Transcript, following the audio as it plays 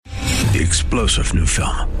The explosive new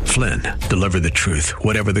film, Flynn, deliver the truth,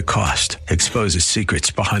 whatever the cost, exposes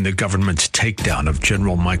secrets behind the government's takedown of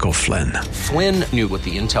General Michael Flynn. Flynn knew what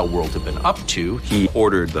the intel world had been up to. He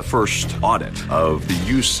ordered the first audit of the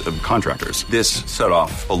use of contractors. This set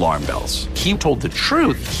off alarm bells. He told the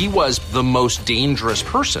truth. He was the most dangerous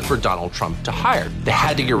person for Donald Trump to hire. They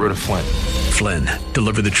had to get rid of Flynn. Flynn,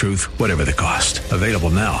 deliver the truth, whatever the cost. Available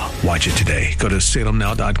now. Watch it today. Go to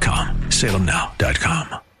salemnow.com.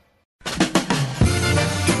 salemnow.com.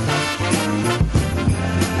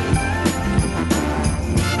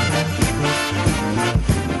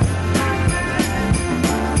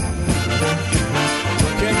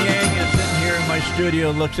 Studio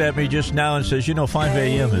looks at me just now and says, 5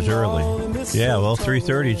 a.m. is early. Yeah, well,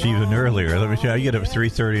 3:30 is even earlier. Let me tell you, I get up at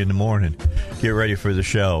 3:30 in the morning, get ready for the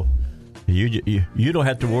show. You don't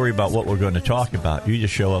have to worry about what we're going to talk about. You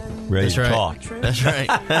just show up ready to talk. That's right.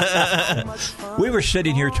 We were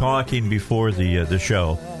sitting here talking before the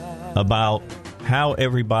show about how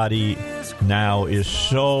everybody now is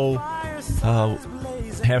so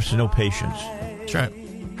has no patience. That's right.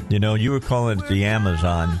 You were calling it the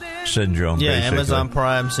Amazon syndrome. Yeah, basically. Amazon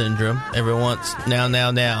Prime syndrome. Every once now,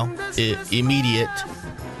 immediate.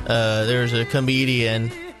 There's a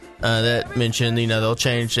comedian that mentioned, they'll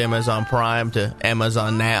change Amazon Prime to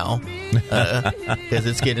Amazon Now because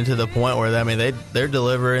it's getting to the point where they're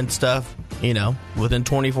delivering stuff, within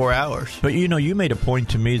 24 hours. But you made a point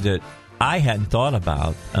to me that I hadn't thought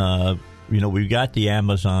about. We've got the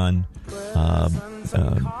Amazon.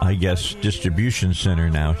 I guess, distribution center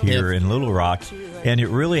now here in Little Rock, and it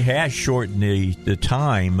really has shortened the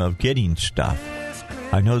time of getting stuff.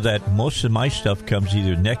 I know that most of my stuff comes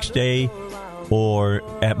either next day or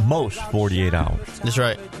at most 48 hours. That's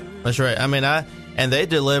right. And they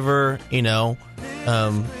deliver, all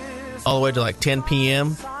the way to like 10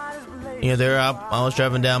 p.m. I was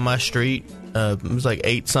driving down my street. It was like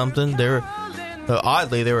 8 something.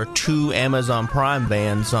 Oddly, there were 2 Amazon Prime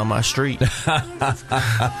vans on my street.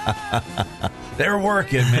 They're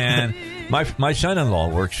working, man. My son-in-law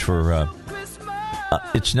works for.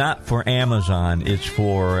 It's not for Amazon. It's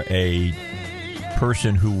for a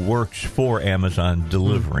person who works for Amazon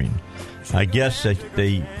delivering. I guess that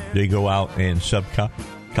they go out and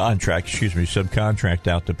subcontract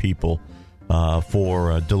out to people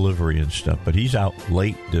for delivery and stuff. But he's out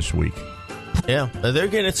late this week. Yeah, they're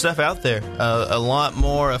getting stuff out there a lot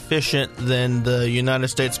more efficient than the United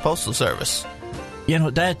States Postal Service.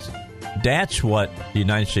 That's what the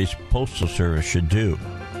United States Postal Service should do,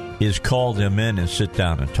 is call them in and sit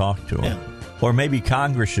down and talk to them. Yeah. Or maybe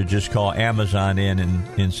Congress should just call Amazon in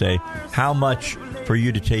and say, how much for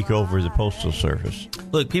you to take over the Postal Service?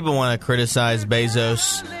 Look, people want to criticize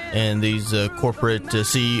Bezos and these corporate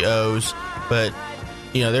CEOs, but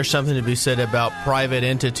there's something to be said about private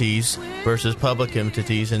entities versus public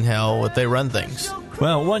entities and what they run things.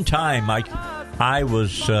 Well, one time I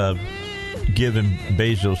was giving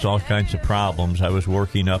Bezos all kinds of problems. I was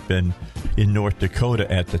working up in North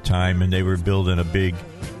Dakota at the time, and they were building a big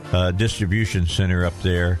distribution center up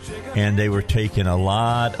there, and they were taking a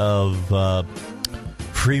lot of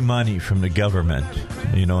free money from the government,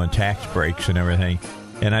 and tax breaks and everything.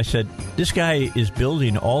 And I said, this guy is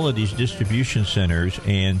building all of these distribution centers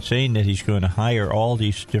and saying that he's going to hire all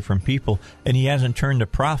these different people, and he hasn't turned a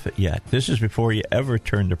profit yet. This is before he ever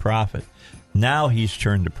turned a profit. Now he's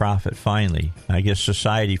turned a profit finally. I guess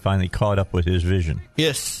society finally caught up with his vision.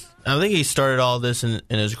 Yes. I think he started all this in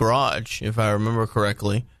his garage, if I remember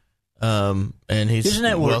correctly. And Isn't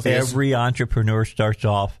that where every entrepreneur starts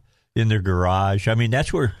off, in their garage?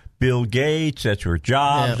 That's where Bill Gates, that's where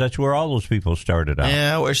Jobs, that's where all those people started out.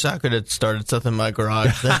 Yeah, I wish I could have started something in my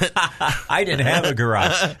garage. I didn't have a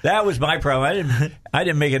garage. That was my problem. I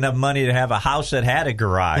didn't make enough money to have a house that had a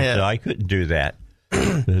garage, so I couldn't do that.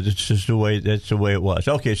 It's just that's the way it was.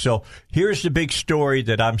 Okay, so here's the big story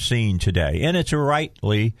that I'm seeing today, and it's a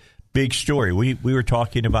rightly big story. We were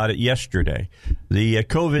talking about it yesterday. The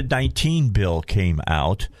COVID-19 bill came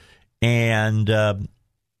out, and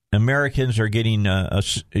Americans are getting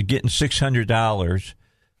 $600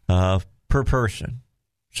 per person.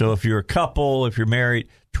 So if you're a couple, if you're married,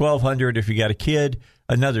 $1,200. If you got a kid,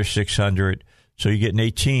 another $600. So you're getting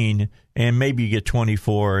 18, and maybe you get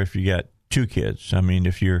 24 if you got 2 kids.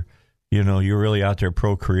 If you're really out there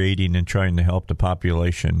procreating and trying to help the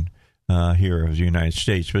population here of the United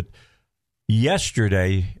States. But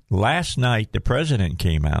last night, the president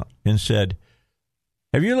came out and said,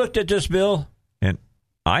 "Have you looked at this bill?" And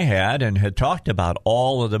I had talked about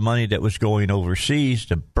all of the money that was going overseas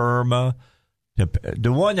to Burma.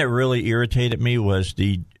 The one that really irritated me was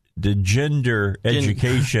the the gender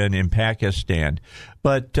education in Pakistan.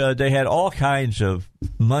 But they had all kinds of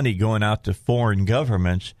money going out to foreign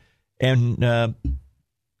governments and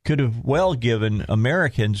could have well given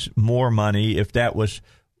Americans more money if that was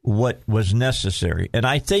what was necessary. And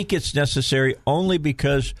I think it's necessary only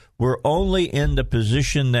because we're only in the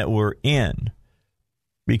position that we're in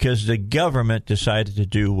because the government decided to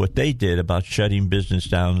do what they did about shutting business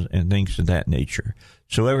down and things of that nature.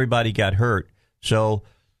 So everybody got hurt. So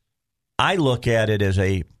I look at it as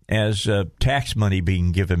tax money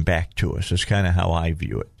being given back to us. That's kind of how I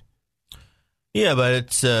view it. Yeah, but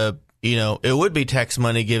it's it would be tax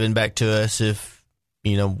money given back to us if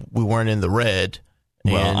we weren't in the red.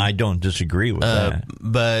 Well, I don't disagree with that.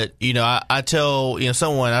 But, I tell,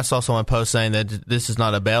 I saw someone post saying that this is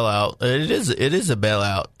not a bailout. It is a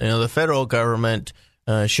bailout. The federal government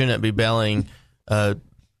shouldn't be bailing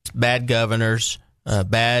bad governors,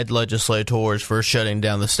 bad legislators for shutting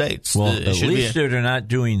down the states. Well, at least they're not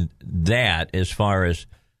doing that as far as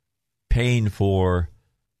paying for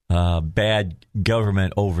bad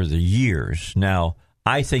government over the years. Now,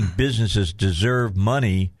 I think businesses deserve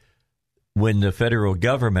money when the federal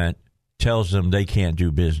government tells them they can't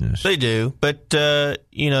do business. They do. But, the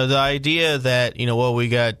idea that, we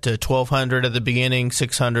got 1,200 at the beginning,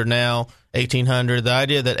 600 now, 1,800. The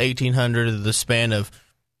idea that 1,800 is the span of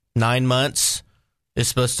 9 months is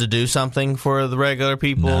supposed to do something for the regular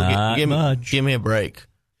people. Give me a break.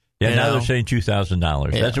 Yeah, now they're saying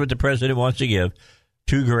 $2,000. Yeah. That's what the president wants to give.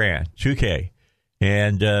 $2,000, $2K.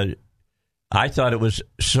 And I thought it was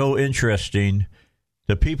so interesting.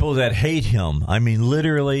 The people that hate him, I mean,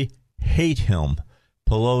 literally hate him,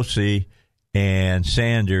 Pelosi and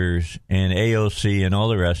Sanders and AOC and all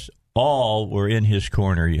the rest, all were in his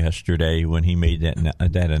corner yesterday when he made that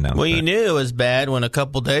announcement. Well, you knew it was bad when a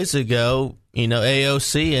couple days ago,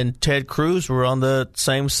 AOC and Ted Cruz were on the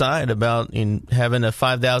same side about having a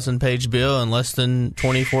 5,000-page bill in less than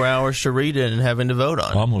 24 hours to read it and having to vote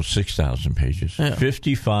on it. Almost 6,000 pages. Yeah.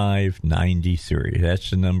 5,593. That's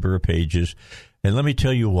the number of pages. And let me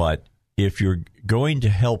tell you what, if you're going to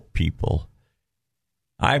help people,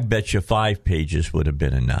 I bet you 5 pages would have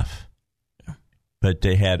been enough. But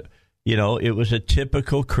they had, it was a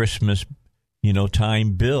typical Christmas,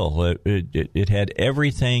 time bill. It had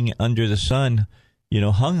everything under the sun,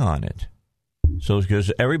 hung on it. So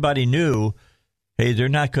because everybody knew, hey, they're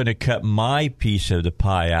not going to cut my piece of the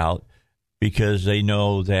pie out because they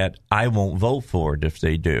know that I won't vote for it if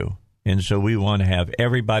they do. And so we want to have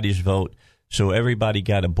everybody's vote. So everybody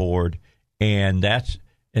got aboard, and that's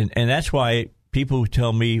why people who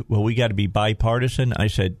tell me, well, we got to be bipartisan, I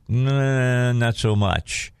said, nah, not so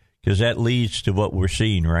much, because that leads to what we're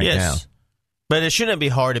seeing right now. But it shouldn't be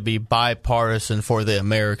hard to be bipartisan for the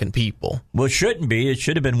American people. Well, it shouldn't be. It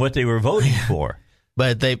should have been what they were voting for.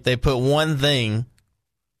 But they put one thing,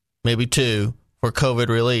 maybe two, for COVID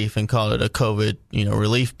relief and call it a COVID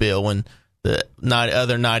relief bill when the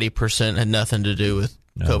other 90% had nothing to do with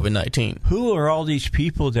COVID-19. Who are all these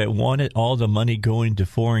people that wanted all the money going to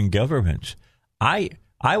foreign governments? I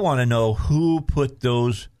want to know who put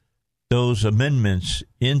those amendments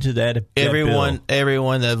into that bill.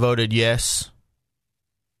 Everyone that voted yes.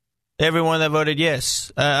 Everyone that voted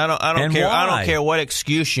yes. I don't care. I don't care what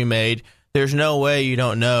excuse you made. There's no way you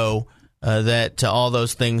don't know that all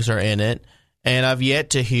those things are in it. And I've yet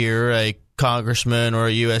to hear a congressman or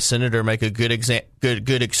a U.S. senator make a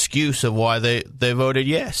good excuse of why they voted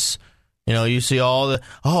yes. You see all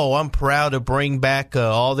I'm proud to bring back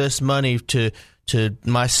all this money to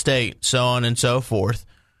my state, so on and so forth.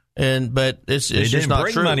 But it's just not true. They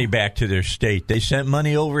didn't bring money back to their state. They sent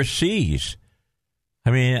money overseas. I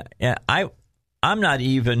mean, I'm not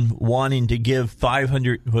even wanting to give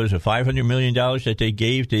 $500 million that they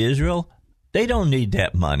gave to Israel. They don't need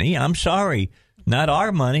that money. I'm sorry. Not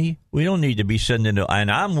our money. We don't need to be sending it. And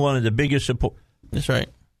I'm one of the biggest support. That's right.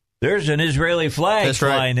 There's an Israeli flag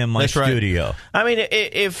flying in my studio. Right. I mean,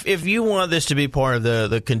 if you want this to be part of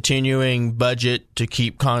the continuing budget to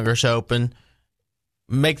keep Congress open,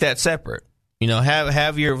 make that separate.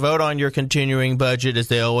 Have your vote on your continuing budget as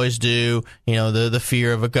they always do. The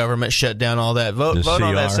fear of a government shutdown, all that. Vote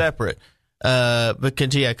on that separate. But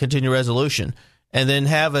continue resolution. And then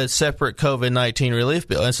have a separate COVID-19 relief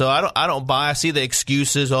bill. And so I don't buy. I see the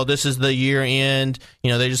excuses. Oh, this is the year end.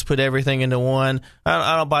 They just put everything into one.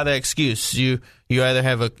 I don't buy that excuse. You either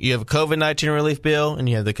have a COVID-19 relief bill and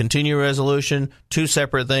you have the continuing resolution. Two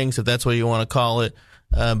separate things, if that's what you want to call it.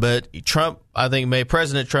 But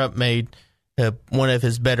President Trump made one of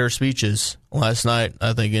his better speeches last night.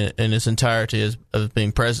 I think in its entirety as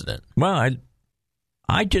being president. Well,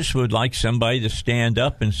 I just would like somebody to stand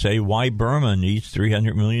up and say why Burma needs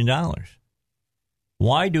 $300 million.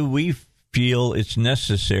 Why do we feel it's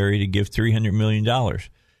necessary to give $300 million?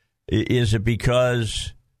 Is it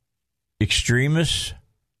because extremists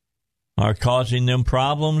are causing them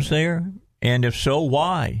problems there? And if so,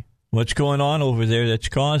 why? What's going on over there that's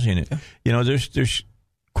causing it? You know, there's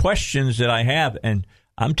questions that I have, and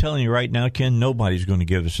I'm telling you right now, Ken, nobody's going to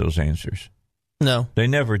give us those answers. No. They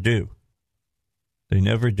never do. They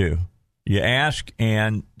never do. You ask,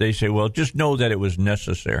 and they say, well, just know that it was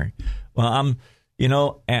necessary. Well, I'm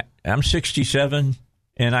 67,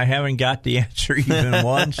 and I haven't got the answer even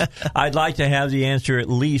once. I'd like to have the answer at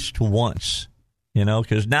least once,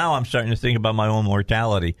 because now I'm starting to think about my own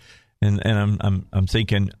mortality, and I'm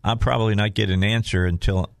thinking I'll probably not get an answer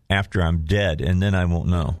until after I'm dead, and then I won't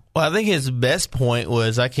know. Well, I think his best point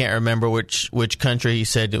was, I can't remember which country he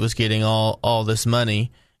said it was getting all this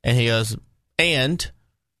money, and he goes, and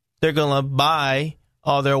they're going to buy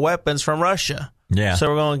all their weapons from Russia. Yeah. So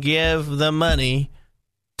we're going to give them money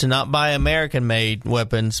to not buy American-made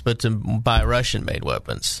weapons, but to buy Russian-made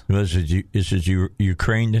weapens. Is it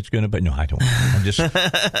Ukraine that's going to buy? No, I don't. I'm just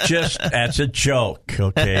that's a joke,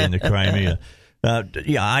 okay, in the Crimea.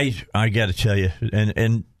 I got to tell you,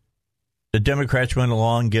 and the Democrats went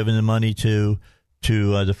along giving the money to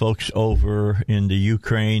the folks over in the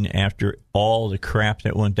Ukraine after all the crap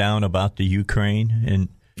that went down about the Ukraine,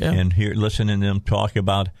 and here listening to them talk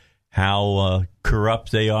about how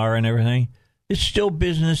corrupt they are and everything. It's still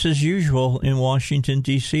business as usual in Washington,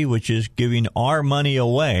 D.C., which is giving our money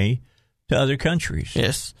away to other countries.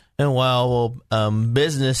 Yes, and while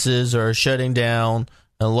businesses are shutting down,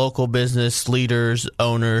 local business leaders,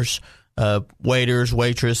 owners, waiters,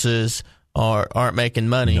 waitresses aren't making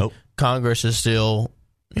money. Nope. Congress is still,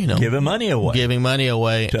 giving money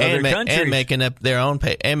away to other countries and making up their own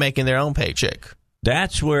making their own paycheck.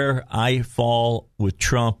 That's where I fall with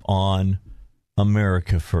Trump on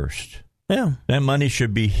America first. Yeah, that money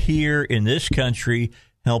should be here in this country,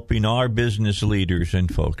 helping our business leaders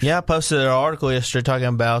and folks. Yeah, I posted an article yesterday talking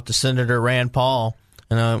about the Senator Rand Paul,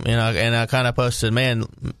 and I kind of posted, man,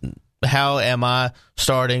 how am I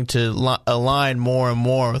starting to align more and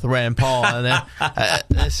more with Rand Paul? And then,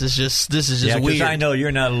 this is just weird. Because I know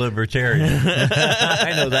you're not a libertarian.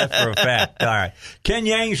 I know that for a fact. All right. Ken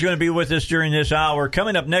Yang's going to be with us during this hour.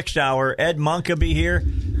 Coming up next hour, Ed Monk will be here.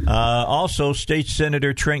 Also, State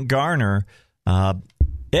Senator Trent Garner. Ed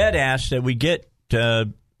asked that we get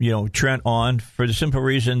Trent on for the simple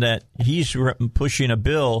reason that he's pushing a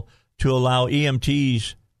bill to allow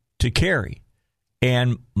EMTs to carry.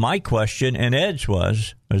 And my question and Ed's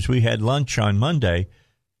was, as we had lunch on Monday,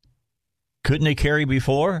 couldn't they carry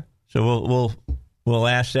before? So we'll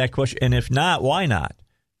ask that question. And if not, why not?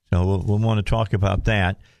 So we'll want to talk about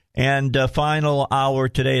that. And final hour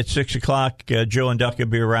today at 6 o'clock, Joe and Duck will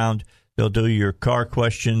be around. They'll do your car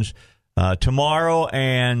questions. Tomorrow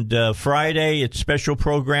and Friday, it's special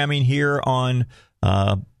programming here on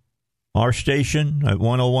our station at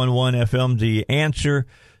 101.1 FM, The Answer,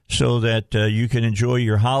 so that you can enjoy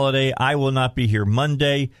your holiday. I will not be here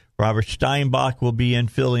Monday. Robert Steinbach will be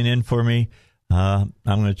filling in for me. I'm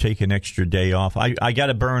going to take an extra day off. I got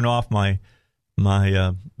to burn off my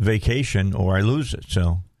vacation or I lose it.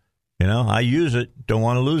 So, I use it, don't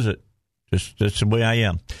want to lose it. Just that's the way I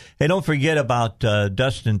am. Hey, don't forget about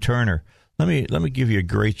Dustin Turner. Let me give you a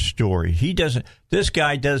great story. This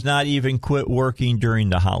guy does not even quit working during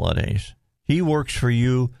the holidays. He works for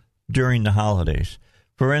you during the holidays.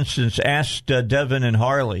 For instance, ask Devin and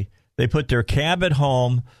Harley. They put their cabin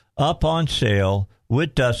home up on sale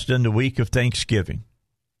with Dustin the week of Thanksgiving.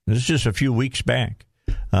 This is just a few weeks back.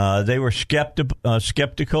 They were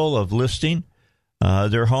skeptical of listing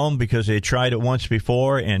their home because they tried it once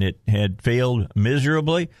before and it had failed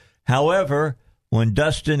miserably. However, when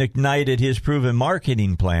Dustin ignited his proven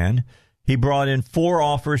marketing plan, he brought in 4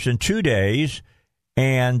 offers in 2 days.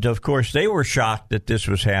 And, of course, they were shocked that this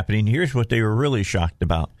was happening. Here's what they were really shocked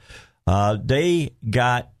about. They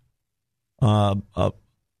got a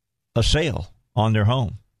sale on their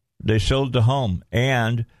home. They sold the home,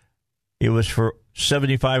 and it was for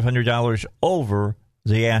 $7,500 over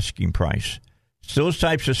the asking price. It's those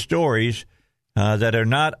types of stories that are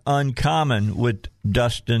not uncommon with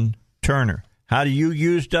Dustin Turner. How do you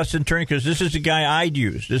use Dustin Turner? Because this is the guy I'd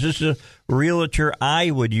use. This is the realtor I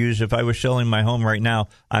would use if I was selling my home right now.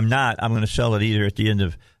 I'm not. I'm going to sell it either at the end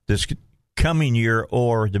of this coming year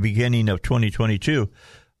or the beginning of 2022.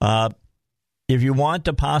 If you want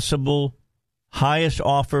the possible highest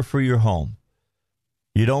offer for your home,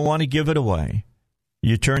 you don't want to give it away,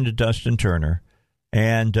 you turn to Dustin Turner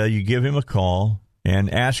and you give him a call and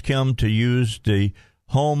ask him to use the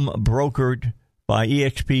home brokered by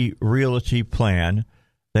eXp Realty plan.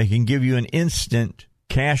 They can give you an instant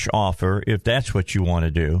cash offer if that's what you want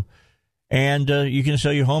to do. And you can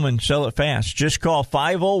sell your home and sell it fast. Just call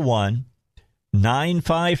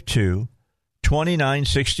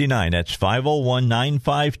 501-952-2969. That's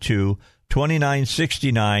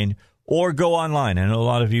 501-952-2969. Or go online. I know a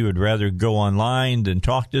lot of you would rather go online than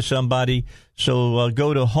talk to somebody. So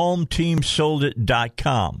go to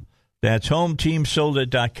HomeTeamSoldIt.com. That's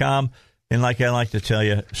HomeTeamSoldIt.com. And like I like to tell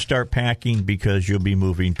you, start packing because you'll be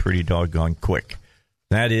moving pretty doggone quick.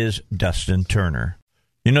 That is Dustin Turner.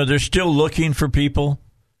 You know, they're still looking for people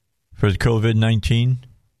for the COVID-19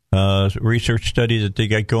 research study that they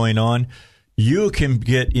got going on. You can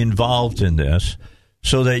get involved in this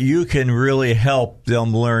so that you can really help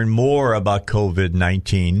them learn more about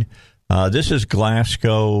COVID-19. This is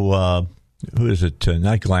Glasgow. Who is it?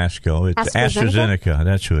 Not Glasgow. It's AstraZeneca.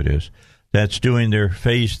 That's who it is. That's doing their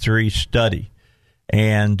phase 3 study.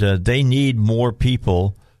 And they need more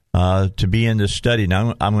people to be in this study.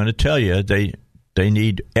 Now, I'm going to tell you, they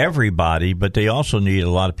need everybody, but they also need a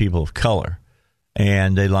lot of people of color.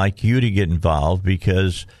 And they like you to get involved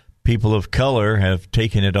because people of color have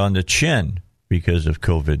taken it on the chin because of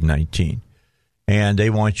COVID-19. And they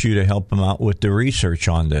want you to help them out with the research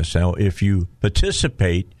on this. Now, if you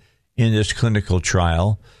participate in this clinical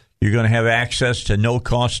trial, you're going to have access to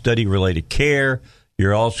no-cost study-related care.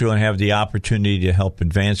 You're also going to have the opportunity to help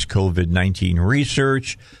advance COVID-19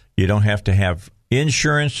 research. You don't have to have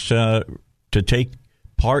insurance to take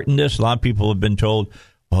part in this. A lot of people have been told,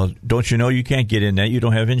 well, don't you know you can't get in that? You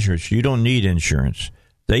don't have insurance. You don't need insurance.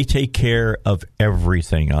 They take care of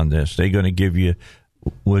everything on this. They're going to give you,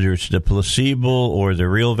 whether it's the placebo or the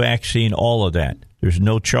real vaccine, all of that. There's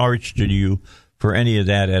no charge to you for any of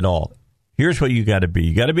that at all. Here's what you got to be.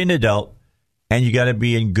 You got to be an adult, and you got to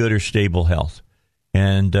be in good or stable health.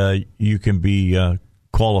 And you can be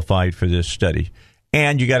qualified for this study.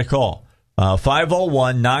 And you got to call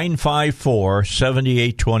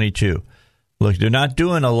 501-954-7822. Look, they're not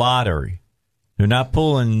doing a lottery. They're not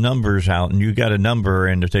pulling numbers out, and you got a number,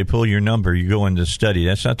 and if they pull your number, you go into the study.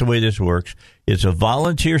 That's not the way this works. It's a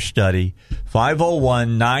volunteer study,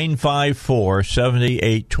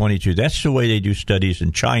 501-954-7822. That's the way they do studies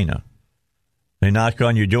in China. They knock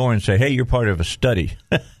on your door and say, hey, you're part of a study.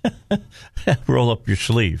 Roll up your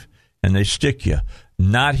sleeve, and they stick you.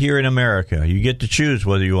 Not here in America. You get to choose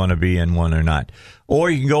whether you want to be in one or not. Or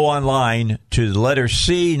you can go online to the letter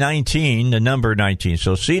C19, the number 19.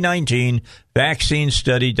 So C19,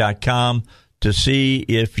 vaccinestudy.com to see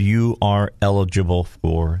if you are eligible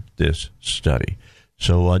for this study.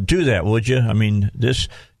 So do that, would you? I mean, this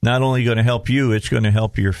not only going to help you, it's going to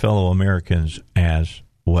help your fellow Americans as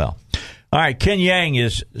well. All right, Ken Yang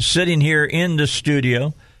is sitting here in the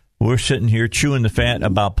studio. We're sitting here chewing the fat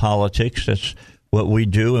about politics. That's what we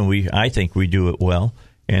do, and I think we do it well.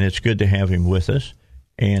 And it's good to have him with us.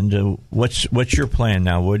 And what's your plan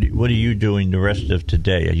now? What are you doing the rest of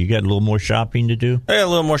today? You got a little more shopping to do? I got a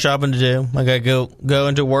little more shopping to do. I got to go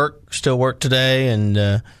into work, still work today,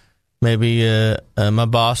 and maybe my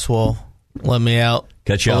boss will let me out.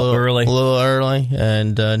 Cut you out early? A little early,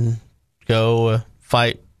 and go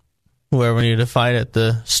fight whoever we need to fight at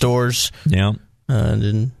the stores. Yeah. And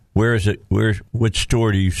then where is it? Which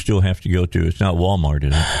store do you still have to go to? It's not Walmart,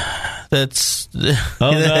 is it? That's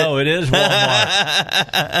no, it is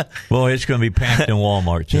Walmart. Well, it's going to be packed in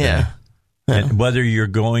Walmart today. Yeah. And whether you're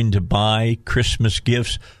going to buy Christmas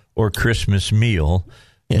gifts or Christmas meal,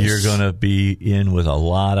 yes, you're going to be in with a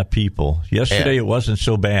lot of people. Yesterday it wasn't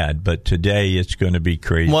so bad, but today it's going to be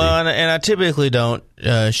crazy. Well, and I typically don't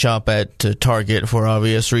shop at Target for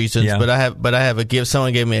obvious reasons, but I have a gift.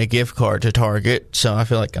 Someone gave me a gift card to Target, so I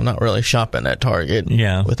feel like I'm not really shopping at Target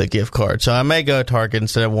with a gift card. So I may go to Target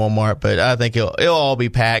instead of Walmart, but I think it'll all be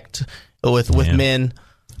packed with men.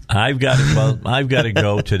 I've got to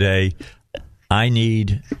go today. I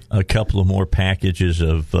need a couple of more packages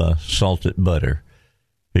of salted butter.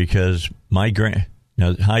 Because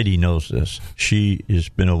now Heidi knows this. She has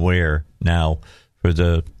been aware now for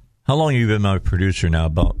how long have you been my producer now?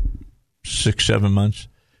 About 6-7 months?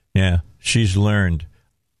 Yeah. She's learned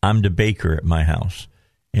I'm the baker at my house.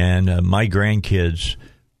 And my grandkids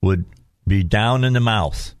would be down in the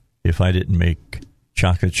mouth if I didn't make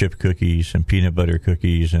chocolate chip cookies and peanut butter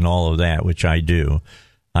cookies and all of that, which I do.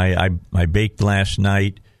 I baked last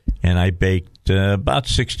night, and I baked about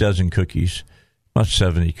 6 dozen cookies. About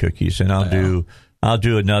 70 cookies, and I'll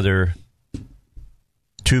do another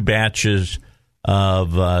 2 batches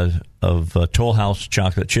of Toll House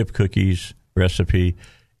chocolate chip cookies recipe,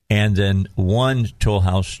 and then 1 Toll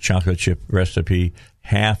House chocolate chip recipe,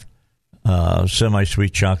 half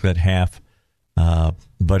semi-sweet chocolate, half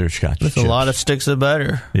butterscotch With chips. a lot of sticks of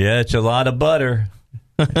butter. Yeah, it's a lot of butter.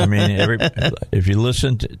 I mean, if you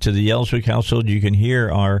listen to the Elswick household, you can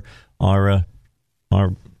hear our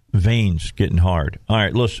veins getting hard. All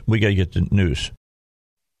right, we got to get the news.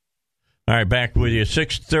 All right, back with you,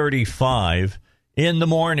 6:35 in the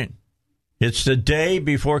morning. It's the day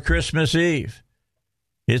before Christmas Eve.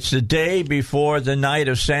 It's the day before the night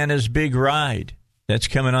of Santa's big ride. That's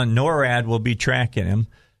coming on. NORAD will be tracking him.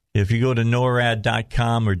 If you go to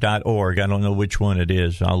NORAD.com or .org, I don't know which one it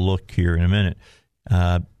is. I'll look here in a minute.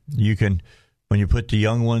 You can, when you put the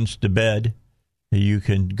young ones to bed, you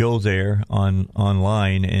can go there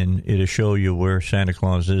online and it'll show you where Santa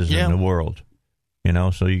Claus is in the world. You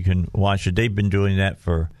know, so you can watch it. They've been doing that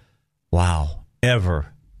for,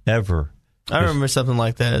 ever. I remember something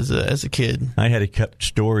like that as a kid. I had to cut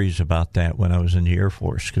stories about that when I was in the Air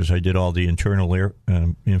Force because I did all the internal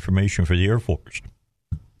information for the Air Force.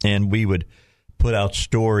 And we would put out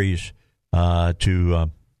stories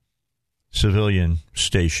to civilian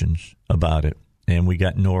stations about it. And we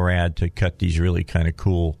got NORAD to cut these really kind of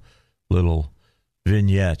cool little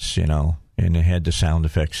vignettes, you know, and it had the sound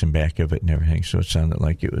effects in back of it and everything. So it sounded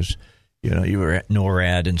like it was, you know, you were at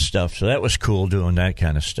NORAD and stuff. So that was cool doing that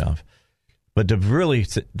kind of stuff. But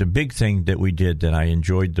the big thing that we did that I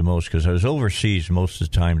enjoyed the most, because I was overseas most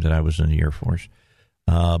of the time that I was in the Air Force,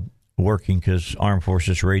 working, because Armed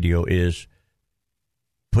Forces Radio is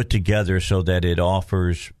put together so that it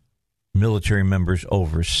offers military members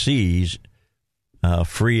overseas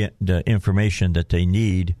free the information that they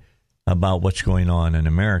need about what's going on in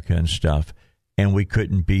America and stuff. And we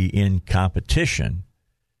couldn't be in competition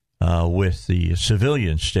with the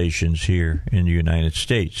civilian stations here in the United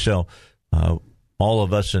States. So all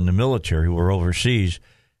of us in the military were overseas.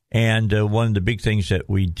 And one of the big things that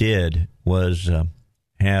we did was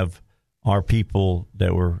have our people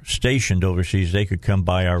that were stationed overseas, they could come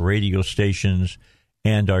by our radio stations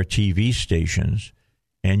and our TV stations.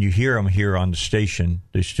 And you hear them here on the station,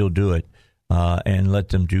 they still do it, and let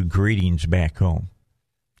them do greetings back home.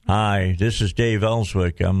 Hi, this is Dave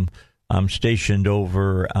Elswick. I'm stationed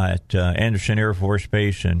over at Anderson Air Force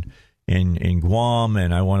Base in Guam,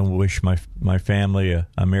 and I want to wish my family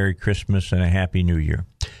a Merry Christmas and a Happy New Year,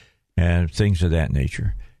 and things of that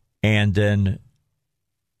nature. And then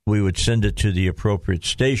we would send it to the appropriate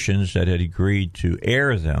stations that had agreed to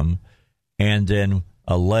air them, and then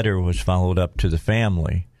a letter was followed up to the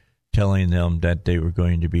family telling them that they were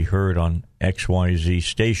going to be heard on XYZ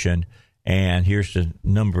station, and here's the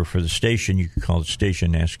number for the station. You could call the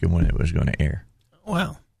station and ask them when it was going to air.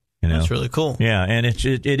 Wow. You know? That's really cool. Yeah, and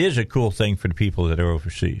it is a cool thing for the people that are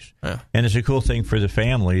overseas. Yeah. And it's a cool thing for the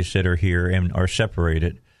families that are here and are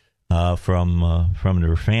separated from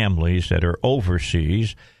their families that are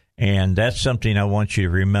overseas. And that's something I want you to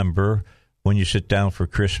remember when you sit down for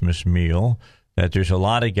Christmas meal, that there's a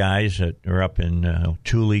lot of guys that are up in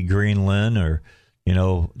Thule, Greenland, or, you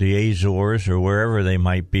know, the Azores or wherever they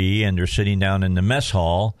might be, and they're sitting down in the mess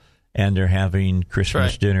hall and they're having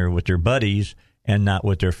Christmas dinner with their buddies and not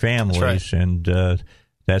with their families. That's right. And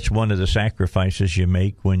that's one of the sacrifices you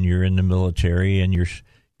make when you're in the military and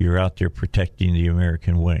you're out there protecting the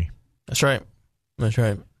American way. That's right. That's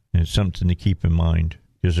right. And it's something to keep in mind,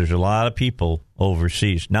 because there's a lot of people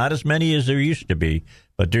overseas. Not as many as there used to be,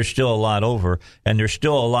 but there's still a lot over, and there's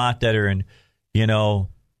still a lot that are in, you know,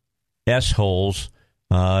 S-holes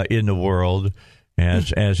in the world.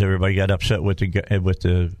 As everybody got upset with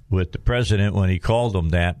the president when he called them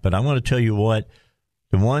that. But I'm going to tell you what,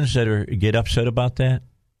 the ones that get upset about that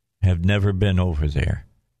have never been over there.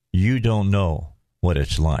 You don't know what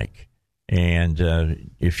it's like, and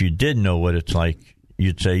if you did know what it's like,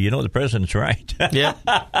 you'd say, you know, the president's right. Yep.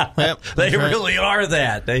 They really are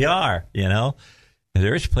that. They are, you know.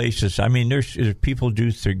 There's places, I mean, there's people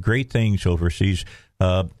do great things overseas.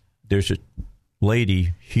 There's a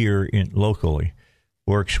lady here locally,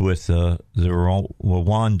 works with the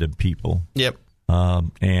Rwanda people. Yep.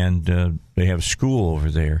 And they have a school over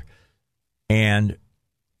there. And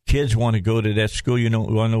kids want to go to that school. You know,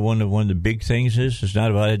 one of the big things is, it's not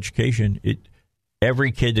about education.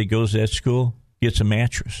 Every kid that goes to that school gets a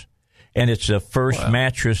mattress. And it's the first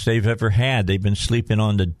mattress they've ever had. They've been sleeping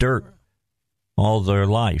on the dirt all their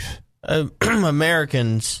life.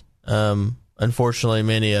 Americans, unfortunately,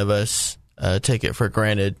 many of us take it for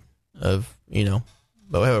granted of, you know,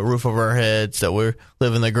 but we have a roof over our heads, that we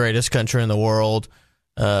live in the greatest country in the world.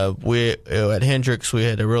 We at Hendricks, we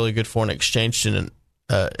had a really good foreign exchange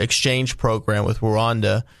program with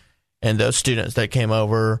Rwanda, and those students that came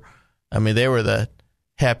over, I mean, they were the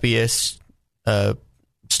happiest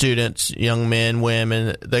students, young men,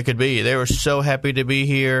 women, they could be. They were so happy to be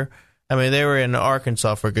here. I mean, they were in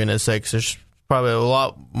Arkansas, for goodness sakes. There's probably a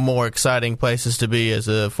lot more exciting places to be as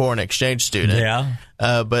a foreign exchange student. Yeah.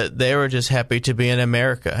 But they were just happy to be in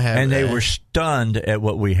America. And they were stunned at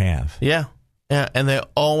what we have. Yeah. Yeah. And they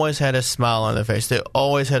always had a smile on their face. They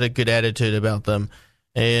always had a good attitude about them.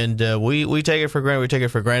 And we take it for granted. We take it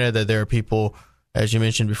for granted that there are people, as you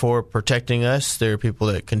mentioned before, protecting us. There are people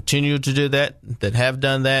that continue to do that have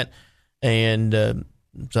done that. And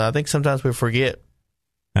so I think sometimes we forget.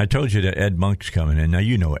 I told you that Ed Monk's coming in. Now,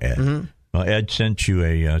 you know Ed. Mm-hmm. Well, Ed sent you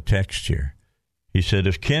a text here. He said,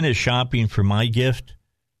 if Ken is shopping for my gift,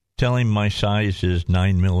 tell him my size is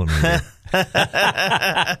 9mm.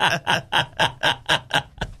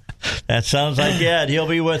 That sounds like Ed. He'll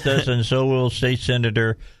be with us, and so will State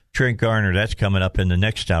Senator Trent Garner. That's coming up in the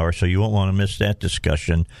next hour, so you won't want to miss that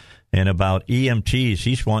discussion. And about EMTs,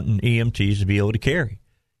 he's wanting EMTs to be able to carry.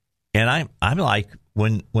 And I'm like,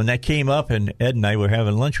 when that came up and Ed and I were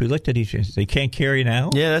having lunch, we looked at each other. They can't carry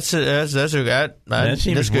now? Yeah, that's a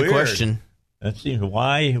good question. That seems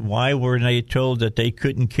why were they told that they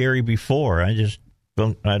couldn't carry before? I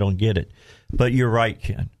don't get it. But you're right,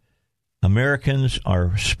 Ken. Americans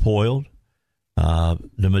are spoiled.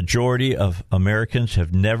 The majority of Americans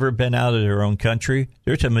have never been out of their own country.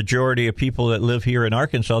 There's a majority of people that live here in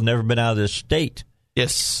Arkansas never been out of this state.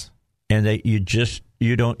 Yes, and you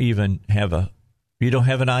don't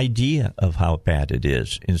have an idea of how bad it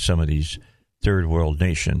is in some of these third world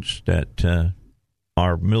nations that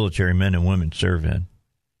our military men and women serve in.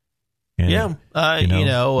 And,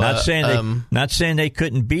 not saying they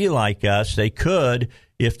couldn't be like us. They could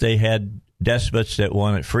if they had despots that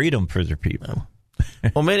wanted freedom for their people.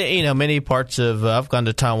 Well, many parts of I've gone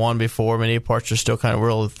to Taiwan before. Many parts are still kind of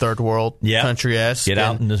real third world country-esque. Get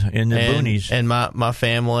out in the boonies. And my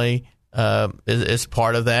family is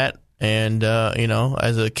part of that. And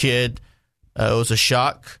as a kid, it was a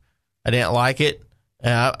shock. I didn't like it.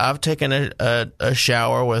 And I've taken a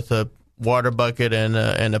shower with a water bucket and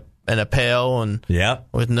a pail and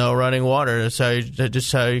with no running water.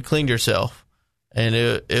 That's how you cleaned yourself. And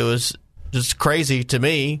it was just crazy to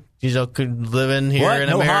me. Living here in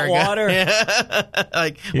America. Hot water?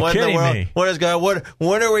 Like, you're what in the world? Me. What is going?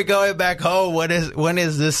 When are we going back home? When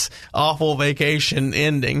is this awful vacation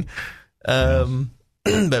ending?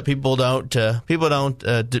 But people don't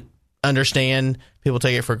understand. People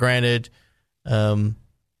take it for granted.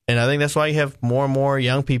 And I think that's why you have more and more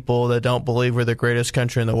young people that don't believe we're the greatest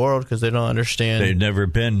country in the world because they don't understand. They've never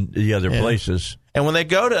been the other places. And when they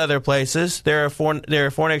go to other places, they're a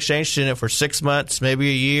foreign exchange student for 6 months, maybe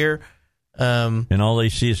a year. And all they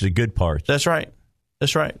see is the good parts. That's right.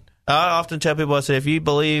 I often tell people, I say, if you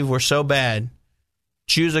believe we're so bad,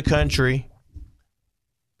 choose a country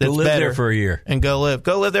that's live better there for a year. And go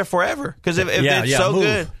live there forever. Because if it's so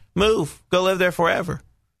good, move. Go live there forever.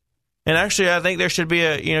 And actually, I think there should be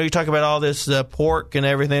you talk about all this pork and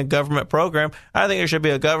everything, government program. I think there should be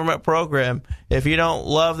a government program. If you don't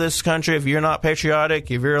love this country, if you're not patriotic,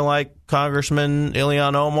 if you're like Congressman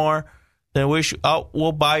Ilhan Omar, then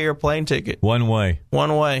we'll buy your plane ticket. One way.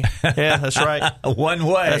 Yeah, that's right. One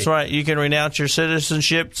way. That's right. You can renounce your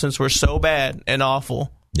citizenship since we're so bad and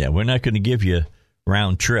awful. Yeah, we're not going to give you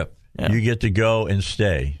round trip. Yeah. You get to go and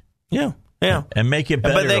stay. Yeah. Yeah, and make it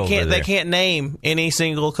better. But they can't name any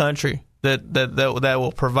single country that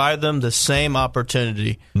will provide them the same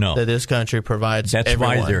opportunity that this country provides. That's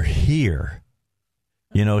everyone. Why they're here.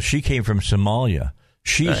 She came from Somalia.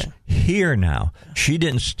 She's here now. She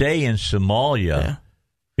didn't stay in Somalia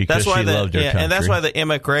because she loved her country. And that's why the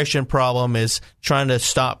immigration problem is trying to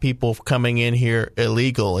stop people coming in here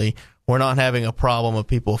illegally. We're not having a problem of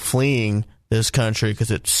people fleeing this country because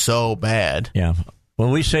it's so bad. Yeah. When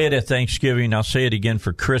we say it at Thanksgiving, I'll say it again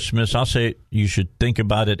for Christmas. I'll say you should think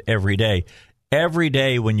about it every day. Every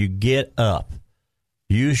day when you get up,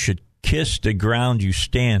 you should kiss the ground you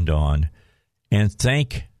stand on and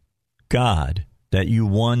thank God that you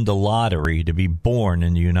won the lottery to be born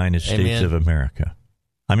in the United States of America.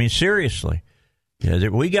 I mean, seriously. Yeah,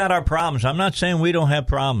 we got our problems. I'm not saying we don't have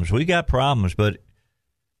problems. We got problems, but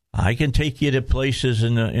I can take you to places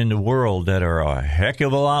in the world that are a heck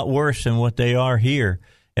of a lot worse than what they are here,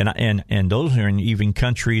 and those are in even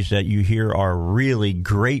countries that you hear are really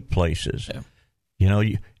great places. Yeah.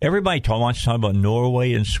 Everybody wants to talk about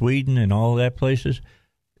Norway and Sweden and all of that places.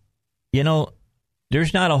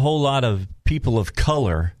 There's not a whole lot of people of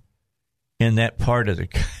color in that part of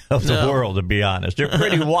the world, to be honest. They're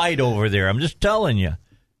pretty white over there. I'm just telling you.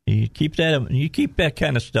 You keep that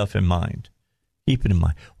kind of stuff in mind. Keep it in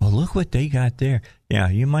mind. Well, look what they got there. Yeah,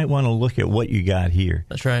 you might want to look at what you got here.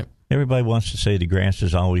 That's right. everybody wants to say the grass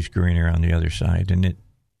is always greener on the other side, and it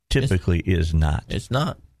typically is not. It's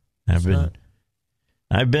not.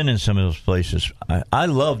 I've been in some of those places. I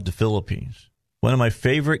love the Philippines. One of my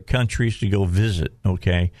favorite countries to go visit,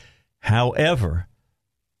 okay? However,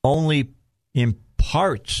 only in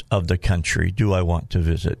parts of the country do I want to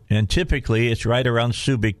visit. And typically it's right around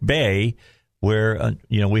Subic Bay where,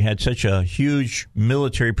 we had such a huge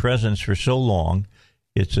military presence for so long.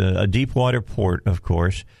 It's a deep water port, of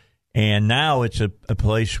course. And now it's a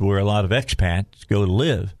place where a lot of expats go to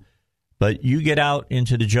live. But you get out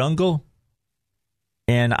into the jungle,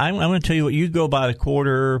 and I'm going to tell you what, you go about a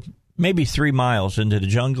quarter, maybe 3 miles into the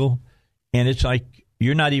jungle, and it's like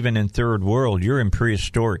you're not even in third world. You're in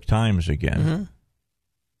prehistoric times again. Mm-hmm.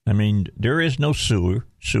 I mean, there is no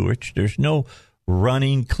sewage. There's no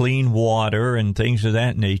running clean water and things of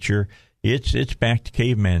that nature. It's back to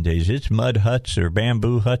caveman days. It's mud huts or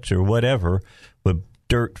bamboo huts or whatever with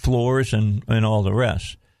dirt floors and all the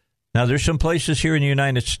rest. Now, there's some places here in the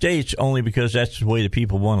United States only because that's the way the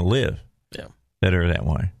people want to live that are that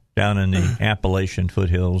way, down in the Appalachian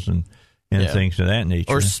foothills and things of that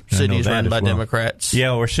nature. Or cities run by Democrats.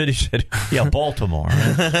 Yeah, or cities. Yeah, Baltimore.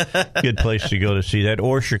 Good place to go to see that.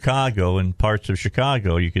 Or Chicago, in parts of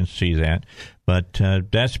Chicago, you can see that. But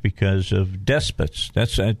that's because of despots.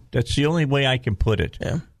 That's the only way I can put it.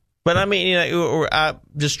 Yeah. But I mean, I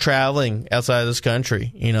just traveling outside of this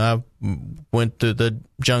country. I went through the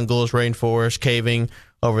jungles, rainforest, caving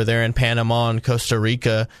over there in Panama and Costa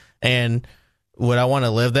Rica. And would I want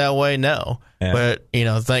to live that way? No. Yeah. But,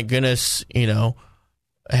 thank goodness,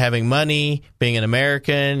 having money, being an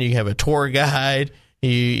American, you have a tour guide,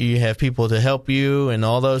 you have people to help you and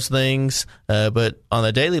all those things. But on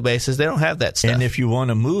a daily basis, they don't have that stuff. And if you want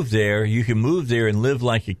to move there, you can move there and live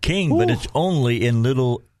like a king, but it's only in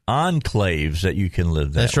little enclaves that you can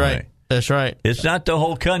live that way. Right. That's right. It's not the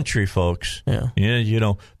whole country, folks. Yeah.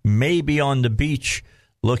 Maybe on the beach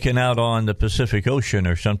looking out on the Pacific Ocean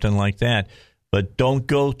or something like that, but don't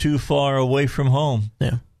go too far away from home.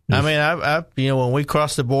 Yeah. I mean, I when we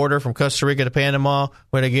crossed the border from Costa Rica to Panama,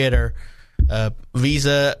 we had to get our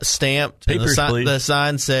visa stamped. Papers, please. The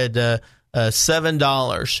sign said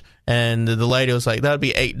 $7, and the lady was like, "That would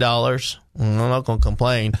be $8." I'm not going to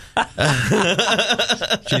complain.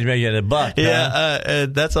 She's making a buck. Yeah,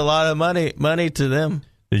 that's a lot of money to them.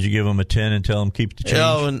 Did you give them a 10 and tell them keep the change?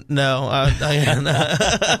 Oh, no. I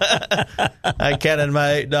counted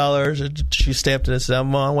my $8. And she stamped it and said,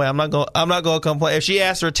 I'm not going to complain. If she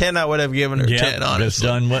asked for 10, I would have given her 10, honestly.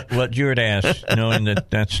 Done what you had asked, knowing that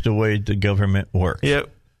that's the way the government works. Yep.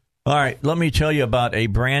 All right, let me tell you about a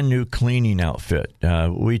brand new cleaning outfit.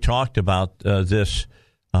 We talked about this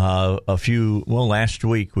last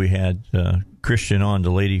week we had Christian on,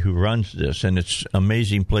 the lady who runs this, and it's an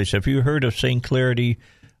amazing place. Have you heard of St. Clarity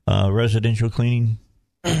residential cleaning?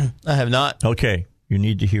 I have not. Okay, you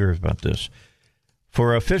need to hear about this.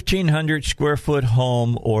 For a 1,500 square foot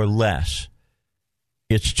home or less,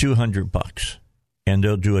 it's $200, and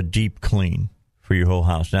they'll do a deep clean for your whole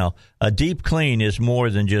house. Now, a deep clean is more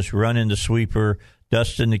than just running the sweeper,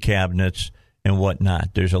 dusting the cabinets, and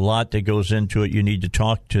whatnot. There's a lot that goes into it. You need to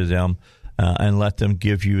talk to them and let them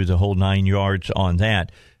give you the whole 9 yards on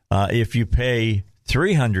that. If you pay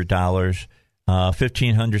 $300,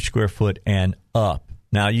 1,500 square foot and up.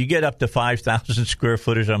 Now, you get up to 5,000 square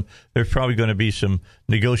foot or something, there's probably going to be some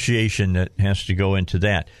negotiation that has to go into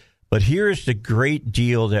that. But here's the great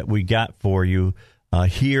deal that we got for you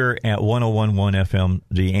here at 101.1 FM,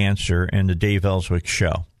 The Answer, and the Dave Elswick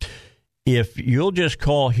Show. If you'll just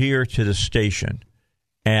call here to the station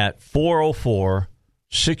at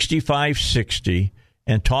 404-6560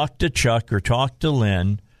 and talk to Chuck or talk to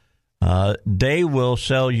Lynn, they will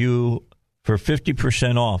sell you for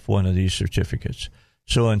 50% off one of these certificates.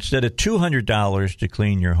 So instead of $200 to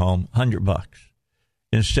clean your home, $100.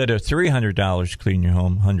 Instead of $300 to clean your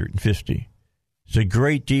home, $150. It's a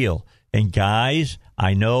great deal. And guys,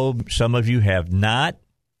 I know some of you have not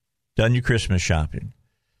done your Christmas shopping.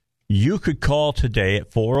 You could call today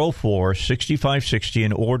at 404-6560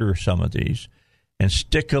 and order some of these and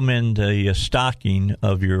stick them in the stocking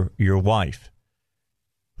of your wife,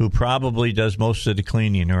 who probably does most of the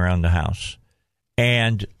cleaning around the house,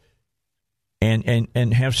 and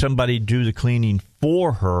have somebody do the cleaning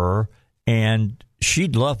for her, and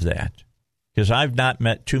she'd love that, because I've not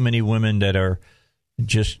met too many women that are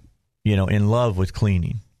just in love with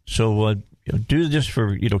cleaning. So do this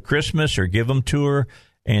for Christmas, or give them to her,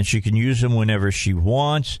 and she can use them whenever she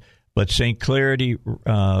wants. But St. Clarity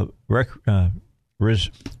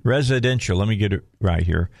residential, let me get it right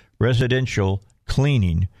here, residential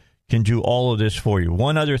cleaning can do all of this for you.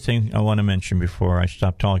 One other thing I want to mention before I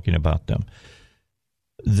stop talking about them.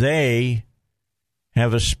 They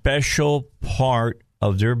have a special part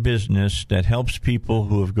of their business that helps people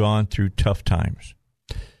who have gone through tough times.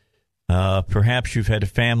 Perhaps you've had a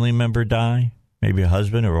family member die, maybe a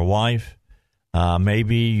husband or a wife.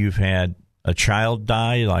 Maybe you've had a child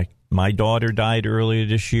die, like my daughter died earlier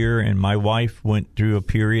this year, and my wife went through a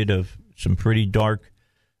period of some pretty dark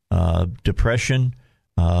depression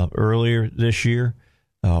earlier this year.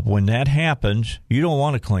 When that happens, you don't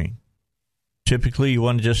want to clean. Typically, you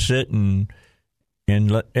want to just sit and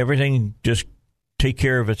let everything just take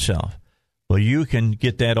care of itself. Well, you can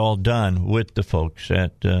get that all done with the folks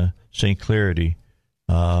at St. Clarity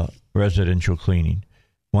Residential Cleaning.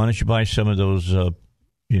 Why don't you buy some of those,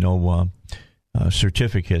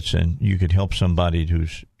 certificates, and you could help somebody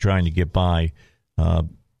who's trying to get by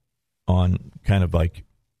on kind of like,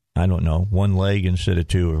 I don't know, one leg instead of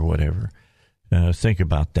two or whatever. Think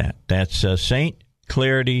about that. That's St.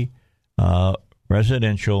 Clarity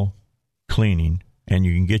Residential Cleaning, and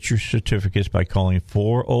you can get your certificates by calling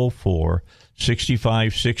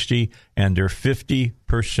 404-6560, and they're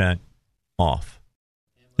 50% off.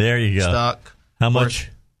 There you go. Stock. How much?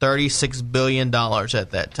 $36 billion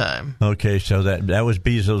at that time. Okay, so that was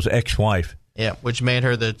Bezos' ex-wife. Yeah, which made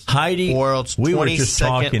her the Heidi, world's we were just 22nd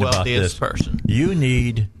talking about wealthiest this. person. You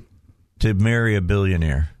need to marry a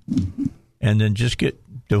billionaire and then just get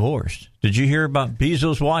divorced. Did you hear about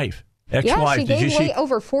Bezos' wife? Ex-wife. Yeah, she gave away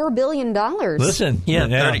over $4 billion. Listen. Yeah,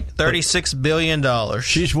 $36 billion.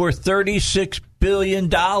 She's worth $36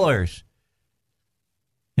 billion.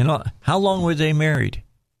 You know, how long were they married?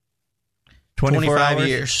 25 hours?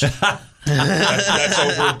 years. That's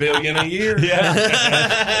over $1 billion a year.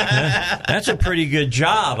 Yeah. That's a pretty good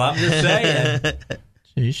job, I'm just saying.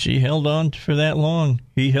 She held on for that long.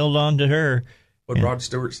 He held on to her. Would Rod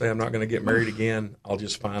Stewart say, I'm not going to get married again? I'll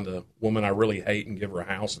just find a woman I really hate and give her a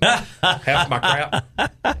house and half my crap.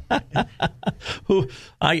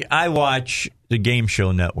 I watch the Game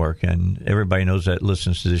Show Network, and everybody knows that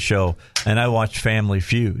listens to the show, and I watch Family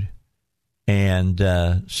Feud.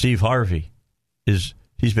 And Steve Harvey, he's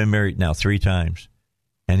been married now 3 times.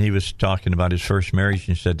 And he was talking about his first marriage,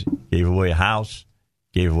 and he said he gave away a house,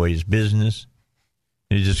 gave away his business.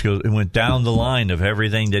 And he just it went down the line of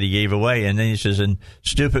everything that he gave away. And then he says, and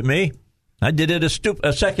stupid me, I did it a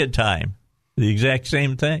second time. The exact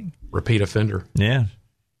same thing. Repeat offender. Yeah.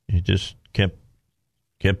 He just kept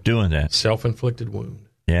doing that. Self-inflicted wound.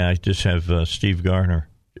 Yeah, I just have Steve Garner.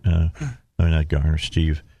 Not Garner,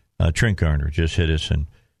 Steve. Trent Garner just hit us. And,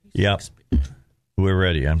 yeah, we're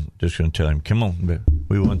ready. I'm just going to tell him, come on,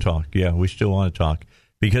 we want to talk. Yeah, we still want to talk.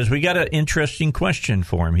 Because we got an interesting question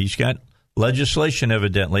for him. He's got legislation,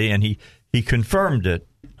 evidently, and he confirmed it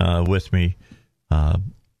with me,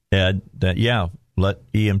 Ed, that, yeah,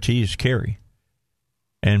 let EMTs carry.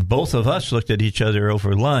 And both of us looked at each other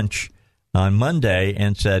over lunch on Monday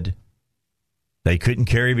and said, they couldn't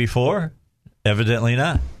carry before? Evidently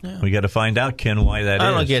not. Yeah. We got to find out, Ken, why that is.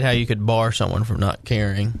 I don't get how you could bar someone from not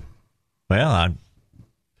carrying. Well,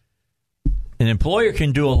 an employer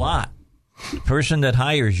can do a lot. The person that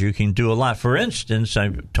hires you can do a lot. For instance, I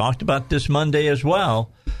talked about this Monday as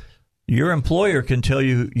well. Your employer can tell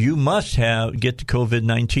you you must get the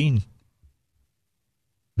COVID-19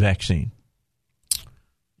 vaccine.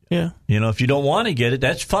 Yeah. You know, if you don't want to get it,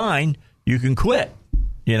 that's fine. You can quit.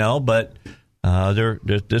 You know, but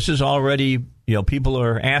this is already, people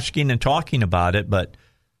are asking and talking about it, but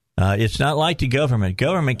it's not like the government.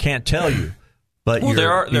 Government can't tell you. But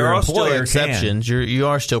there are still exceptions. Can. You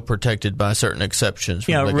are still protected by certain exceptions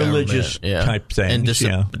from the religious government. type things.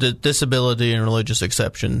 And disability and religious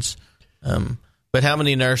exceptions. But how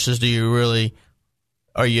many nurses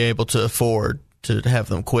are you able to afford to have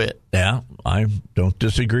them quit? Yeah, I don't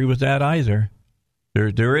disagree with that either.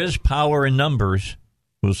 There is power in numbers.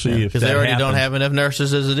 We'll see if that because they already happens. don't have enough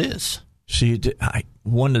nurses as it is. See,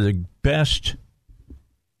 one of the best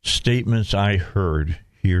statements I heard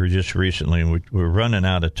here just recently, and we're running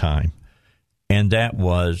out of time, and that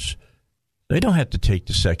was, they don't have to take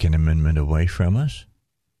the Second Amendment away from us.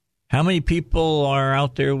 How many people are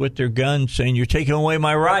out there with their guns saying, you're taking away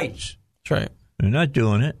my rights? That's right. They're not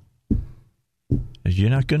doing it.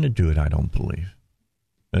 You're not going to do it, I don't believe.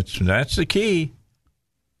 That's the key.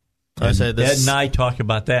 I say this. Ed and I talk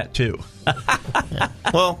about that, too. Yeah.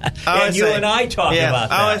 Well, and I talk about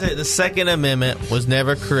that. I always say the Second Amendment was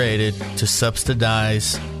never created to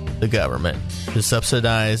subsidize the government, to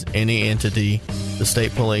subsidize any entity, the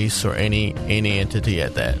state police, or any entity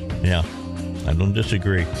at that. Yeah, I don't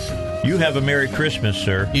disagree. You have a Merry Christmas,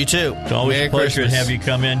 sir. You too. It's always Merry a pleasure Christmas. to have you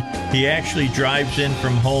come in. He actually drives in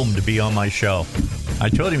from home to be on my show. I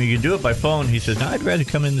told him you can do it by phone. He says, no, I'd rather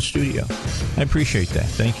come in the studio. I appreciate that.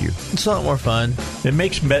 Thank you. It's a lot more fun. It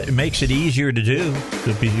makes it easier to do,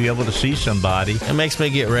 to be able to see somebody. It makes me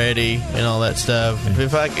get ready and all that stuff.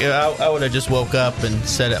 If I would have just woke up and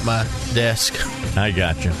sat at my desk. I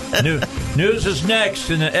got you. News is next,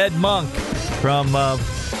 and Ed Monk from,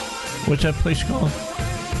 what's that place called?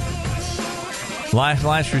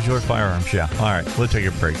 Last Resort Firearms, yeah. All right, we'll take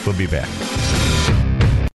a break. We'll be back.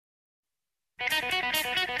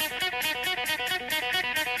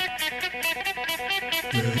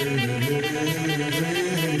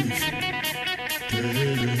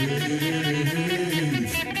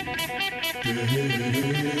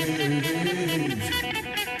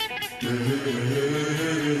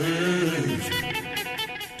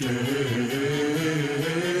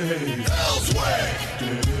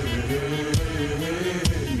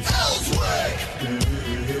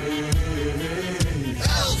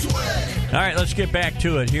 All right, let's get back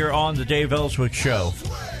to it here on the Dave Elswick Show.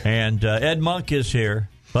 And Ed Monk is here.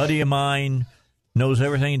 Buddy of mine, knows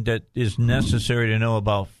everything that is necessary to know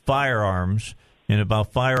about firearms and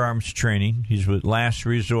about firearms training. He's with Last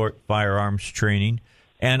Resort Firearms Training.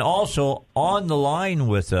 And also on the line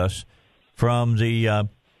with us from the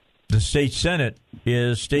state Senate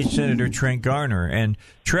is State Senator Trent Garner. And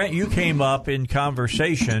Trent, you came up in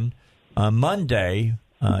conversation on Monday.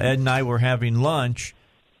 Ed and I were having lunch.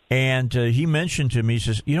 And he mentioned to me, he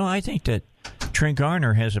says, I think that Trent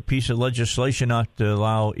Garner has a piece of legislation not to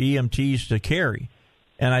allow EMTs to carry.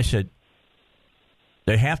 And I said,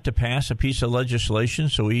 they have to pass a piece of legislation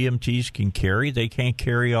so EMTs can carry? They can't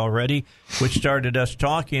carry already? Which started us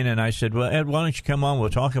talking, and I said, well, Ed, why don't you come on? We'll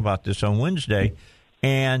talk about this on Wednesday,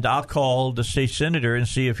 and I'll call the state senator and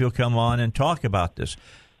see if he'll come on and talk about this.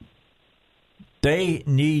 They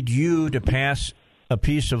need you to pass a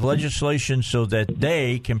piece of legislation so that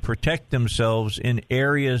they can protect themselves in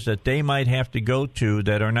areas that they might have to go to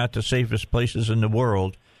that are not the safest places in the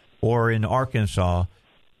world, or in Arkansas,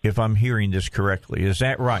 if I'm hearing this correctly. Is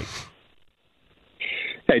that right?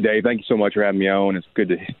 Hey, Dave, thank you so much for having me on. It's good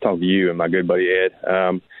to talk to you and my good buddy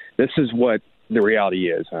Ed. This is what the reality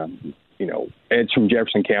is. Ed's from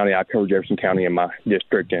Jefferson County. I cover Jefferson County in my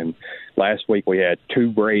district, and last week we had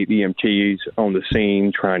two brave EMTs on the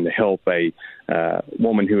scene trying to help a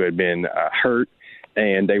woman who had been hurt,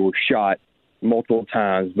 and they were shot multiple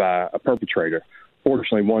times by a perpetrator.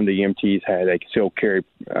 Fortunately, one of the EMTs had a concealed carry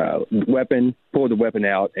weapon, pulled the weapon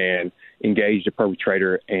out, and engaged the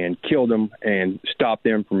perpetrator and killed them and stopped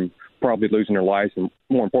them from probably losing their lives, and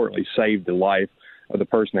more importantly, saved the life of the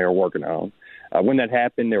person they were working on. When that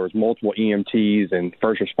happened, there was multiple EMTs and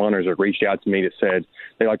first responders that reached out to me that said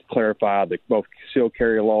they'd like to clarify both concealed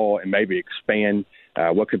carry law and maybe expand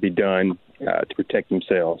what could be done to protect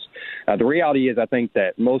themselves. The reality is I think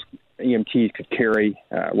that most EMTs could carry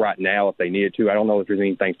right now if they needed to. I don't know if there's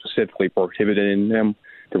anything specifically prohibiting them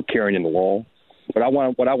from carrying in the law. But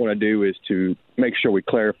what I want to do is to make sure we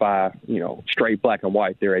clarify, straight black and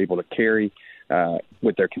white, they're able to carry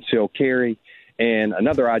with their concealed carry. And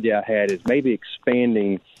another idea I had is maybe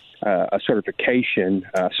expanding a certification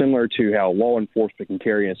similar to how law enforcement can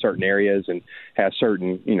carry in certain areas and have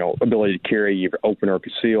certain, ability to carry either open or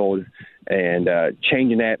concealed, and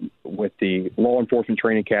changing that with the Law Enforcement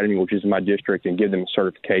Training Academy, which is in my district, and give them a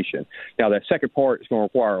certification. Now, that second part is going to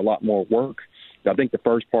require a lot more work. I think the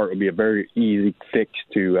first part would be a very easy fix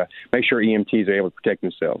to make sure EMTs are able to protect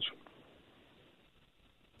themselves.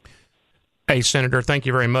 Hey, Senator, thank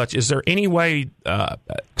you very much. Is there any way,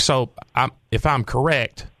 if I'm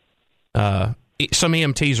correct, some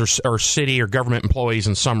EMTs are city or government employees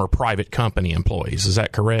and some are private company employees. Is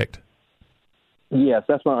that correct? Yes,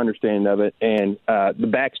 that's my understanding of it. And the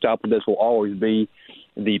backstop of this will always be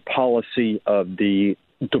the policy of the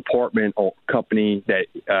department or company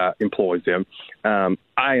that employs them.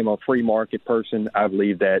 I am a free market person. I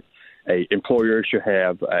believe that a employer should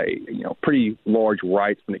have pretty large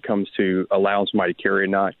rights when it comes to allowing somebody to carry or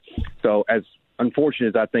not. So as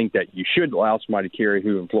unfortunate as I think that you should allow somebody to carry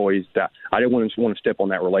who employs that, I didn't want to step on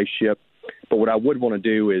that relationship. But what I would want to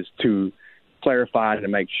do is to clarify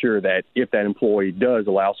and make sure that if that employee does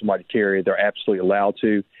allow somebody to carry, they're absolutely allowed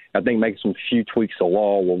to. I think making some few tweaks to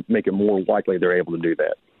law will make it more likely they're able to do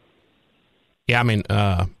that. Yeah, I mean,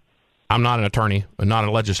 I'm not an attorney, not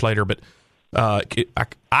a legislator, but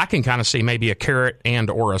I can kind of see maybe a carrot and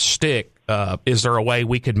or a stick. Is there a way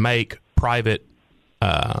we could make private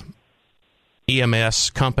EMS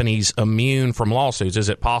companies immune from lawsuits? Is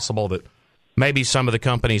it possible that maybe some of the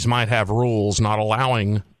companies might have rules not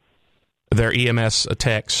allowing their EMS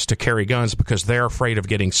techs to carry guns because they're afraid of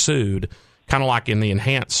getting sued. Kind of like in the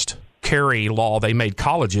enhanced carry law, they made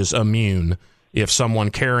colleges immune. If someone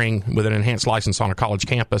carrying with an enhanced license on a college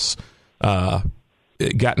campus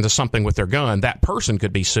got into something with their gun, that person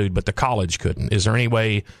could be sued, but the college couldn't. Is there any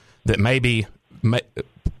way that maybe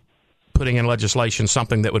putting in legislation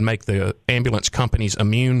something that would make the ambulance companies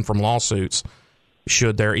immune from lawsuits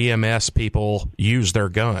should their EMS people use their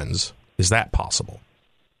guns? Is that possible?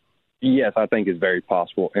 Yes, I think it's very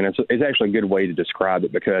possible, and it's actually a good way to describe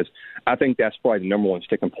it because I think that's probably the number one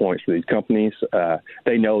sticking point for these companies.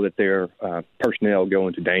 They know that their personnel go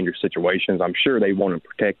into dangerous situations. I'm sure they want to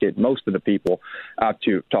protect it. Most of the people I've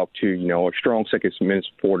talked to, are strong Second Amendment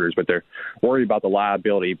supporters, but they're worried about the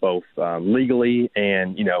liability both legally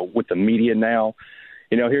and, with the media now.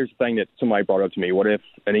 Here's the thing that somebody brought up to me. What if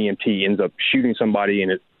an EMT ends up shooting somebody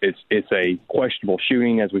and it's a questionable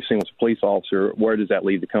shooting, as we've seen with a police officer? Where does that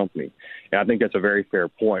leave the company? And I think that's a very fair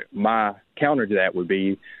point. My counter to that would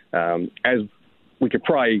be, as you can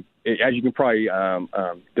probably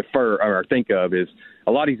defer or think of, is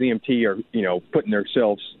a lot of these EMT are, putting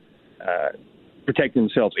themselves, protecting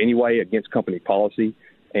themselves anyway against company policy.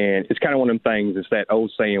 And it's kind of one of them things. It's that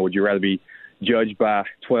old saying, would you rather be judged by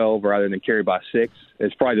 12 rather than carried by 6?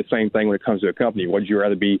 It's probably the same thing when it comes to a company. Would you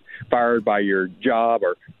rather be fired by your job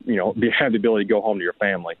or, have the ability to go home to your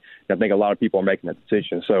family? And I think a lot of people are making that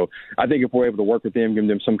decision. So I think if we're able to work with them, give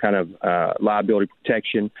them some kind of liability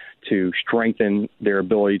protection to strengthen their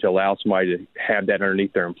ability to allow somebody to have that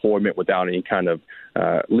underneath their employment without any kind of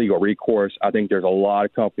legal recourse, I think there's a lot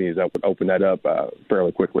of companies that would open that up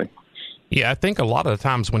fairly quickly. Yeah, I think a lot of the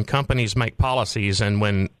times when companies make policies and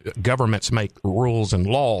when governments make rules and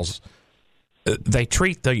laws, they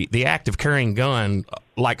treat the act of carrying gun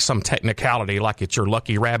like some technicality, like it's your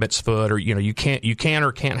lucky rabbit's foot, or you can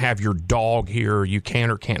or can't have your dog here, you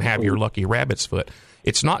can or can't have your lucky rabbit's foot.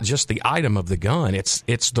 It's not just the item of the gun;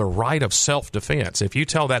 it's the right of self-defense. If you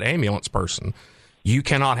tell that ambulance person you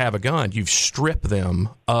cannot have a gun, you've stripped them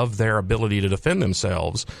of their ability to defend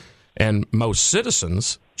themselves. And most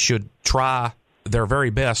citizens should try their very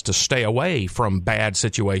best to stay away from bad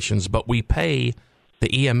situations, but we pay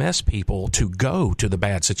the EMS people to go to the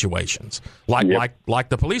bad situations, like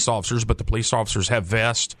the police officers, but the police officers have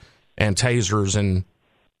vests and tasers and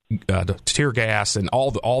tear gas and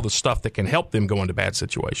all the stuff that can help them go into bad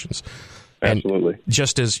situations. Absolutely. And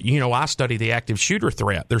just as, I study the active shooter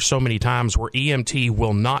threat, there's so many times where EMT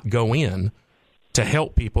will not go in to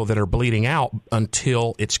help people that are bleeding out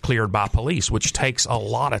until it's cleared by police, which takes a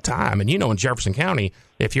lot of time. And, in Jefferson County,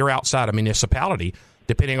 if you're outside a municipality,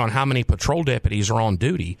 depending on how many patrol deputies are on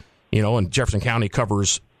duty, and Jefferson County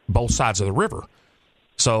covers both sides of the river.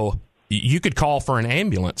 So you could call for an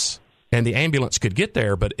ambulance, and the ambulance could get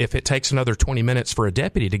there, but if it takes another 20 minutes for a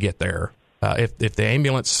deputy to get there, if the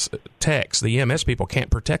ambulance techs, the EMS people, can't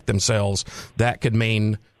protect themselves, that could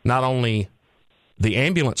mean not only the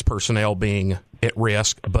ambulance personnel being at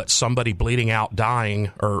risk, but somebody bleeding out,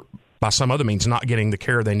 dying, or by some other means not getting the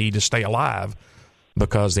care they need to stay alive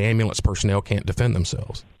because the ambulance personnel can't defend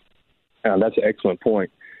themselves. That's an excellent point.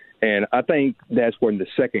 And I think that's when the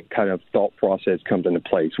second kind of thought process comes into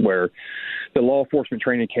place, where the Law Enforcement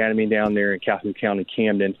Training Academy down there in Calhoun County,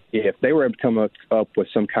 Camden, if they were able to come up with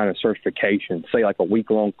some kind of certification, say like a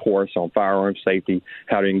week-long course on firearm safety,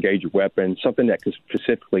 how to engage a weapon, something that could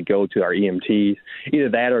specifically go to our EMTs, either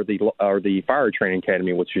that or the Fire Training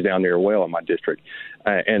Academy, which is down there as well in my district,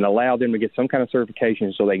 and allow them to get some kind of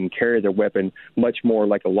certification so they can carry their weapon much more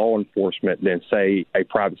like a law enforcement than, say, a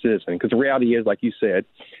private citizen. Because the reality is, like you said,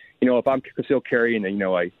 if I'm still carrying, a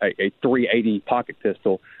 380 pocket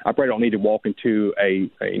pistol, I probably don't need to walk into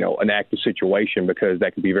an active situation because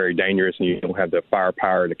that can be very dangerous and you don't have the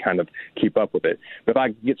firepower to kind of keep up with it. But if I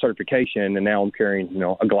get certification and now I'm carrying,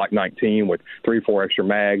 a Glock 19 with 3-4 extra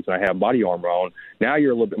mags and I have body armor on, now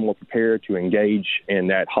you're a little bit more prepared to engage in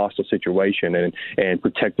that hostile situation and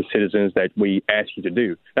protect the citizens that we ask you to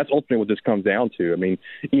do. That's ultimately what this comes down to. I mean,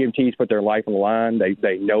 EMTs put their life on the line.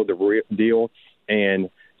 They know the real deal,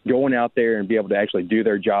 and going out there and be able to actually do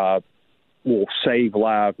their job will save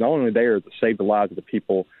lives. Not only there, but save the lives of the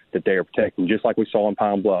people that they are protecting, just like we saw in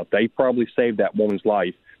Pine Bluff. They probably saved that woman's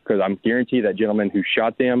life because I'm guaranteed that gentleman who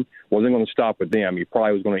shot them wasn't going to stop with them. He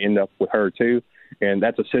probably was going to end up with her too. And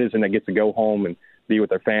that's a citizen that gets to go home and be with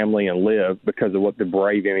their family and live because of what the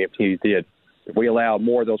brave EMTs did. If we allow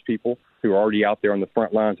more of those people who are already out there on the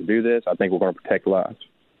front lines to do this, I think we're going to protect lives.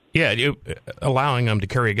 Yeah, allowing them to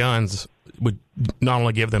carry guns would not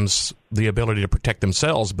only give them the ability to protect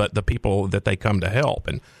themselves, but the people that they come to help.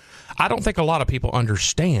 And I don't think a lot of people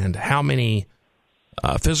understand how many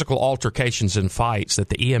physical altercations and fights that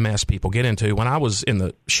the EMS people get into. When I was in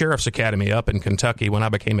the Sheriff's Academy up in Kentucky, when I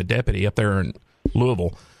became a deputy up there in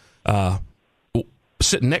Louisville,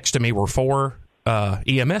 sitting next to me were 4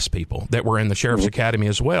 EMS people that were in the Sheriff's Academy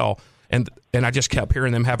as well. And I just kept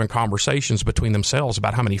hearing them having conversations between themselves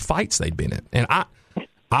about how many fights they'd been in. And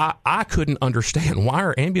I couldn't understand, why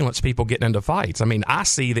are ambulance people getting into fights? I mean, I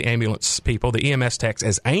see the ambulance people, the EMS techs,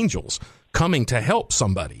 as angels coming to help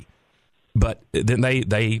somebody. But then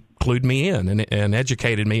they clued me in and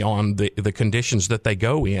educated me on the conditions that they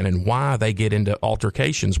go in and why they get into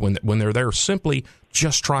altercations when they're there simply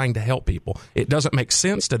just trying to help people. It doesn't make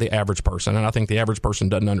sense to the average person, and I think the average person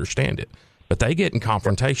doesn't understand it. But they get in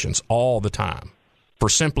confrontations all the time for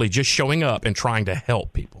simply just showing up and trying to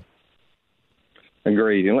help people.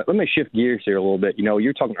 Agreed. And let me shift gears here a little bit. You know,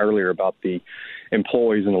 you're talking earlier about the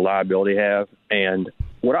employees and the liability have, and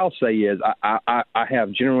what I'll say is I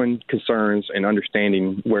have genuine concerns and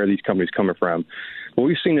understanding where these companies are coming from. But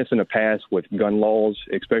we've seen this in the past with gun laws,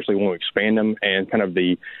 especially when we expand them, and kind of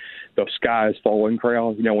the sky is falling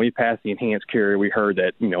crowd. You know, when we passed the enhanced carry, we heard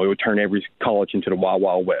that, you know, it would turn every college into the Wild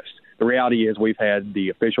Wild West. The reality is we've had the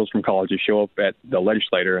officials from colleges show up at the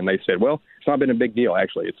legislature, and they said, well, it's not been a big deal,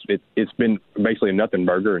 actually. It's been basically a nothing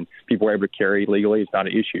burger, and people are able to carry legally. It's not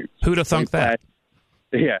an issue. Who'd have thunk that?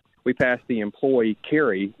 We passed the employee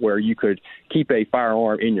carry where you could keep a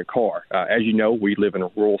firearm in your car. As you know, we live in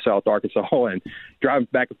rural South Arkansas, and driving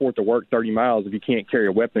back and forth to work 30 miles, if you can't carry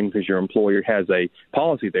a weapon because your employer has a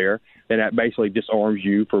policy there, then that basically disarms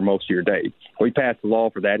you for most of your day. We passed the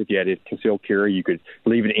law for that. If you had a concealed carry, you could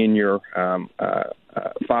leave it in your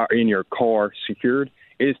in your car secured.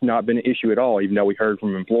 It's not been an issue at all, even though we heard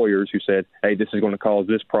from employers who said, hey, this is going to cause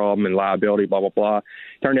this problem and liability, blah, blah, blah.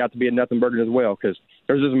 Turned out to be a nothing burden as well, because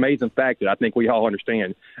there's this amazing fact that I think we all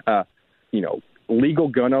understand. Legal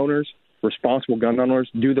gun owners, responsible gun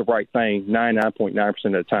owners do the right thing 99.9%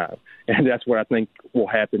 of the time. And that's what I think will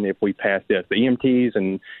happen if we pass this. The EMTs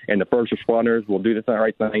and the first responders will do the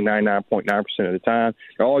right thing 99.9% of the time.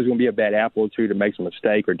 There's always going to be a bad apple or two that makes a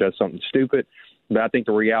mistake or does something stupid. But I think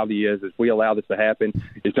the reality is if we allow this to happen,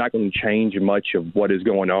 it's not going to change much of what is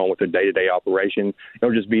going on with the day-to-day operation.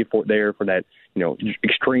 It'll just be there for that,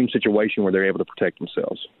 extreme situation where they're able to protect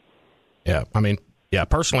themselves. Yeah,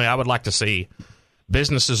 personally, I would like to see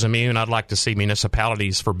businesses immune. I'd like to see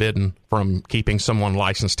municipalities forbidden from keeping someone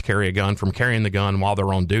licensed to carry a gun, from carrying the gun while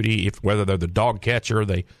they're on duty, whether they're the dog catcher,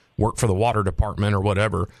 they work for the water department or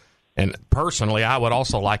whatever. And personally, I would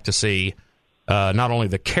also like to see not only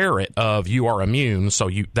the carrot of you are immune, so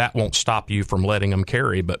that won't stop you from letting them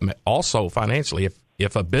carry, but also financially,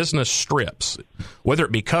 if a business strips, whether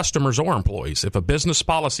it be customers or employees, if a business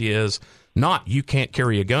policy is not you can't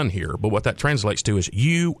carry a gun here, but what that translates to is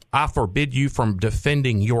I forbid you from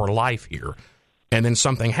defending your life here, and then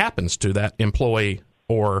something happens to that employee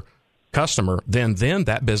or customer, then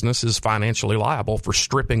that business is financially liable for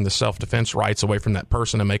stripping the self-defense rights away from that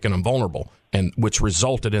person and making them vulnerable, and which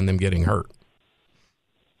resulted in them getting hurt.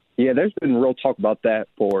 Yeah, there's been real talk about that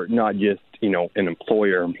for not just, an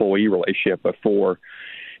employer-employee relationship, but for,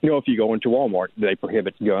 if you go into Walmart, they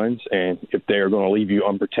prohibit guns, and if they're going to leave you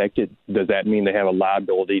unprotected, does that mean they have a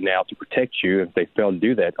liability now to protect you? If they fail to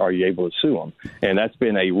do that, are you able to sue them? And that's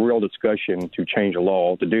been a real discussion to change the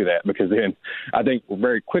law to do that, because then I think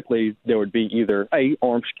very quickly there would be either A,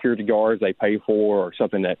 armed security guards they pay for, or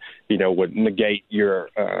something that, would negate your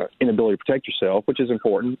inability to protect yourself, which is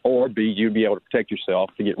important, or B, you'd be able to protect yourself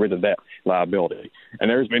to get rid of that liability. And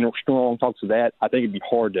there's been strong talks of that. I think it'd be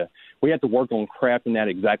hard we have to work on crafting that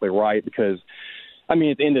exactly right, because, at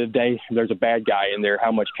the end of the day, there's a bad guy in there.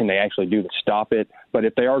 How much can they actually do to stop it? But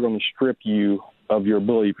if they are going to strip you of your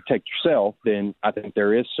ability to protect yourself, then I think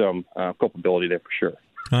there is some culpability there for sure.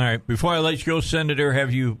 All right. Before I let you go, Senator,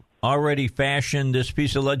 have you already fashioned this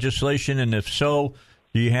piece of legislation? And if so,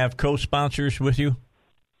 do you have co-sponsors with you?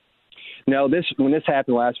 No, when this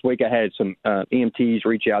happened last week, I had some EMTs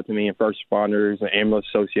reach out to me, and first responders, and ambulance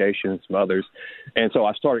associations, some others. And so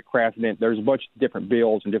I started crafting it. There's a bunch of different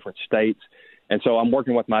bills in different states. And so I'm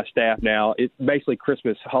working with my staff now. It basically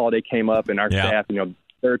Christmas holiday came up, and our staff,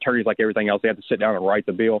 their attorneys, like everything else, they have to sit down and write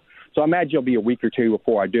the bill. So I imagine it'll be a week or two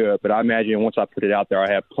before I do it. But I imagine once I put it out there,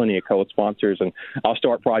 I have plenty of co-sponsors, and I'll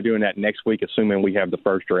start probably doing that next week, assuming we have the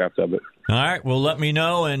first draft of it. All right. Well, let me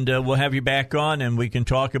know, and we'll have you back on, and we can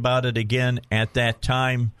talk about it again at that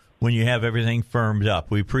time when you have everything firmed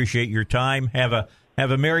up. We appreciate your time. Have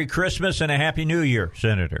a Merry Christmas and a Happy New Year,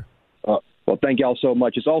 Senator. Well, thank y'all so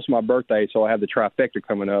much. It's also my birthday, so I have the trifecta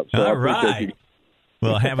coming up. So all right.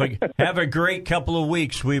 Well, have a great couple of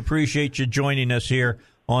weeks. We appreciate you joining us here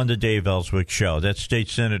on the Dave Elswick Show. That's State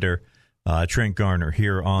Senator Trent Garner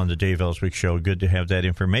here on the Dave Elswick Show. Good to have that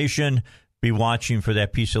information. Be watching for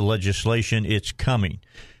that piece of legislation. It's coming.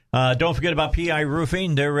 Don't forget about PI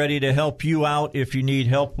Roofing. They're ready to help you out if you need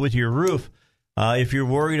help with your roof. If you're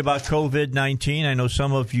worried about COVID-19, I know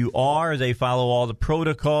some of you are. They follow all the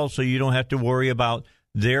protocols, so you don't have to worry about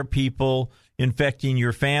their people infecting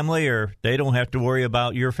your family, or they don't have to worry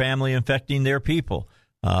about your family infecting their people.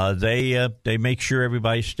 They make sure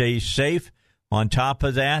everybody stays safe. On top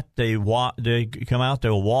of that, they come out,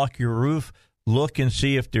 they'll walk your roof, look and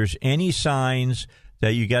see if there's any signs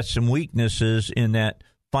that you got some weaknesses in that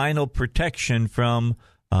final protection from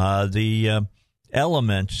the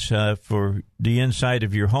elements for the inside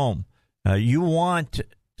of your home. You want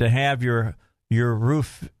to have your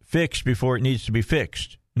roof fixed before it needs to be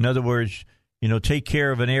fixed. In other words, take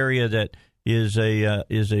care of an area that is a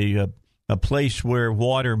place where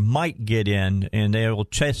water might get in, and they will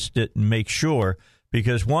test it and make sure.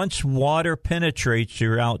 Because once water penetrates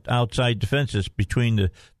your outside defenses between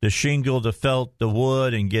the shingle, the felt, the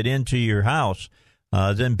wood, and get into your house,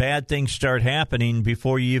 then bad things start happening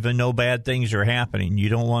before you even know bad things are happening. You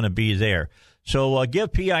don't want to be there. So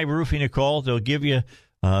give PI Roofing a call. They'll give you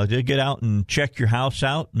they'll get out and check your house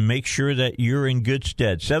out and make sure that you're in good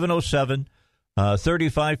stead.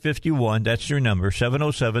 707-3551. That's your number,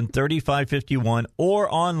 707-3551, or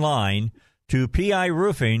online to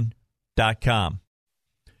piroofing.com.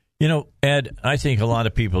 Ed, I think a lot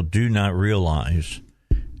of people do not realize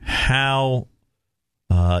how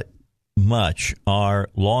much our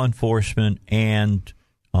law enforcement and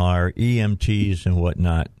our EMTs and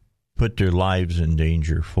whatnot put their lives in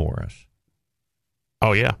danger for us.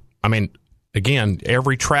 Oh, yeah. I mean, again,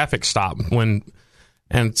 every traffic stop and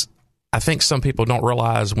I think some people don't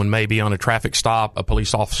realize when maybe on a traffic stop, a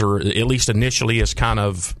police officer, at least initially, is kind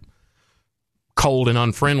of cold and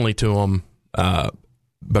unfriendly to them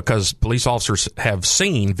because police officers have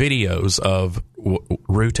seen videos of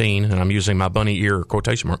routine, and I'm using my bunny ear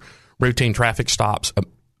quotation mark, routine traffic stops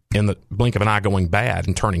in the blink of an eye going bad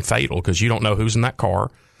and turning fatal because you don't know who's in that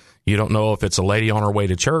car. You don't know if it's a lady on her way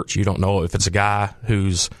to church. You don't know if it's a guy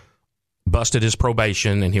who's busted his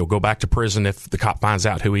probation and he'll go back to prison if the cop finds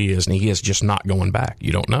out who he is, and he is just not going back.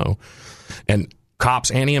 You don't know. And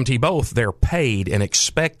cops and EMT both, they're paid and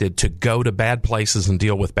expected to go to bad places and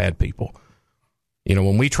deal with bad people.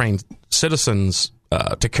 When we train citizens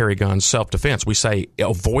to carry guns, self-defense, we say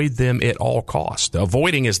avoid them at all costs.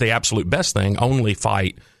 Avoiding is the absolute best thing. Only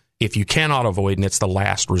fight if you cannot avoid, and it's the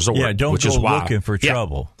last resort. Yeah, don't which go is why, looking for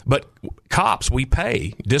trouble. But cops, we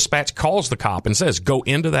pay. Dispatch calls the cop and says, go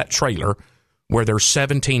into that trailer where there's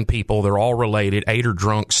 17 people. They're all related. 8 are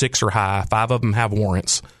drunk, 6 are high, 5 of them have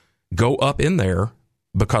warrants. Go up in there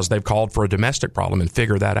because they've called for a domestic problem and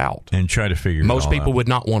figure that out. And try to figure it out. Most people would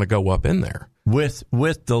not want to go up in there. With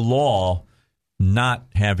the law not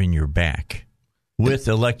having your back. With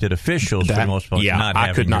elected officials, for the most part, not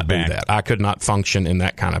having I could not your back. do that. I could not function in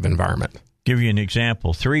that kind of environment. Give you an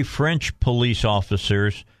example. 3 French police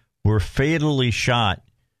officers were fatally shot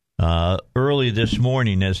early this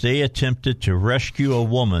morning as they attempted to rescue a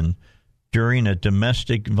woman during a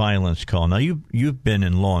domestic violence call. Now, you've been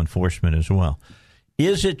in law enforcement as well.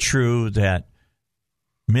 Is it true that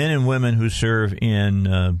men and women who serve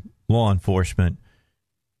in law enforcement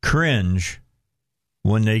cringe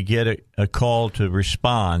when they get a call to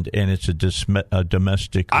respond and it's a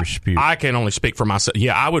domestic dispute? I can only speak for myself.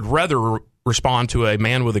 Yeah, I would rather respond to a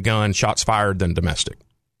man with a gun, shots fired, than domestic.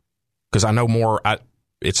 Because I know more,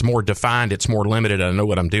 it's more defined, it's more limited, I know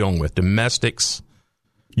what I'm dealing with. Domestics.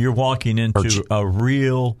 You're walking into a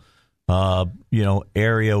real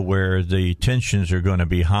area where the tensions are going to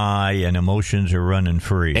be high and emotions are running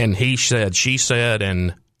free. And he said, she said,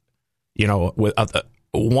 and, with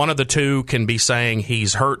one of the two can be saying,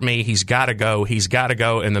 he's hurt me, he's got to go.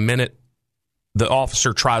 And the minute the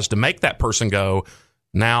officer tries to make that person go,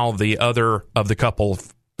 now the other of the couple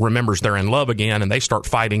remembers they're in love again, and they start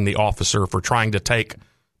fighting the officer for trying to take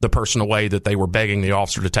the person away that they were begging the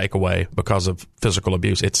officer to take away because of physical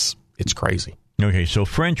abuse. It's crazy. Okay, so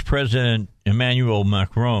French President Emmanuel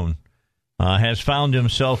Macron has found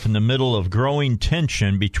himself in the middle of growing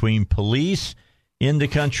tension between police in the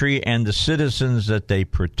country and the citizens that they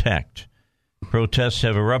protect. Protests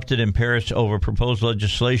have erupted in Paris over proposed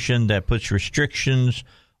legislation that puts restrictions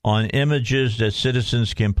on images that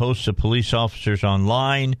citizens can post to police officers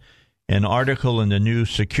online, an article in the new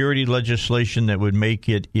security legislation that would make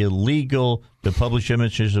it illegal to publish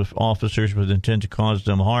images of officers with intent to cause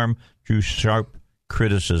them harm, drew sharp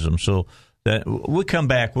criticism. So that we'll come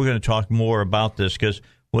back. We're going to talk more about this because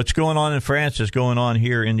what's going on in France is going on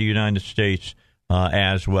here in the United States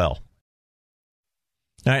as well.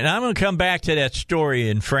 All right, now I'm going to come back to that story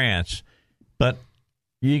in France, but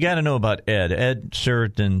you got to know about Ed. Ed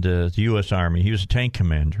served in the U.S. Army. He was a tank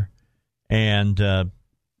commander. And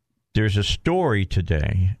there's a story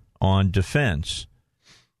today on defense.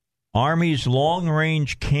 Army's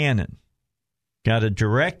long-range cannon got a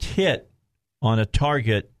direct hit on a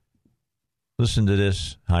target, listen to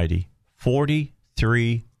this, Heidi,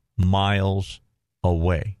 43 miles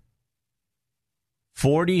away.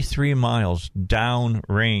 43 miles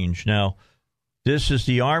downrange. Now, this is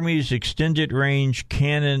the Army's Extended Range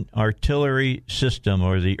Cannon Artillery System,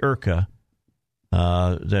 or the IRCA,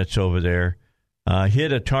 that's over there.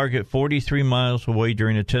 Hit a target 43 miles away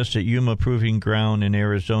during a test at Yuma Proving Ground in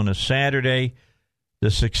Arizona Saturday. The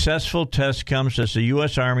successful test comes as the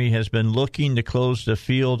U.S. Army has been looking to close the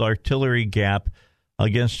field artillery gap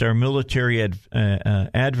against our military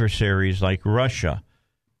adversaries like Russia.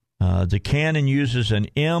 The cannon uses an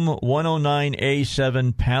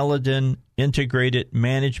M109A7 Paladin integrated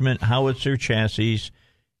management howitzer chassis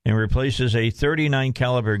and replaces a 39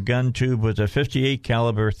 caliber gun tube with a 58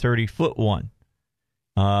 caliber 30-foot one.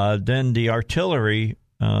 Then the artillery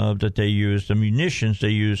that they use, the munitions they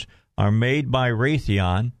use, are made by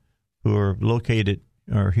Raytheon, who are located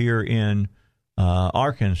here in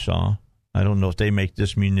Arkansas. I don't know if they make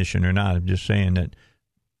this munition or not. I'm just saying that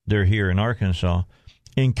they're here in Arkansas.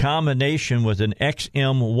 In combination with an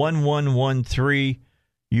XM1113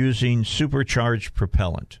 using supercharged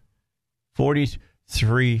propellant.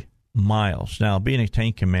 43 miles. Now, being a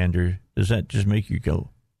tank commander, does that just make you go,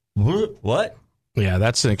 what? Yeah,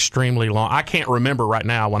 that's an extremely long. I can't remember right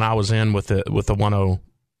now when I was in with the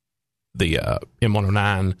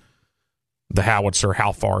M109, the howitzer,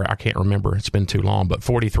 how far. I can't remember. It's been too long. But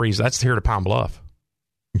 43s, that's here to Pine Bluff.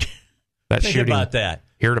 That's Think shooting about that.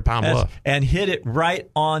 Here to Pine Bluff. And hit it right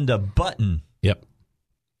on the button. Yep.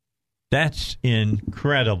 That's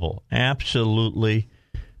incredible. Absolutely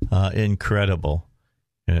incredible.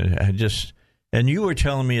 And you were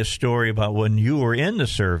telling me a story about when you were in the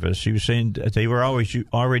service. You were saying that they were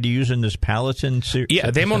already using this Paladin series.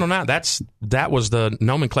 Yeah, the M109, that was the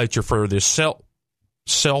nomenclature for this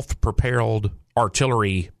self-propelled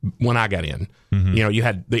artillery when I got in. Mm-hmm. You know, you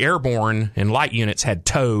had the airborne and light units had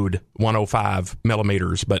towed 105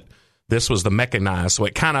 millimeters, but this was the mechanized. So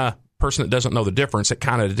it kind of, person that doesn't know the difference, it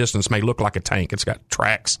kind of the distance may look like a tank. It's got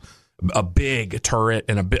tracks, a big turret,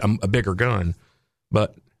 and a bigger gun.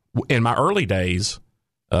 But in my early days,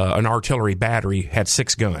 an artillery battery had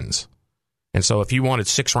 6 guns. And so if you wanted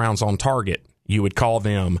 6 rounds on target, you would call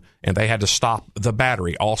them, and they had to stop the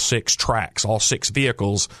battery, all 6 tracks, all 6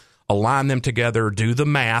 vehicles, align them together, do the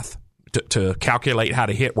math to calculate how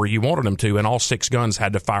to hit where you wanted them to, and all 6 guns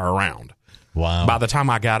had to fire a round. Wow. By the time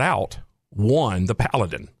I got out, the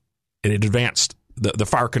Paladin, it had advanced. The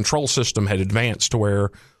fire control system had advanced to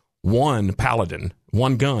where one Paladin,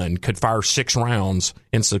 one gun, could fire 6 rounds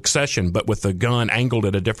in succession, but with the gun angled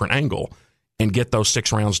at a different angle, and get those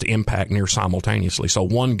 6 rounds to impact near simultaneously. So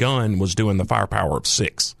one gun was doing the firepower of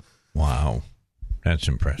 6. Wow. That's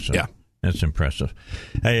impressive. Yeah. That's impressive.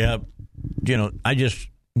 Hey, I just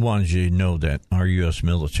wanted you to know that our U.S.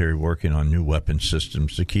 military working on new weapon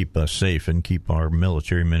systems to keep us safe and keep our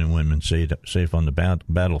military men and women safe on the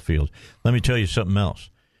battlefield. Let me tell you something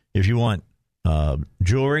else. If you want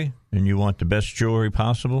jewelry and you want the best jewelry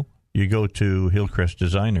possible, you go to Hillcrest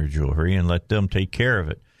Designer Jewelry and let them take care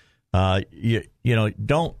of it.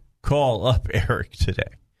 Don't call up Eric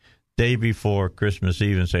today, day before Christmas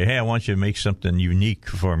Eve, and say, hey, I want you to make something unique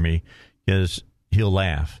for me, because he'll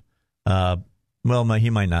laugh. Well, he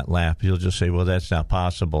might not laugh. He'll just say, well, that's not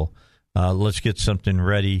possible. Let's get something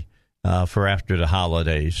ready for after the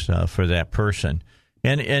holidays for that person.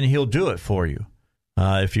 And he'll do it for you.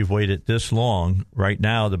 If you've waited this long, right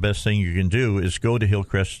now, the best thing you can do is go to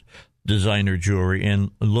Hillcrest Designer Jewelry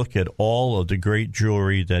and look at all of the great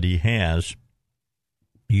jewelry that he has,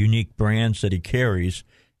 unique brands that he carries,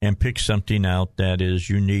 and pick something out that is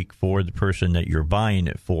unique for the person that you're buying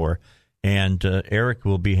it for. And Eric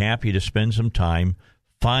will be happy to spend some time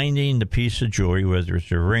finding the piece of jewelry, whether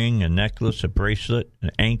it's a ring, a necklace, a bracelet, an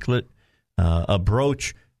anklet, a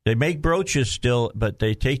brooch. They make brooches still, but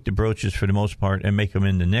they take the brooches for the most part and make them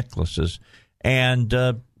into necklaces. And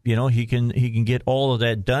he can get all of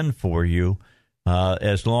that done for you,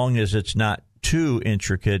 as long as it's not too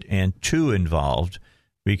intricate and too involved,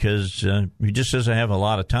 because he just doesn't have a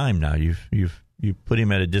lot of time now. You've put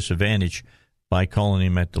him at a disadvantage by calling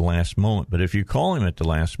him at the last moment. But if you call him at the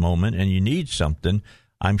last moment and you need something,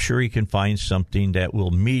 I'm sure he can find something that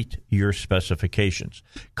will meet your specifications.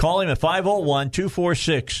 Call him at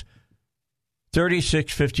 501-246-2960.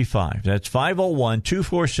 3655. That's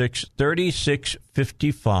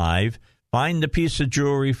 501-246-3655. Find the piece of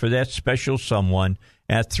jewelry for that special someone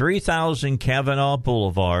at 3000 Kavanaugh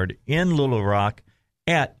Boulevard in Little Rock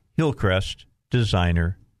at Hillcrest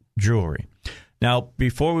Designer Jewelry. Now,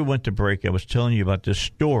 before we went to break, I was telling you about this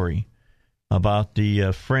story about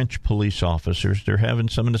the French police officers. They're having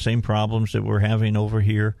some of the same problems that we're having over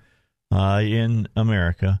here in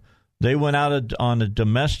America. They went out on a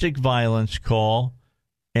domestic violence call,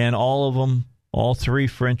 and all 3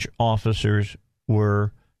 French officers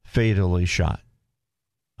were fatally shot.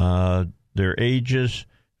 Their ages,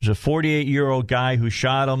 there's a 48-year-old guy who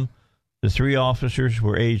shot them. The 3 officers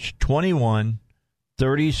were aged 21,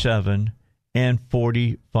 37, and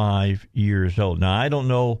 45 years old. Now, I don't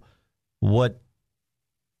know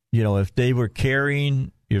if they were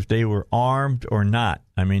carrying, if they were armed or not.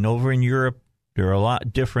 I mean, over in Europe, they're a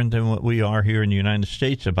lot different than what we are here in the United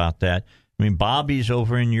States about that. I mean, Bobby's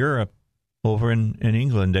over in Europe, over in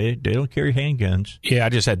England, they don't carry handguns. Yeah, I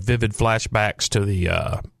just had vivid flashbacks to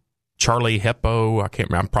the Charlie Hebdo. I can't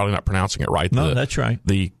remember. I'm probably not pronouncing it right. No, that's right.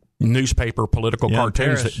 The newspaper political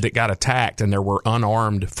cartoons that got attacked, and there were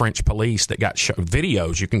unarmed French police that got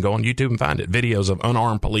videos. You can go on YouTube and find it. Videos of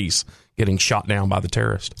unarmed police getting shot down by the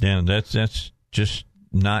terrorists. Yeah, that's just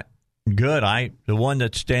not good. The one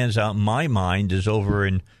that stands out in my mind is over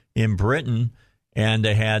in Britain, and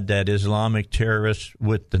they had that Islamic terrorist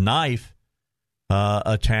with the knife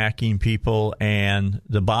attacking people, and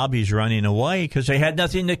the bobbies running away because they had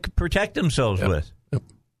nothing to protect themselves with. Yep.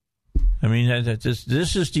 I mean,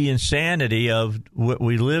 this is the insanity of what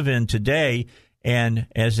we live in today, and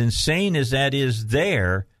as insane as that is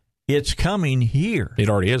there, it's coming here. It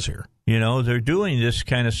already is here. They're doing this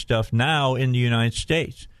kind of stuff now in the United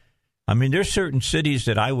States. I mean, there's certain cities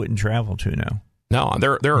that I wouldn't travel to now. No,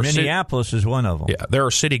 there are Minneapolis is one of them. Yeah, there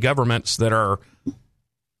are city governments that are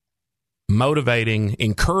motivating,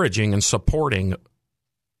 encouraging, and supporting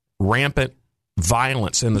rampant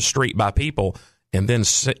violence in the street by people, and then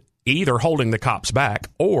either holding the cops back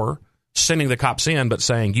or sending the cops in, but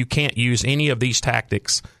saying you can't use any of these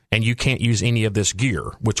tactics and you can't use any of this gear,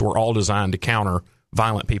 which were all designed to counter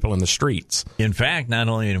violent people in the streets. In fact, not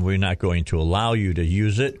only are we not going to allow you to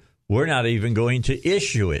use it, we're not even going to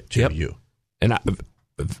issue it to you. And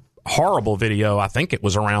horrible video, I think it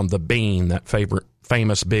was around the Bean, that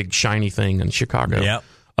famous big shiny thing in Chicago,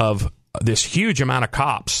 of this huge amount of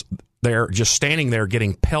cops. They're just standing there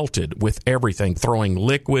getting pelted with everything, throwing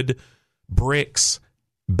liquid, bricks,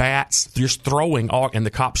 bats, just throwing all, and the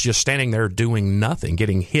cops just standing there doing nothing,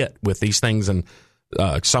 getting hit with these things, and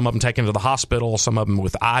some of them taken to the hospital, some of them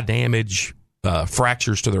with eye damage,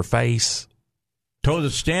 fractures to their face. Told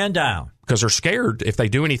to stand down. Because they're scared if they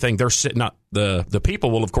do anything, they're sitting up. The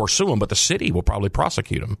people will, of course, sue them, but the city will probably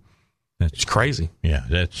prosecute them. It's crazy. Yeah,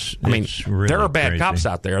 really there are bad crazy cops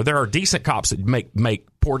out there. There are decent cops that make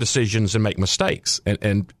poor decisions and make mistakes,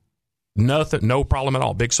 and no problem at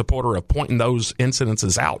all. Big supporter of pointing those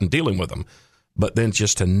incidences out and dealing with them. But then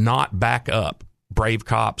just to not back up brave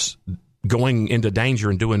cops going into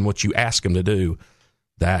danger and doing what you ask them to do,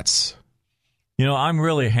 that's... I'm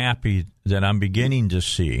really happy that I'm beginning to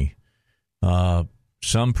see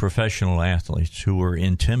some professional athletes who were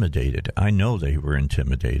intimidated. I know they were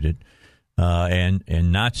intimidated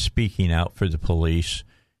and not speaking out for the police.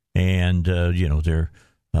 And, the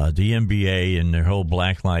NBA and their whole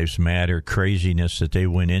Black Lives Matter craziness that they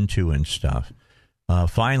went into and stuff,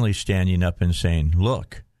 finally standing up and saying,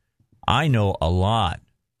 look, I know a lot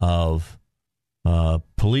of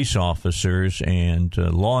police officers and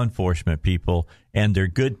law enforcement people, and they're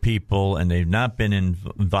good people, and they've not been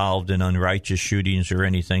involved in unrighteous shootings or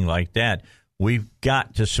anything like that. We've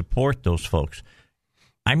got to support those folks.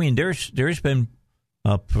 I mean, there's been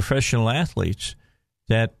professional athletes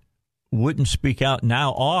that wouldn't speak out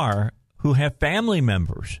now who have family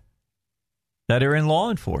members that are in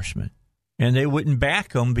law enforcement, and they wouldn't back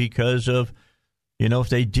them because of, if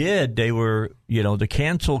they did, they were, the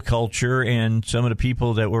cancel culture, and some of the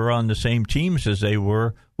people that were on the same teams as they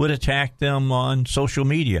would attack them on social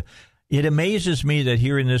media. It amazes me that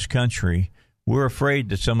here in this country, we're afraid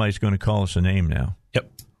that somebody's going to call us a name now.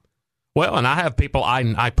 Yep. Well, and I have people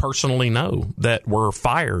I personally know that were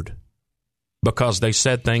fired because they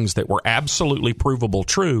said things that were absolutely provable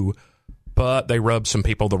true, but they rubbed some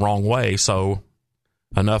people the wrong way, so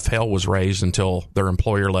enough hell was raised until their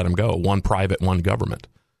employer let them go. One private, one government.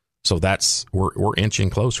 So we're inching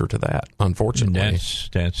closer to that, unfortunately.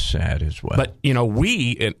 That's sad as well. But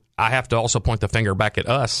I have to also point the finger back at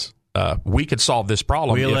us we could solve this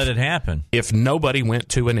problem. We'll let it happen. If nobody went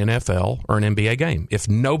to an NFL or an NBA game, if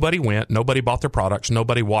nobody went, nobody bought their products,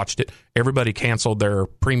 nobody watched it, everybody canceled their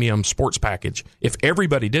premium sports package. If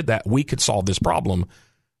everybody did that, we could solve this problem.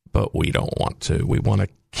 But we don't want to. We want to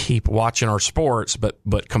keep watching our sports,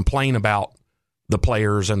 but complain about the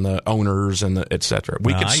players and the owners and the et cetera.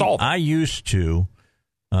 We could solve it. I used to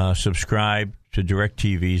subscribe to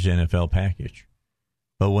DirecTV's NFL package.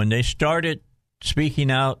 But when they started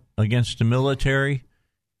speaking out against the military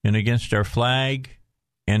and against our flag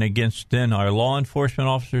and against then our law enforcement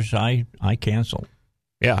officers, I canceled.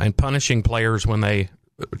 Yeah, and punishing players when they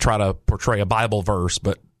try to portray a Bible verse,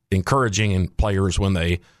 but encouraging players when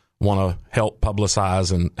they want to help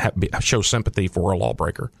publicize and show sympathy for a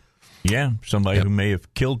lawbreaker. Yeah, somebody who may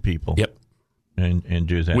have killed people. Yep. And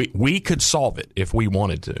do that. We could solve it if we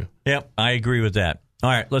wanted to. Yep, I agree with that. All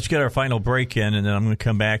right, let's get our final break in, and then I'm going to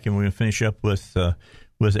come back and we're going to finish up with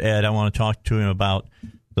Ed. I want to talk to him about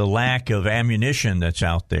the lack of ammunition that's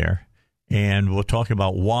out there, and we'll talk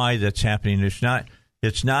about why that's happening.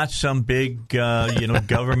 It's not some big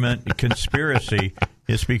government conspiracy.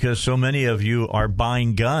 It's because so many of you are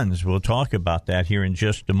buying guns. We'll talk about that here in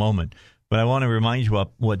just a moment. But I want to remind you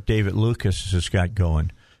what David Lucas has got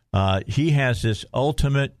going. He has this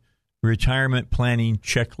ultimate retirement planning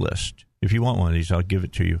checklist. If you want one of these, I'll give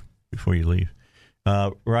it to you before you leave.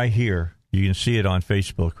 Right here. You can see it on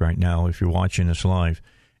Facebook right now if you're watching us live.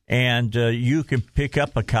 And you can pick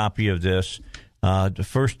up a copy of this, the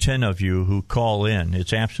first 10 of you who call in.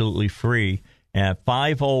 It's absolutely free at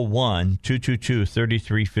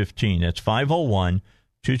 501-222-3315. That's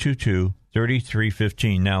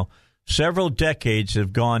 501-222-3315. Now, several decades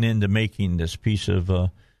have gone into making this piece of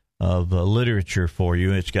literature for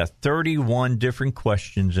you. It's got 31 different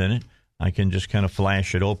questions in it. I can just kind of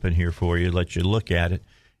flash it open here for you, let you look at it.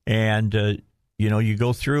 And, you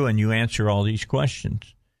go through and you answer all these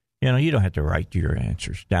questions. You don't have to write your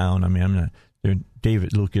answers down. I mean,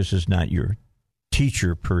 David Lucas is not your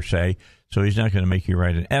teacher per se, so he's not going to make you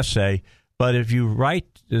write an essay. But if you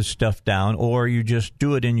write this stuff down or you just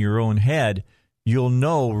do it in your own head, you'll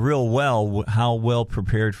know real well how well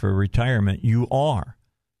prepared for retirement you are.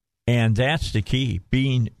 And that's the key,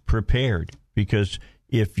 being prepared. Because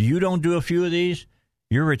if you don't do a few of these,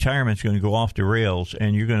 your retirement's going to go off the rails,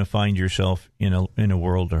 and you're going to find yourself in a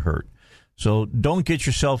world of hurt. So don't get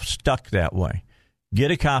yourself stuck that way.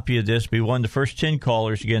 Get a copy of this. Be one of the first 10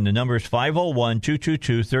 callers. Again, the number is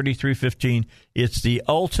 501-222-3315. It's the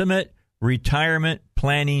ultimate retirement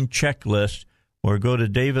planning checklist. Or go to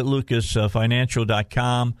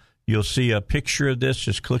davidlucasfinancial.com. You'll see a picture of this.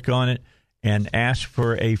 Just click on it and ask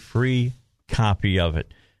for a free copy of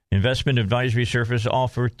it. Investment advisory service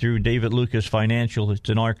offered through David Lucas Financial. It's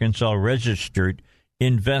an Arkansas registered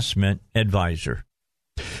investment advisor.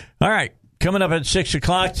 All right, coming up at 6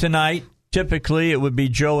 o'clock tonight, typically it would be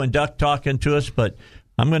Joe and Duck talking to us, but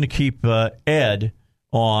I'm going to keep Ed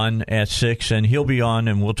on at 6, and he'll be on,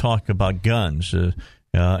 and we'll talk about guns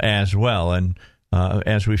as well. And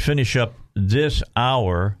as we finish up this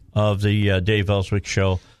hour of the Dave Elswick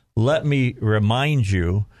Show, let me remind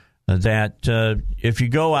you that if you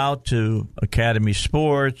go out to Academy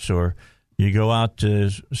Sports or you go out to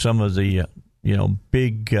some of the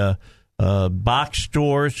big box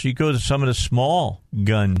stores, you go to some of the small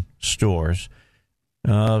gun stores,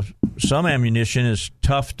 some ammunition is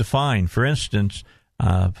tough to find. For instance,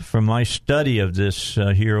 from my study of this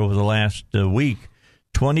here over the last week,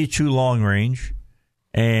 22 long range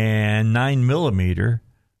and 9mm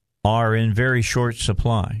are in very short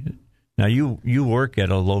supply. Now, you work at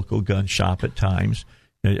a local gun shop at times.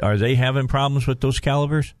 Are they having problems with those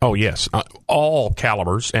calibers? Oh, yes. All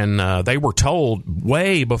calibers. And they were told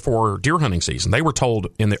way before deer hunting season, they were told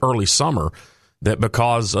in the early summer that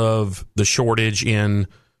because of the shortage in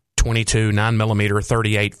 22, 9mm,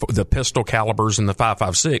 38, the pistol calibers and the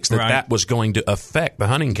 5.56, that was going to affect the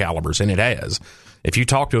hunting calibers, and it has. If you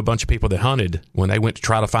talk to a bunch of people that hunted, when they went to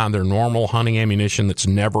try to find their normal hunting ammunition that's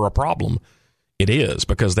never a problem, it is,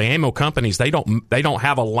 because the ammo companies, they don't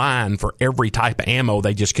have a line for every type of ammo.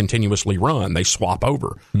 They just continuously run. They swap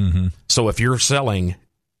over. Mm-hmm. So if you're selling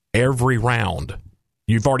every round,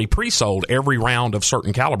 you've already pre-sold every round of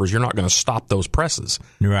certain calibers. You're not going to stop those presses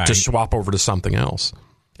to swap over to something else.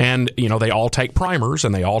 And they all take primers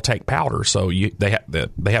and they all take powder, so they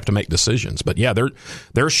have to make decisions. But yeah,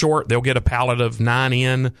 they're short. They'll get a pallet of 9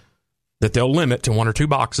 in that they'll limit to 1 or 2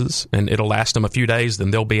 boxes, and it'll last them a few days.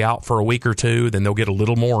 Then they'll be out for a week or two. Then they'll get a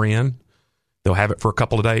little more in. They'll have it for a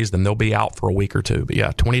couple of days. Then they'll be out for a week or two. But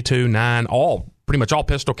yeah, 22, 9, pretty much all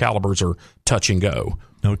pistol calibers are touch and go.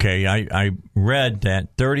 Okay, I read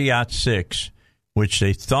that 30-06 which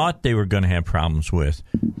they thought they were going to have problems with,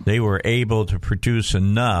 they were able to produce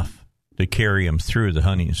enough to carry them through the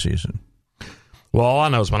hunting season. Well, all I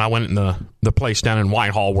know is when I went in the place down in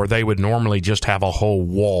Whitehall where they would normally just have a whole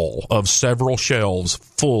wall of several shelves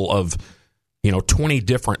full of, 20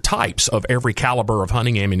 different types of every caliber of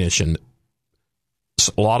hunting ammunition.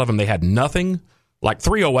 A lot of them, they had nothing. Like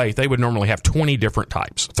 308, they would normally have 20 different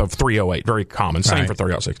types of 308, very common. Same for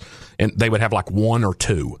 306. And they would have like one or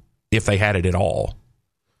two if they had it at all.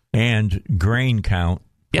 And grain count,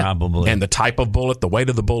 probably. And the type of bullet, the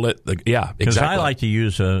weight of the bullet. Because exactly. I like to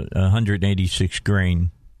use a 186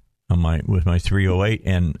 grain with my 308,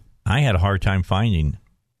 and I had a hard time finding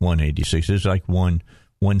 186. It's like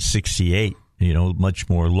 168, much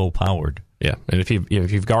more low-powered. Yeah, and if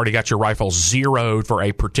you've already got your rifle zeroed for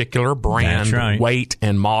a particular brand, weight,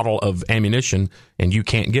 and model of ammunition, and you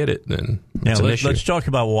can't get it, then it's an issue. Let's talk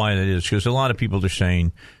about why that is, because a lot of people are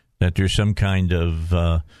saying that there's some kind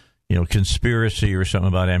of conspiracy or something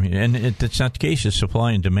about ammunition, and it's not the case. It's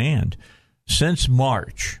supply and demand. Since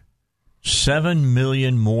March, 7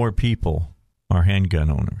 million more people are handgun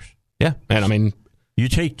owners. Yeah, and I mean, you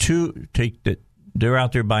they're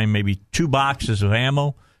out there buying maybe 2 boxes of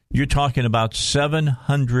ammo. You're talking about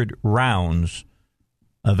 700 rounds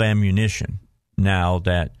of ammunition now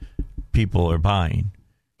that people are buying.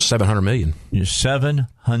 700 million.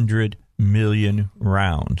 700 million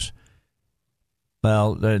rounds.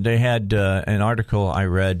 Well, they had an article I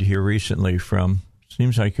read here recently from,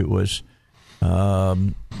 seems like it was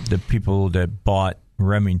the people that bought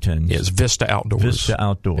Remington. It's Vista Outdoors. Vista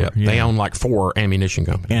Outdoor. Yep. Yeah. They own like 4 ammunition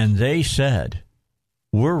companies. And they said,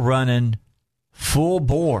 we're running full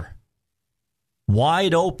bore,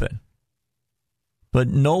 wide open. But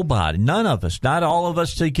none of us, not all of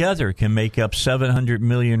us together can make up 700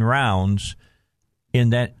 million rounds in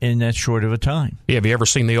that short of a time. Yeah, have you ever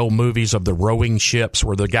seen the old movies of the rowing ships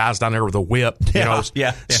where the guys down there with a whip,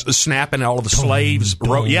 snapping all of the slaves?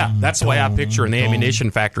 That's the way I picture in the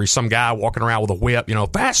ammunition factory. Some guy walking around with a whip,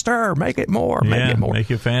 faster, make it more, make it more.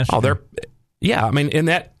 Make it faster. And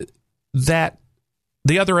that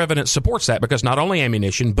the other evidence supports that, because not only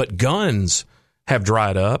ammunition, but guns have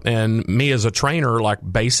dried up. And me as a trainer, like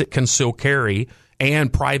basic concealed carry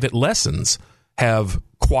and private lessons have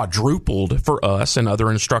quadrupled for us and other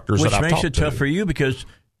instructors that I've talked to. Which makes it tough for you, because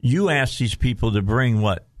you ask these people to bring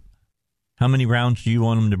what? How many rounds do you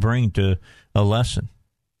want them to bring to a lesson?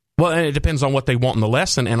 Well, and it depends on what they want in the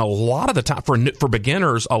lesson. And a lot of the time, for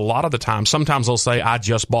beginners, sometimes they'll say, I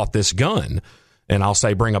just bought this gun. And I'll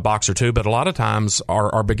say, bring a box or 2. But a lot of times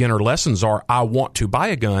our beginner lessons are, I want to buy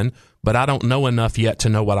a gun, but I don't know enough yet to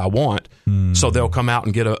know what I want. So they'll come out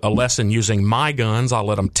and get a lesson using my guns. I'll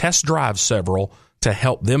let them test drive several to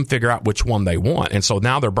help them figure out which one they want. And so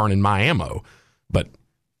now they're burning my ammo. But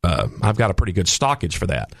I've got a pretty good stockage for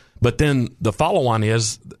that. But then the follow-on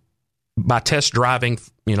is, by test driving,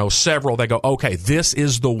 several, they go, okay, this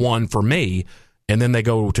is the one for me. And then they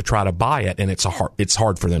go to try to buy it, and it's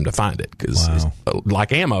hard for them to find it, because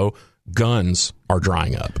like ammo, guns are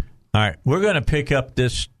drying up. All right, we're going to pick up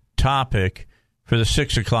this topic for the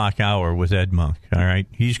 6 o'clock hour with Ed Monk. All right,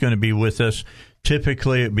 he's going to be with us.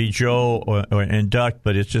 Typically, it'd be Joe and Duck,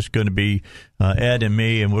 but it's just going to be Ed and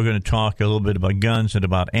me, and we're going to talk a little bit about guns and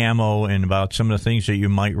about ammo and about some of the things that you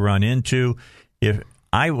might run into. If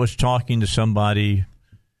I was talking to somebody,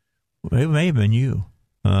 it may have been you,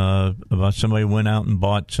 about somebody went out and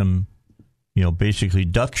bought some, basically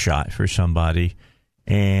duck shot for somebody,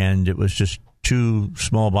 and it was just 2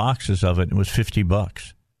 small boxes of it, and it was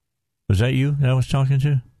 $50. Was that you that I was talking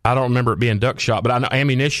to? I don't remember it being duck shot, but I know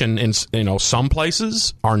ammunition in some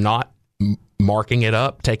places are not marking it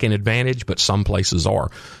up, taking advantage, but some places are.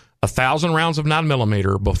 1,000 rounds of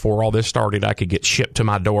 9mm before all this started, I could get shipped to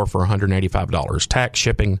my door for $185. Tax,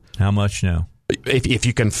 shipping. How much now? If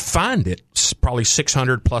you can find it, it's probably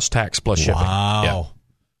 $600 plus tax plus shipping. Wow.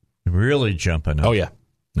 Yeah. Really jumping up. Oh, yeah.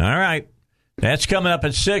 All right. That's coming up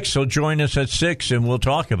at 6, so join us at 6, and we'll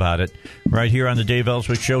talk about it right here on the Dave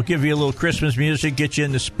Elswick Show. Give you a little Christmas music, get you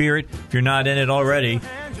in the spirit if you're not in it already.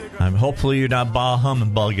 Hopefully you're not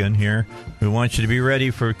bah-humbug-bugging here. We want you to be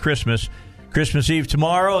ready for Christmas. Christmas Eve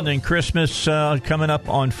tomorrow, and then Christmas coming up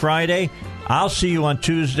on Friday. I'll see you on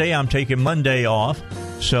Tuesday. I'm taking Monday off,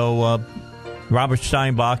 so Robert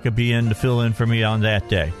Steinbach will be in to fill in for me on that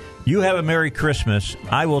day. You have a Merry Christmas.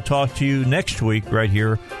 I will talk to you next week right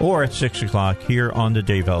here or at 6 o'clock here on the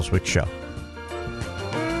Dave Elswick Show.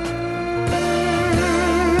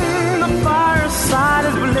 The fireside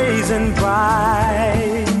is blazing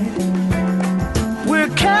bright. We're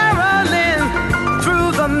caroling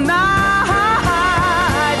through the night.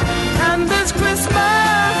 And this Christmas,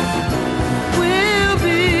 we're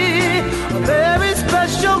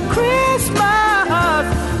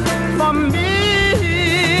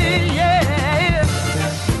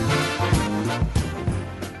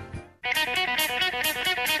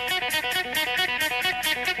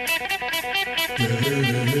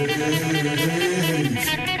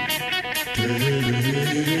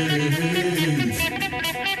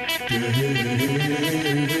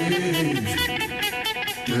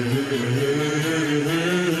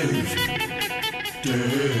Dave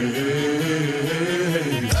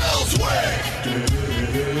Elswick. Dave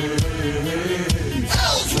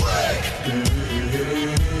Elswick.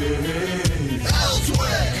 Dave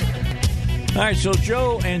Elswick. All right, so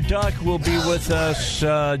Joe and Duck will be with us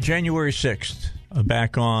January 6th,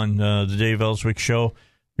 back on the Dave Elswick Show,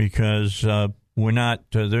 because they're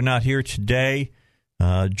not here today.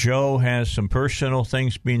 Joe has some personal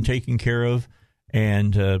things being taken care of,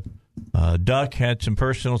 and Duck had some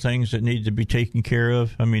personal things that need to be taken care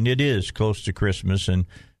of. I mean, it is close to Christmas, and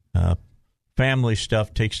family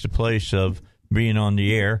stuff takes the place of being on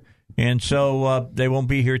the air. And so they won't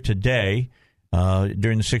be here today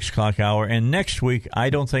during the 6 o'clock hour. And next week, I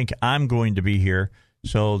don't think I'm going to be here.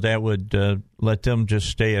 So that would let them just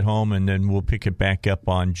stay at home, and then we'll pick it back up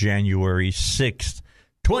on January 6th,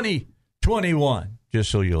 2021, just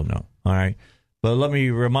so you'll know. All right. But let me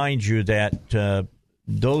remind you that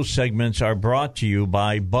those segments are brought to you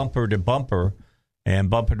by Bumper to Bumper, and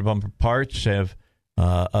Bumper to Bumper parts have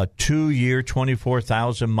a 2-year,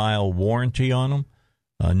 24,000-mile warranty on them.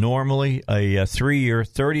 Normally, a 3-year,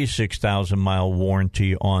 36,000-mile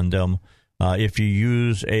warranty on them if you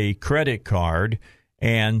use a credit card.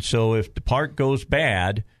 And so if the part goes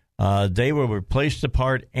bad, they will replace the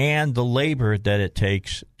part and the labor that it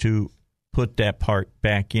takes to put that part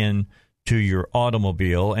back in to your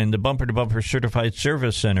automobile. And the Bumper to Bumper certified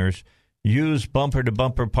service centers use Bumper to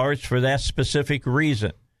Bumper parts for that specific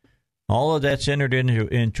reason. All of that's entered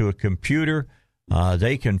into a computer.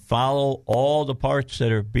 They can follow all the parts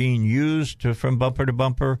that are being used from Bumper to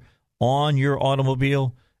Bumper on your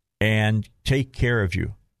automobile and take care of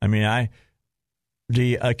you. I mean,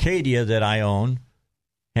 the Acadia that I own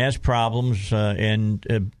has problems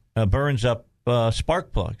and burns up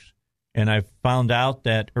spark plugs. And I found out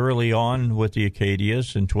that early on with the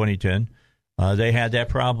Acadias in 2010, they had that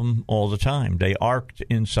problem all the time. They arced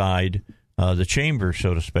inside the chamber,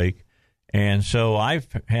 so to speak. And so I've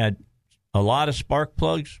had a lot of spark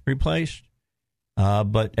plugs replaced,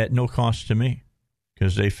 but at no cost to me,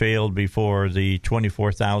 because they failed before the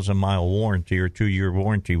 24,000-mile warranty or 2-year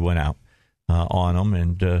warranty went out on them.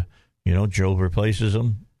 And, Joe replaces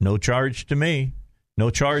them. No charge to me. No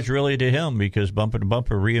charge really to him, because Bumper to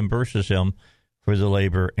Bumper reimburses him for the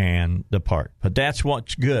labor and the part. But that's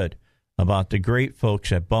what's good about the great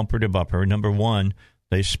folks at Bumper to Bumper. Number one,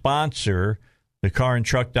 they sponsor the Car and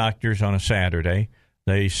Truck Doctors on a Saturday.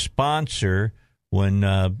 They sponsor when,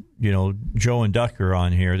 Joe and Duck are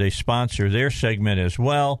on here. They sponsor their segment as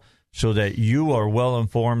well, so that you are well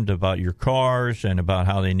informed about your cars and about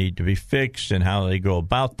how they need to be fixed and how they go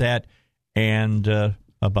about that, and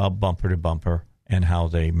about Bumper to Bumper and how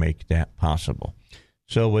they make that possible.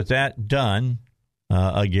 So with that done,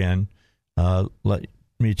 again, let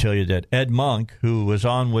me tell you that Ed Monk, who was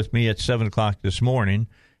on with me at 7 o'clock this morning,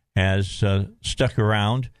 has stuck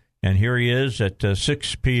around, and here he is at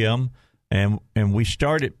 6 p.m., and we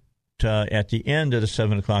started at the end of the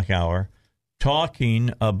 7 o'clock hour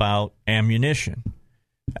talking about ammunition.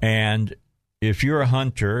 And if you're a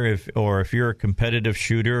hunter, or if you're a competitive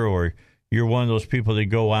shooter, or you're one of those people that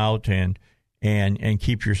go out and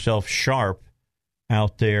keep yourself sharp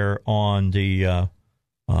out there on the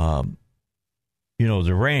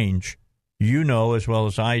the range, as well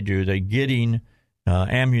as I do, that getting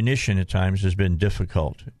ammunition at times has been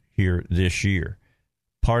difficult here this year.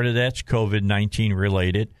 Part of that's COVID-19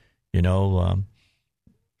 related.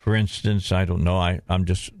 For instance, I don't know, I'm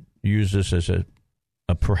just use this as a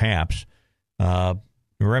perhaps.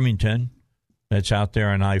 Remington, that's out there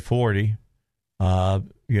on I-40,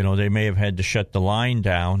 they may have had to shut the line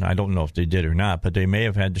down. I don't know if they did or not, but they may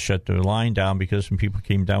have had to shut the line down because some people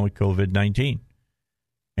came down with COVID-19.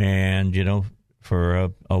 And,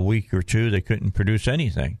 for a week or two, they couldn't produce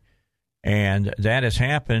anything. And that has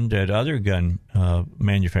happened at other gun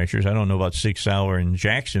manufacturers. I don't know about 6 Hour in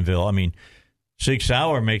Jacksonville. I mean, 6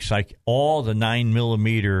 Hour makes like all the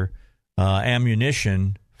 9mm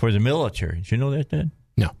ammunition for the military. Did you know that, Dad?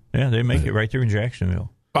 No. Yeah, they make it right there in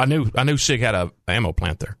Jacksonville. I knew SIG had a ammo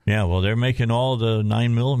plant there. Yeah, well, they're making all the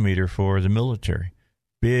 9mm for the military.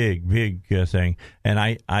 Big thing. And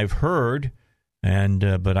I've heard,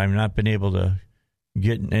 but I've not been able to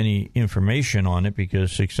get any information on it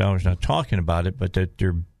because 6 Hour's not talking about it, but that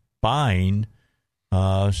they're buying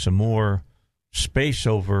some more space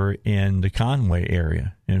over in the Conway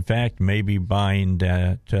area. In fact, maybe buying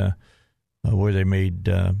that where they made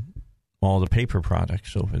all the paper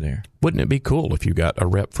products over there. Would-n't it be cool if you got a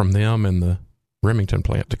rep from them and the Remington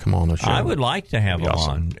plant to come on the show? I would like to have them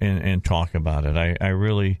on and talk about it. I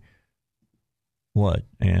really would.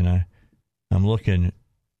 And I'm looking,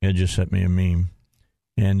 Ed just sent me a meme,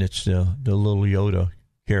 and it's the little Yoda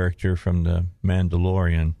character from the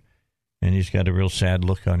Mandalorian, and he's got a real sad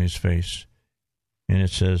look on his face. And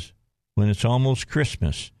it says, when it's almost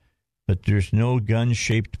Christmas, but there's no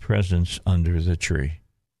gun-shaped presents under the tree.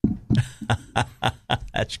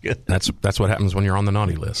 That's good. That's what happens when you're on the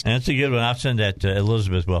naughty list. And that's a good one. I'll send that to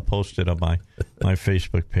Elizabeth. Well, I'll post it on my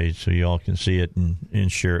Facebook page so you all can see it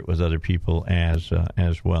and share it with other people as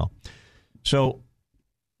well. So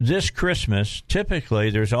this Christmas, typically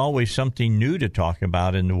there's always something new to talk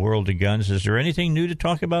about in the world of guns. Is there anything new to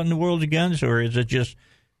talk about in the world of guns, or is it just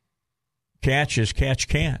catch as catch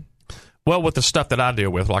can? Well, with the stuff that I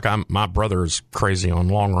deal with, like my brother's crazy on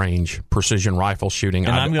long-range precision rifle shooting.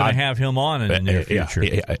 And I'm going to have him on in the near future.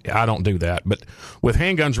 I don't do that. But with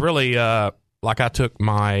handguns, really, like I took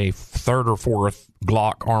my third or fourth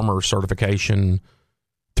Glock armor certification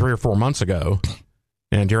 3 or 4 months ago.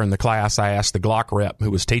 And during the class, I asked the Glock rep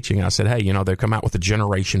who was teaching, I said, hey, they've come out with the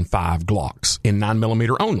Generation 5 Glocks in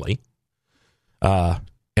 9mm only. And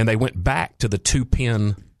they went back to the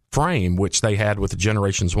 2-pin frame, which they had with the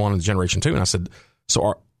Generations 1 and Generation 2. And I said,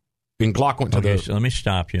 and Glock went to the... So let me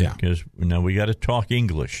stop you, because now we got to talk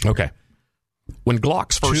English. Okay. When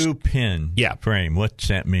Glock's first... 2-pin frame, what's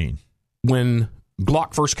that mean? When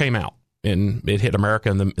Glock first came out, and it hit America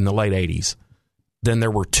in the late 80s, then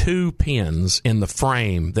there were 2 pins in the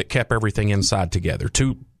frame that kept everything inside together.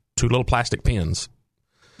 Two little plastic pins.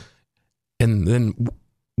 And then...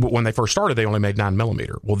 when they first started, they only made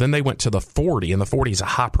 9mm. Well, then they went to the 40, and the 40 is a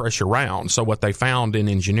high-pressure round. So what they found in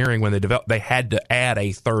engineering when they developed, they had to add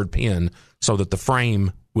a third pin so that the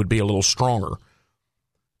frame would be a little stronger.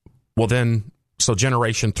 Well, then, so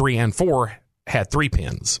Generation 3 and 4 had 3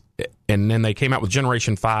 pins. And then they came out with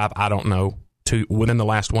Generation 5, I don't know, within the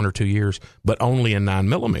last 1 or 2 years, but only in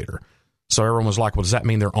 9mm. So everyone was like, well, does that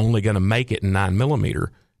mean they're only going to make it in 9mm?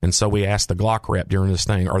 And so we asked the Glock rep during this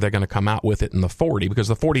thing, are they going to come out with it in the 40? Because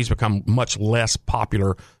the 40's become much less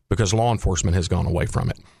popular because law enforcement has gone away from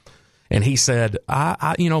it. And he said,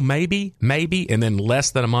 maybe. And then less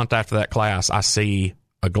than a month after that class, I see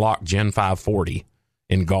a Glock Gen 5 40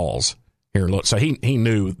 in Galls. Here, look. So he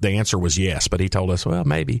knew the answer was yes, but he told us, well,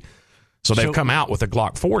 maybe. So they've come out with a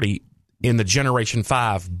Glock 40 in the Generation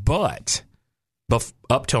 5, but...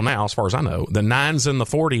 up till now, as far as I know, the 9s and the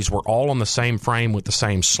 40s were all on the same frame with the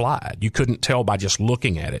same slide. You couldn't tell by just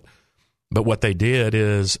looking at it. But what they did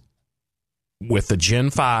is, with the Gen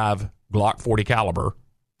 5 Glock 40 caliber,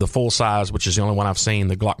 the full size, which is the only one I've seen,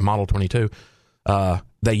 the Glock Model 22,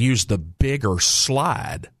 they used the bigger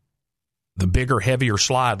slide, the bigger, heavier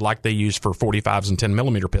slide like they use for 45s and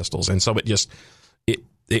 10mm pistols. And so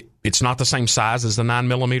it's not the same size as the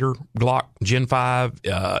 9mm Glock Gen 5.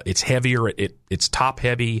 It's heavier. It's top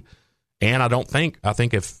heavy. And I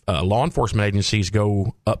think if law enforcement agencies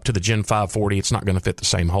go up to the Gen 5 40, it's not going to fit the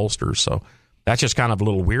same holsters. So that's just kind of a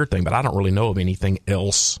little weird thing. But I don't really know of anything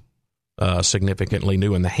else significantly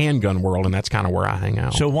new in the handgun world, and that's kind of where I hang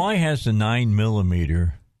out. So why has the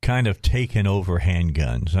 9mm kind of taken over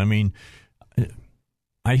handguns? I mean,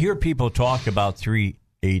 I hear people talk about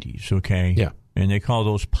 380s, okay? Yeah. And they call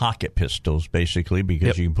those pocket pistols, basically,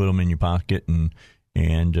 because you can put them in your pocket and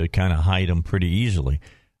kind of hide them pretty easily.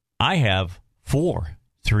 I have 4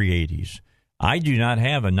 380s. I do not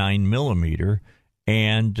have a 9mm,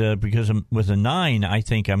 and because with a 9, I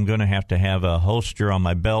think I'm going to have a holster on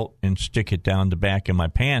my belt and stick it down the back of my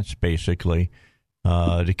pants, basically,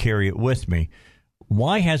 to carry it with me.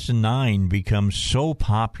 Why has the 9 become so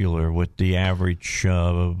popular with the average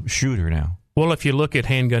shooter now? Well, if you look at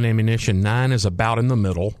handgun ammunition, 9 is about in the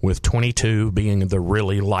middle, with 22 being the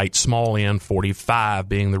really light small end, 45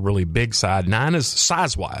 being the really big side. 9 is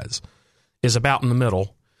size-wise is about in the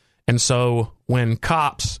middle. And so when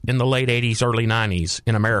cops in the late 80s, early 90s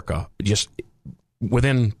in America, just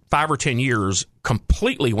within 5 or 10 years,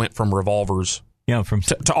 completely went from revolvers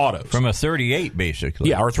to autos. From a 38, basically.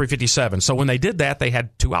 Yeah, or 357. So when they did that, they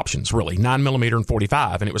had 2 options, really, 9mm and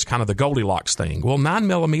 45, and it was kind of the Goldilocks thing. Well,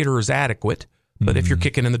 9mm is adequate, but if you're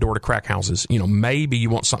kicking in the door to crack houses, maybe you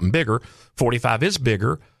want something bigger. 45 is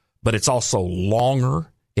bigger, but it's also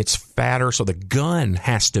longer, it's fatter, so the gun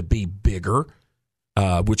has to be bigger,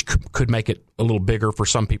 which could make it a little bigger for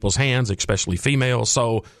some people's hands, especially females.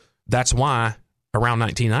 So that's why around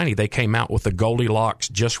 1990, they came out with the Goldilocks,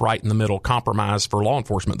 just right in the middle compromise for law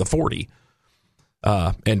enforcement, the 40.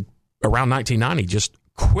 And around 1990, just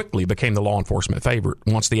quickly became the law enforcement favorite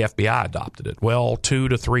once the FBI adopted it. Well, 2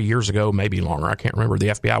 to 3 years ago, maybe longer, I can't remember, the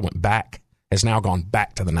FBI has now gone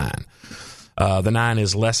back to the 9. The 9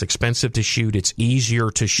 is less expensive to shoot. It's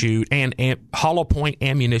easier to shoot. And hollow point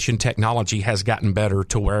ammunition technology has gotten better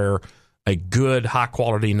to where a good,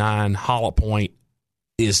 high-quality 9 hollow point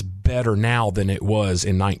is better now than it was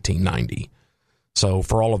in 1990. So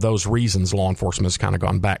for all of those reasons, law enforcement has kind of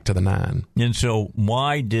gone back to the 9. And so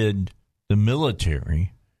why did the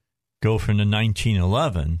military go from the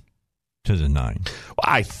 1911 to the 9? Well,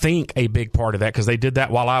 I think a big part of that, because they did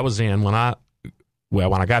that while I was in. When I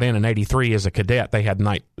got in 83 as a cadet, they had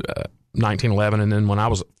 1911, and then when I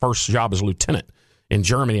was first job as lieutenant in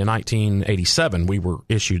Germany in 1987, we were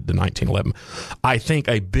issued the 1911. I think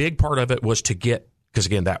a big part of it was to get, because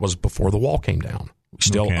again, that was before the wall came down.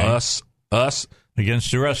 Still us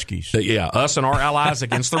against the Ruskies. Us and our allies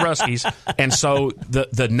against the Ruskies. And so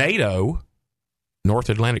the NATO, North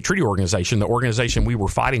Atlantic Treaty Organization, the organization we were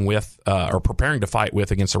fighting with or preparing to fight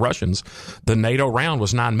with against the Russians, the NATO round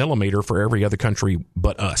was 9mm for every other country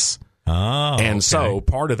but us. Oh, and so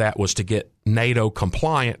part of that was to get NATO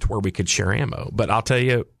compliant where we could share ammo. But I'll tell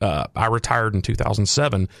you, I retired in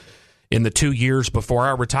 2007. In the 2 years before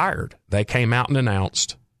I retired, they came out and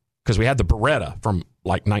announced, because we had the Beretta from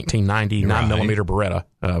like 1990, 9mm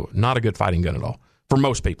Beretta, not a good fighting gun at all for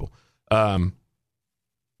most people.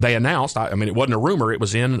 They announced, I mean, it wasn't a rumor, it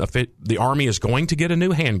was the Army is going to get a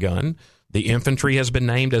new handgun. The infantry has been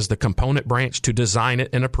named as the component branch to design it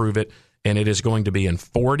and approve it, and it is going to be in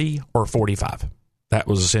 40 or 45. That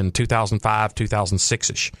was in 2005,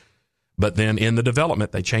 2006-ish. But then in the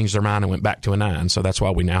development, they changed their mind and went back to a 9. So that's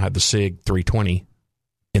why we now have the SIG 320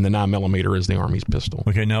 in the 9mm as the Army's pistol.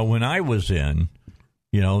 Okay, now when I was in,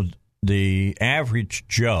 the average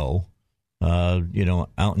Joe, out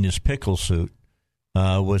in his pickle suit,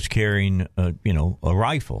 was carrying, a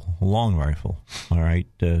rifle, a long rifle. All right,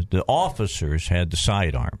 the officers had the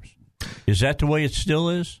sidearms. Is that the way it still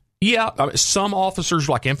is? Yeah, some officers,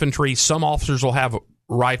 like infantry, some officers will have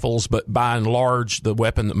rifles, but by and large, the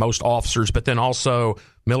weapon that most officers, but then also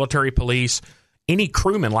military police, any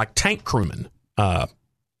crewmen, like tank crewmen. I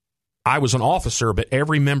was an officer, but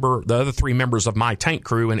the other 3 members of my tank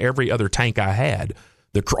crew and every other tank I had,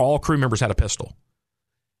 all crew members had a pistol.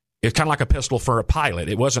 It's kind of like a pistol for a pilot.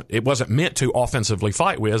 It wasn't meant to offensively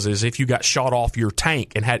fight with. Is if you got shot off your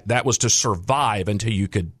tank and that was to survive until you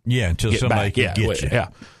could until get somebody back. could get you. Yeah.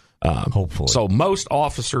 Hopefully. So most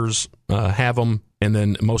officers have them, and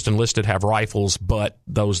then most enlisted have rifles, but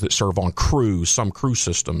those that serve on crews, some crew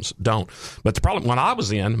systems don't. But the problem, when I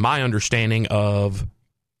was in, my understanding of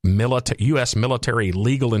U.S. military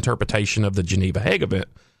legal interpretation of the Geneva Hague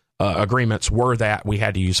agreements were that we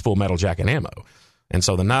had to use full metal jacket ammo. And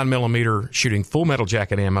so the 9mm shooting full metal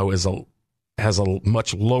jacket ammo has a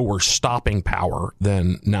much lower stopping power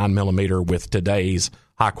than 9mm with today's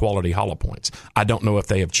high-quality hollow points. I don't know if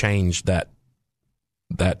they have changed that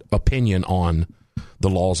opinion on the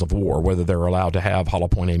laws of war, whether they're allowed to have hollow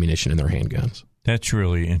point ammunition in their handguns. That's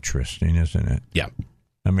really interesting, isn't it? Yeah.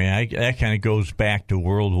 I mean, that kind of goes back to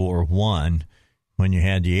World War I when you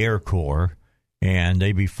had the Air Corps, and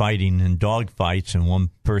they'd be fighting in dogfights, and one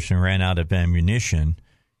person ran out of ammunition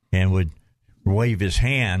and would wave his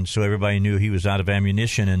hand so everybody knew he was out of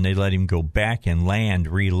ammunition, and they let him go back and land,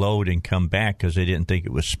 reload, and come back because they didn't think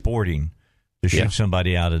it was sporting to shoot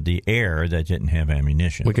somebody out of the air that didn't have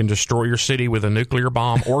ammunition. We can destroy your city with a nuclear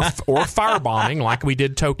bomb or firebombing like we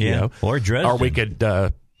did Tokyo. Or Dresden. Or we could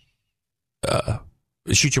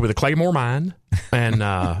shoot you with a Claymore mine,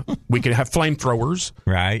 and we could have flamethrowers.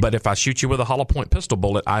 Right. But if I shoot you with a hollow point pistol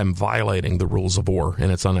bullet, I'm violating the rules of war,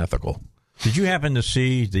 and it's unethical. Did you happen to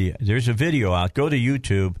see there's a video out, go to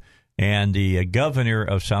YouTube, and the governor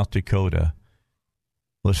of South Dakota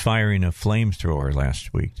was firing a flamethrower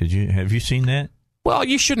last week. Have you seen that? Well,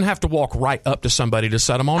 you shouldn't have to walk right up to somebody to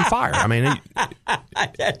set them on fire. I mean,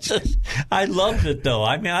 I loved it, though.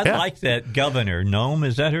 I mean, I like that governor. Nome,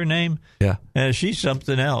 is that her name? Yeah. She's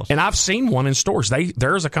something else. And I've seen one in stores.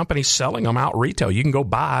 There's a company selling them out retail. You can go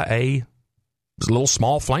buy a little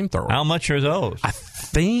small flamethrower. How much are those? I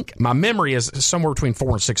think my memory is somewhere between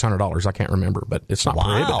 $400 and $600. I can't remember, but it's not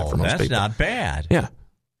prohibitive for most people. That's not bad. Yeah.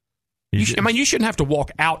 You shouldn't have to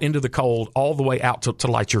walk out into the cold all the way out to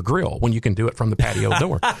light your grill when you can do it from the patio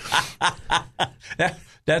door.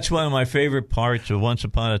 That's one of my favorite parts of Once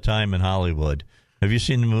Upon a Time in Hollywood. Have you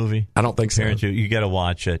seen the movie? I don't think so. You got to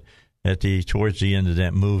watch it. Towards the end of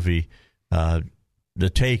that movie, the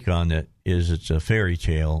take on it is it's a fairy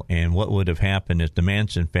tale, and what would have happened if the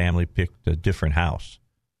Manson family picked a different house,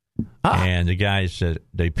 and the guys that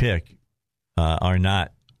they pick are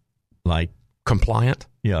not like compliant.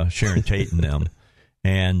 Yeah, Sharon Tate and them,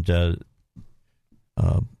 and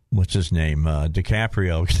what's his name?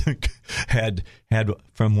 DiCaprio had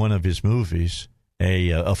from one of his movies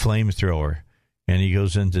a flamethrower, and he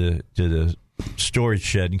goes into the storage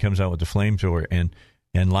shed and comes out with the flamethrower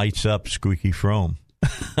and lights up Squeaky Frome.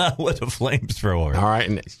 with a flamethrower. All right,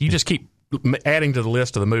 and you just keep adding to the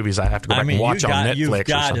list of the movies I have to go back and watch on Netflix. You've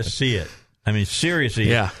got to or see it. I mean, seriously.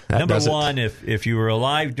 Yeah. Number one, if you were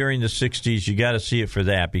alive during the 60s, you got to see it for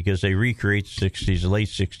that because they recreate the 60s, the late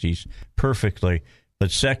 60s perfectly. But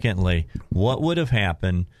secondly, what would have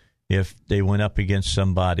happened if they went up against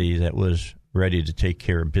somebody that was ready to take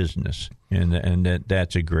care of business? And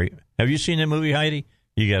that's a great. Have you seen the movie, Heidi?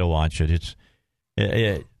 You got to watch it.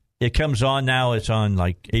 It comes on now. It's on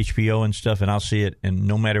like HBO and stuff, and I'll see it. And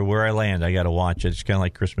no matter where I land, I got to watch it. It's kind of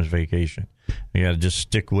like Christmas Vacation. You got to just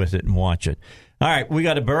stick with it and watch it. All right, we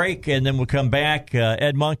got a break, and then we'll come back.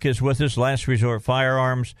 Ed Monk is with us, Last Resort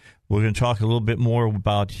Firearms. We're going to talk a little bit more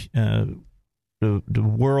about the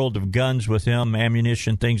world of guns with him,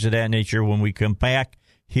 ammunition, things of that nature when we come back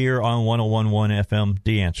here on 101.1 FM,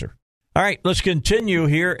 The Answer. All right, let's continue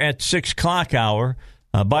here at 6 o'clock hour.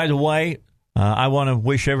 By the way, I want to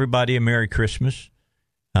wish everybody a Merry Christmas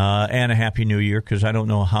and a Happy New Year because I don't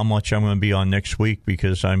know how much I'm going to be on next week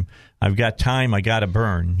because I've got time I got to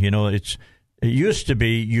burn. You know, it used to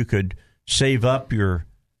be you could save up your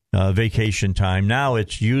vacation time. Now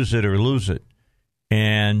it's use it or lose it.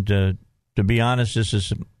 And to be honest, this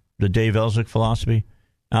is the Dave Elswick philosophy.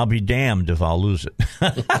 I'll be damned if I'll lose it.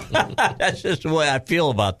 That's just the way I feel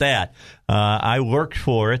about that. I worked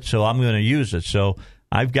for it, so I'm going to use it. So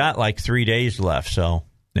I've got like 3 days left. So,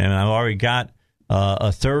 and I've already got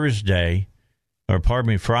a Thursday, or pardon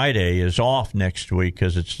me, Friday is off next week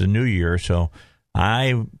because it's the New Year. So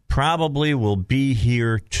I probably will be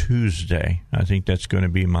here Tuesday. I think that's going to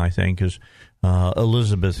be my thing because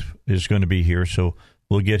Elizabeth is going to be here. So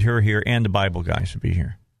we'll get her here and the Bible guys will be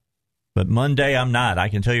here. But Monday, I'm not. I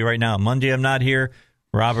can tell you right now, Monday, I'm not here.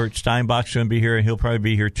 Robert Steinbach's going to be here, and he'll probably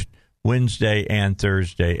be here Wednesday and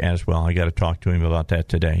Thursday as well. I got to talk to him about that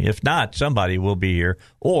today. If not, somebody will be here,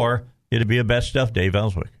 or it'll be a best stuff Dave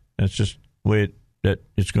Elswick. That's just the way that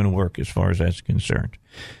it's going to work as far as that's concerned.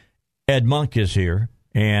 Ed Monk is here,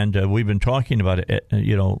 and we've been talking about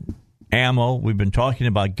ammo. We've been talking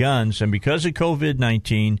about guns, and because of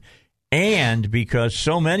COVID-19 and because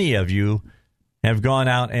so many of you have gone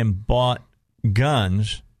out and bought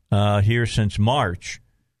guns here since March,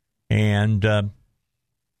 and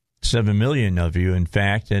 7 million of you, in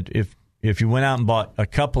fact, that if you went out and bought a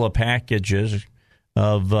couple of packages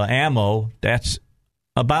of ammo, that's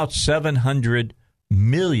about 700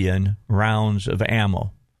 million rounds of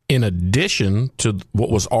ammo. In addition to what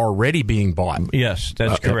was already being bought. Yes,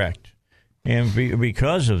 that's correct. And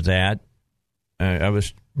because of that, I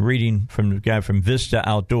was reading from the guy from Vista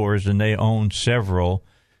Outdoors, and they own several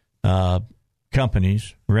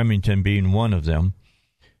companies, Remington being one of them.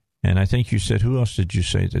 And I think you said, who else did you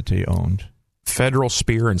say that they owned? Federal,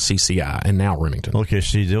 Spear, and CCI, and now Remington. Okay,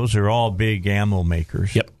 see, those are all big ammo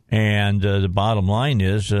makers. Yep. And the bottom line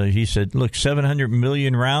is, he said, look, 700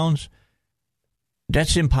 million rounds,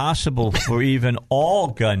 that's impossible for even all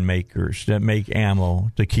gun makers that make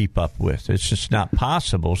ammo to keep up with. It's just not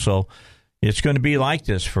possible. So it's going to be like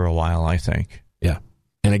this for a while, I think. Yeah.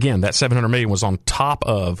 And again, that 700 million was on top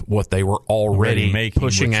of what they were already making,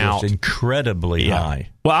 pushing out. Incredibly high.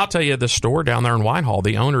 Well, I'll tell you, the store down there in Whitehall,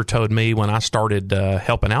 the owner told me when I started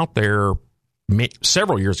helping out there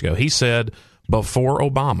several years ago, he said before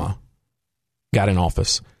Obama got in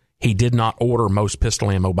office, he did not order most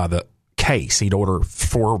pistol ammo by the case. He'd order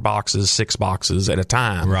 4 boxes, 6 boxes at a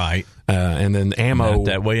time. Right. And then ammo. Not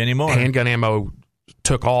that way anymore. Handgun ammo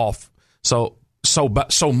took off. So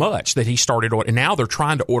much that he started ordering. And now they're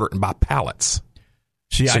trying to order it by pallets.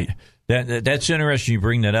 See, that's interesting you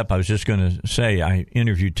bring that up. I was just going to say, I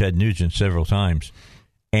interviewed Ted Nugent several times,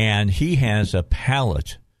 and he has a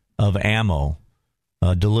pallet of ammo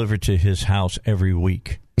delivered to his house every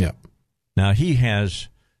week. Yeah. Now, he has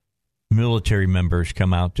military members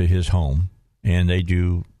come out to his home, and they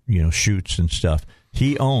do, shoots and stuff.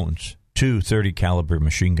 He owns 2 30 caliber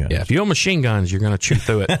machine guns. Yeah, if you own machine guns, you're going to chew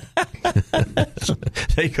through it. So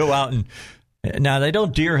they go out and now they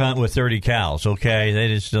don't deer hunt with 30 cals. Okay, they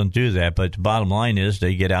just don't do that. But the bottom line is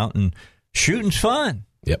they get out and shooting's fun.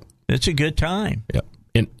 Yep, it's a good time.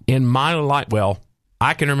 Yep. In my life, well,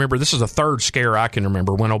 I can remember this is the third scare I can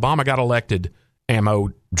remember when Obama got elected. Ammo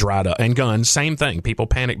dried up and guns, same thing. People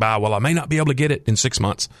panic buy. Well, I may not be able to get it in 6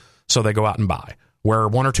 months, so they go out and buy. Where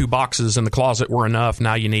 1 or 2 boxes in the closet were enough,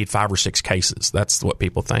 now you need 5 or 6 cases. That's what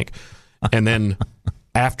people think. And then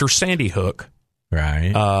after Sandy Hook,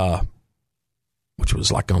 right, which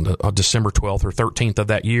was like on December 12th or 13th of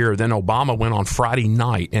that year, then Obama went on Friday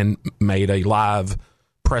night and made a live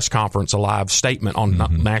press conference, a live statement on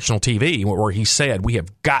national TV where he said, we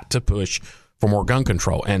have got to push for more gun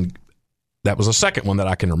control. And That was the second one that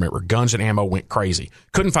I can remember. Guns and ammo went crazy.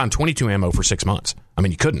 Couldn't find 22 ammo for 6 months. I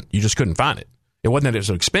mean, you couldn't. You just couldn't find it. It wasn't that it was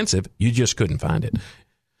so expensive. You just couldn't find it.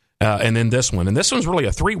 And then this one. And this one's really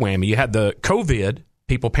a three whammy. You had the COVID.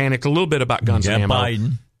 People panicked a little bit about guns and ammo.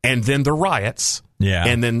 Biden. And then the riots. Yeah.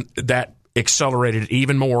 And then that accelerated it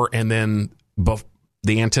even more. And then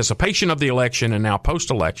the anticipation of the election and now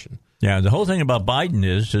post-election. Yeah, the whole thing about Biden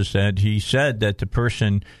is that he said that the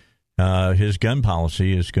person, his gun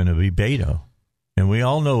policy is going to be Beto. And we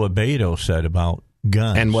all know what Beto said about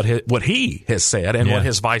guns. And what he has said and what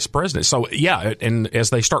his vice president. So, yeah, and as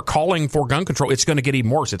they start calling for gun control, it's going to get even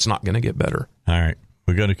worse. It's not going to get better. All right.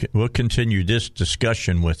 We'll continue this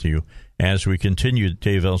discussion with you as we continue the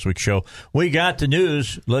Dave Elswick Show. We got the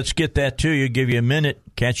news. Let's get that to you. Give you a minute.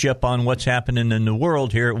 Catch you up on what's happening in the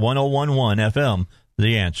world here at 101.1 FM,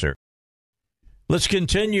 The Answer. Let's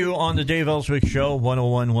continue on the Dave Elswick Show,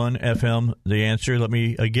 101.1 FM, The Answer. Let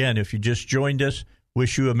me, again, if you just joined us,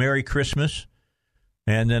 wish you a Merry Christmas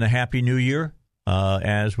and then a Happy New Year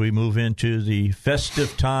as we move into the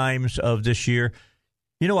festive times of this year.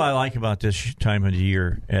 You know what I like about this time of the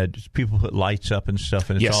year, Ed? People put lights up and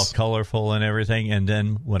stuff, and it's all colorful and everything. And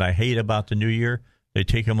then what I hate about the new year, they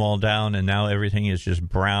take them all down, and now everything is just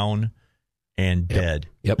brown and dead.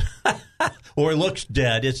 Yep. Or it looks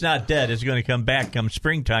dead. It's not dead. It's going to come back come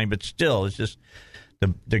springtime, but still, it's just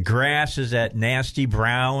the grass is that nasty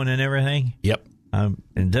brown and everything. Yep. And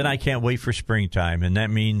then I can't wait for springtime, and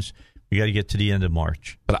that means we got to get to the end of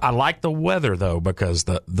March. But I like the weather, though, because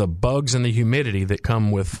the bugs and the humidity that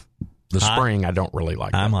come with the spring, I don't really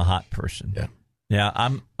like. I'm a hot person. Yeah,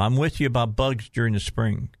 I'm with you about bugs during the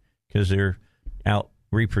spring because they're out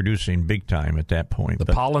reproducing big time at that point. The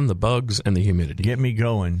pollen, the bugs, and the humidity. Get me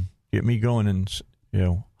going. And,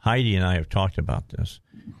 Heidi and I have talked about this.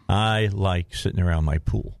 I like sitting around my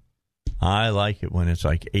pool. I like it when it's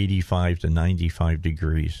like 85 to 95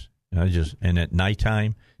 degrees. And at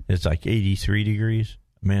nighttime, it's like 83 degrees.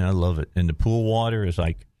 Man, I love it. And the pool water is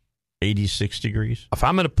like 86 degrees. If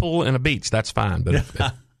I'm in a pool and a beach, that's fine. But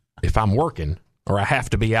if I'm working or I have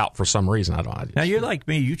to be out for some reason, I don't. Now, you're like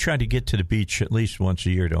me. You try to get to the beach at least once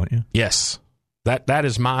a year, don't you? Yes. That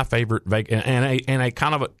is my favorite and a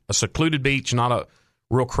kind of a secluded beach, not a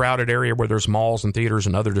real crowded area where there's malls and theaters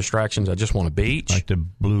and other distractions. I just want a beach. Like the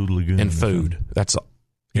Blue Lagoon. And food. That's all.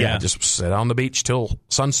 Yeah, just sit on the beach till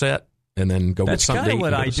sunset. And then go get something to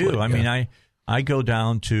eat. That's kind of what I do. I mean, I go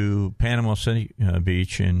down to Panama City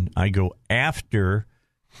Beach, and I go after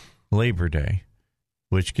Labor Day,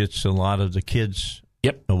 which gets a lot of the kids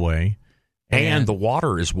away. And the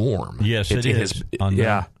water is warm. Yes, it is. In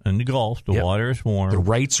the Gulf, the water is warm. The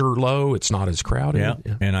rates are low. It's not as crowded.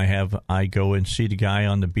 Yeah. And I go and see the guy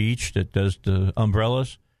on the beach that does the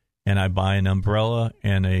umbrellas, and I buy an umbrella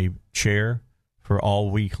and a chair for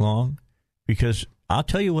all week long because I'll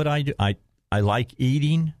tell you what I do. I like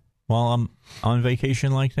eating while I'm on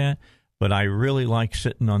vacation like that, but I really like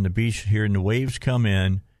sitting on the beach, hearing the waves come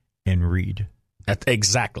in, and read.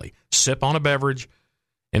 Exactly. Sip on a beverage.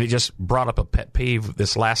 And it just brought up a pet peeve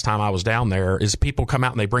this last time I was down there is people come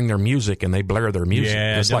out and they bring their music and they blare their music.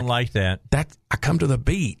 Yeah, I don't like that. I come to the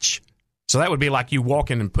beach. So that would be like you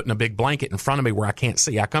walking and putting a big blanket in front of me where I can't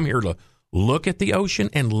see. I come here to look at the ocean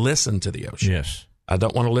and listen to the ocean. Yes. I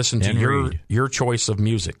don't want to listen to your choice of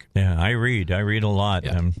music. Yeah, I read a lot.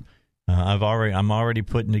 Yeah. I'm already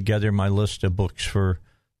putting together my list of books for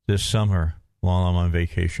this summer while I'm on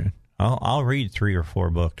vacation. I'll read 3 or 4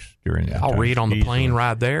 books during that. I'll read on the plane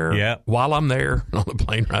ride there. Yeah. While I'm there on the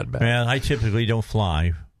plane ride back. Man, I typically don't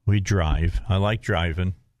fly. We drive. I like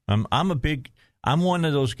driving. I'm one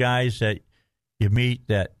of those guys that you meet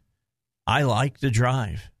that I like to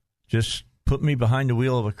drive. Just put me behind the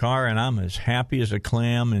wheel of a car, and I'm as happy as a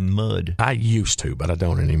clam in mud. I used to, but I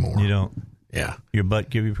don't anymore. You don't? Yeah. Your butt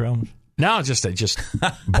give you problems? No, it's just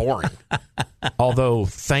boring. Although,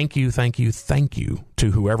 thank you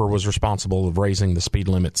to whoever was responsible of raising the speed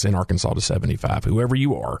limits in Arkansas to 75. Whoever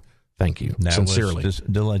you are, thank you. Sincerely.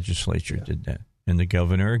 The legislature did that, and the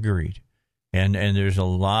governor agreed. And there's a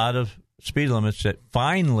lot of speed limits that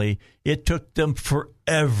finally, it took them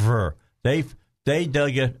forever. They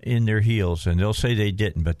dug it in their heels, and they'll say they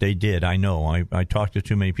didn't, but they did. I know. I talked to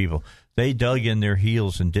too many people. They dug in their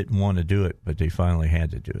heels and didn't want to do it, but they finally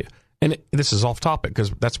had to do it. And this is off topic because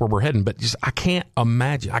that's where we're heading, but I can't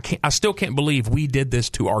imagine. I still can't believe we did this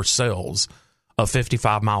to ourselves of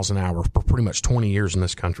 55 miles an hour for pretty much 20 years in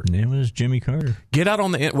this country. And it was Jimmy Carter. Get out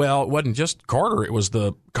on the well, it wasn't just Carter. It was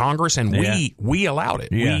the Congress, and we allowed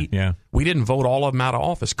it. We didn't vote all of them out of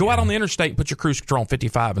office. Go out on the interstate and put your cruise control on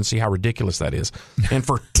 55 and see how ridiculous that is. And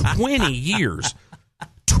for 20 years,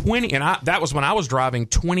 that was when I was driving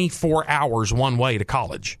 24 hours one way to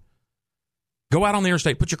college. Go out on the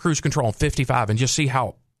interstate, put your cruise control on 55, and just see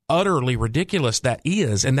how utterly ridiculous that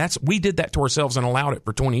is. And we did that to ourselves and allowed it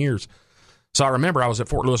for 20 years. So I remember I was at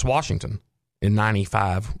Fort Lewis, Washington in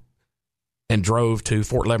 95 and drove to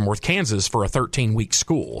Fort Leavenworth, Kansas for a 13-week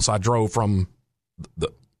school. So I drove from the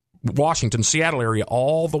Washington, Seattle area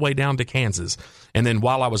all the way down to Kansas. And then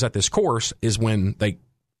while I was at this course is when they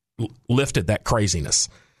lifted that craziness.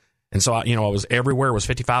 And so, I was everywhere. It was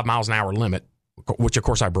 55 miles an hour limit, which of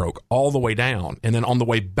course I broke all the way down. And then on the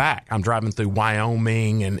way back, I'm driving through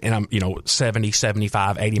Wyoming and I'm, 70,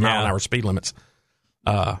 75, 80 mile an hour speed limits.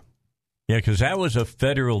 Yeah, because that was a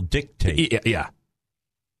federal dictate. Yeah.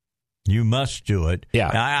 You must do it. Yeah.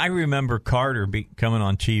 I remember Carter coming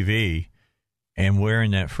on TV and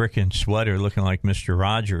wearing that frickin' sweater looking like Mr.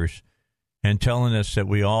 Rogers and telling us that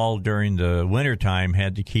we all during the wintertime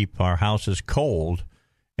had to keep our houses cold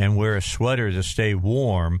and wear a sweater to stay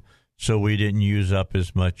warm so we didn't use up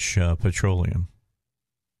as much petroleum.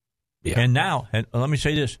 Yeah. And now, let me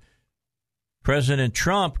say this, President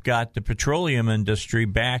Trump got the petroleum industry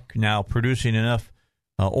back now producing enough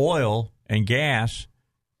oil and gas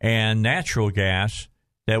and natural gas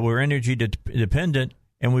that we're energy dependent,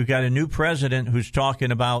 and we've got a new president who's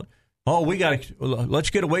talking about, let's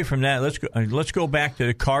get away from that. Let's go back to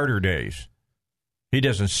the Carter days. He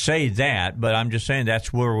doesn't say that, but I'm just saying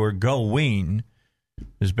that's where we're going,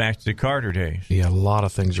 is back to the Carter days. Yeah, a lot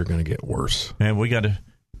of things are going to get worse. And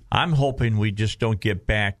I'm hoping we just don't get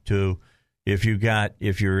back to, if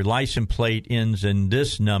your license plate ends in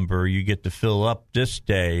this number, you get to fill up this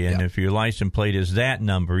day. And if your license plate is that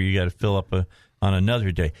number, you got to fill up on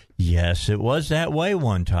another day. Yes, it was that way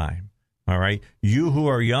one time. All right. You who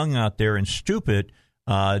are young out there and stupid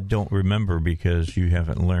don't remember because you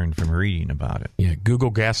haven't learned from reading about it. Yeah. Google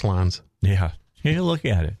gas lines. Yeah. Take a look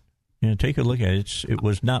at it. Take a look at it. It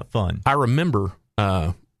was not fun. I remember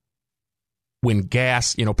when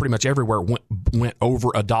gas, pretty much everywhere went over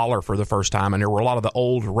 $1 for the first time, and there were a lot of the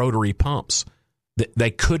old rotary pumps that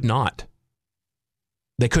they could not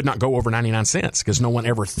go over 99 cents because no one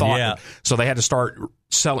ever thought. Yeah. So they had to start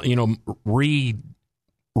selling,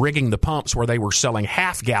 rigging the pumps where they were selling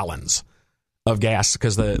half gallons of gas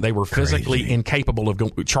because they were physically incapable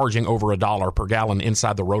of charging over $1 per gallon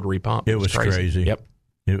inside the rotary pump. It was crazy. Yep.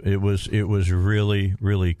 It was really,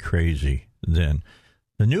 really crazy then.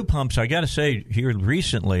 The new pumps, I got to say, here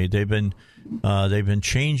recently they've been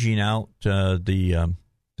changing out the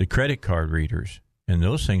credit card readers, and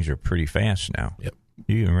those things are pretty fast now. Yep,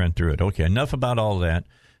 you can run through it. Okay, enough about all that.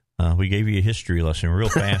 We gave you a history lesson real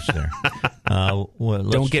fast there.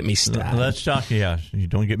 Don't get me started. Let's talk. Yeah, you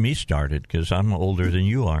don't get me started because I'm older than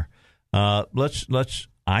you are.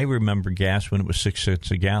 I remember gas when it was 6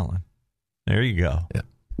 cents a gallon. There you go. Yeah.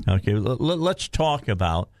 Okay, let's talk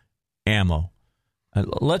about ammo.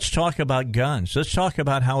 Let's talk about guns. Let's talk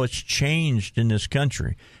about how it's changed in this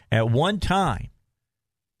country. At one time,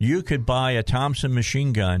 you could buy a Thompson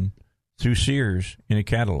machine gun through Sears in a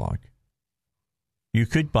catalog. You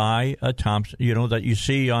could buy a Thompson, that you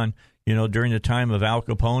see on, during the time of Al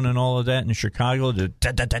Capone and all of that in Chicago, the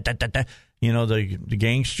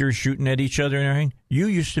gangsters shooting at each other and everything. You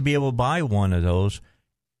used to be able to buy one of those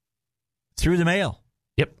through the mail.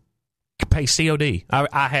 Pay COD.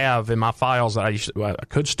 I have in my files that I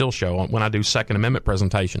could still show when I do Second Amendment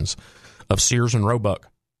presentations of Sears and Roebuck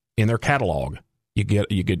in their catalog. You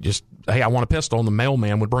could just, hey, I want a pistol, and the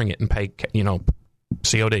mailman would bring it and pay,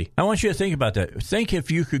 COD. I want you to think about that. Think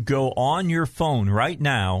if you could go on your phone right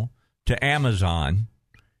now to Amazon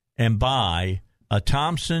and buy a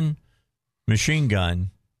Thompson machine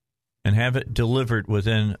gun and have it delivered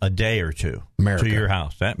within a day or two to your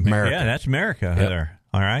house. America. Yeah, that's America. Yep. There.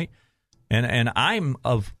 All right. And I'm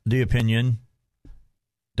of the opinion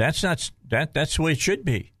that's the way it should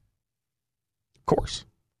be. Of course.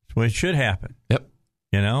 That's the way it should happen. Yep.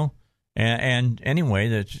 And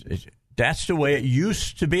anyway, that's the way it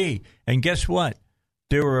used to be. And guess what?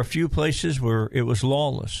 There were a few places where it was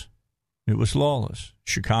lawless. It was lawless.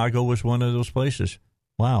 Chicago was one of those places.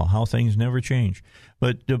 Wow, how things never change.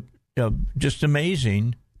 But just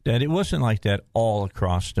amazing that it wasn't like that all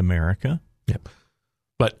across America. Yep.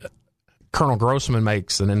 But Colonel Grossman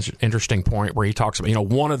makes an interesting point where he talks about,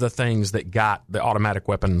 one of the things that got the automatic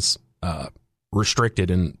weapons restricted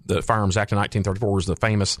in the Firearms Act of 1934 was the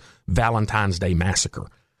famous Valentine's Day Massacre.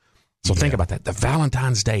 So think about that. The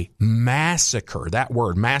Valentine's Day Massacre, that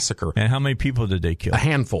word, massacre. And how many people did they kill? A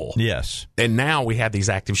handful. Yes. And now we have these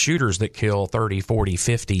active shooters that kill 30, 40,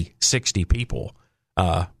 50, 60 people.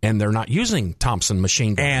 And they're not using Thompson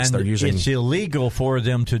machine guns. And they're using. It's illegal for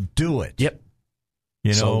them to do it. Yep.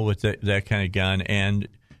 with that kind of gun. And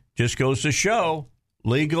just goes to show,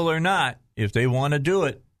 legal or not, if they want to do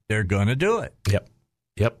it, they're going to do it. Yep.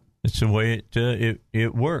 It's the way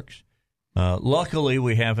it works. Luckily,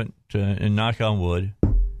 we haven't, and knock on wood,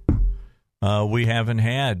 we haven't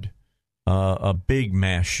had a big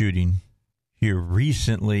mass shooting here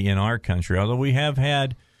recently in our country, although we have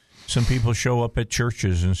had some people show up at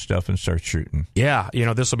churches and stuff and start shooting. Yeah,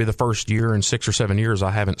 this will be the first year in 6 or 7 years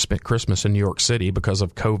I haven't spent Christmas in New York City because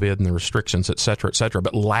of COVID and the restrictions, et cetera, et cetera.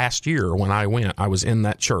 But last year when I went, I was in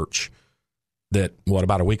that church that,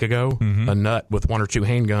 about a week ago? Mm-hmm. A nut with 1 or 2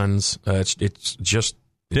 handguns. It's just...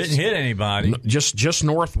 Didn't hit anybody. Just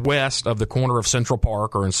northwest of the corner of Central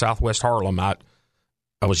Park or in southwest Harlem. I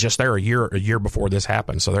was just there a year before this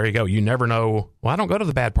happened. So there you go. You never know. Well, I don't go to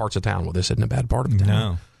the bad parts of town. Well, this isn't a bad part of town.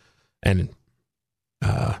 No. And,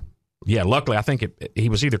 luckily, I think he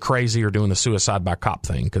was either crazy or doing the suicide by cop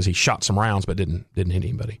thing because he shot some rounds but didn't hit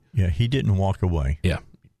anybody. Yeah, he didn't walk away. Yeah.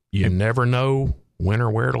 You never know when or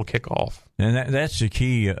where it'll kick off. And that's the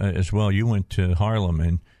key as well. You went to Harlem,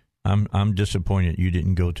 and I'm disappointed you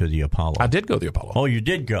didn't go to the Apollo. I did go to the Apollo. Oh, you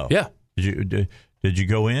did go? Yeah. Did you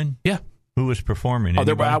go in? Yeah. Who was performing?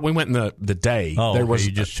 We went in the day. Oh, there was,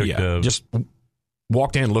 you just took just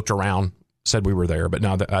walked in, looked around, said we were there, but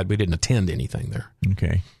no, we didn't attend anything there.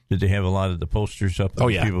 Okay. Did they have a lot of the posters up? Oh,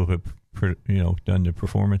 yeah. People who have done the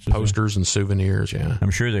performances? Posters and souvenirs, yeah.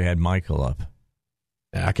 I'm sure they had Michael up.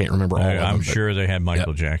 I can't remember all of them. I'm sure they had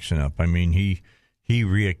Michael Jackson up. I mean, he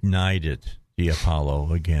reignited the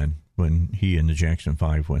Apollo again when he and the Jackson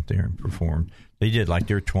 5 went there and performed. They did like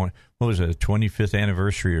their 25th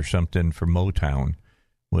anniversary or something for Motown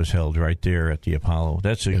was held right there at the Apollo.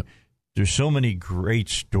 There's so many great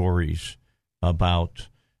stories about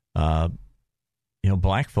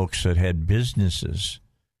black folks that had businesses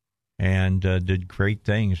and did great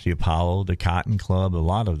things. The Apollo, the Cotton Club, a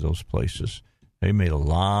lot of those places. They made a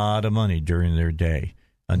lot of money during their day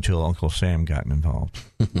until Uncle Sam got involved.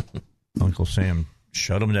 Uncle Sam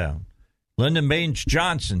shut them down. Lyndon Baines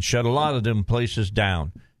Johnson shut a lot of them places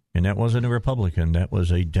down. And that wasn't a Republican. That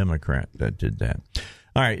was a Democrat that did that.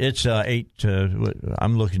 All right, it's 8.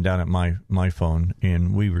 I'm looking down at my phone,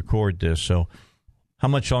 and we record this. So how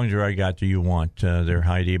much longer I got do you want there,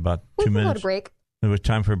 Heidi? About 2 minutes? We'll go to break. It was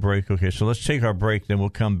time for a break. Okay, so let's take our break. Then we'll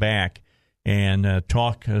come back and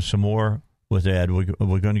talk some more with Ed.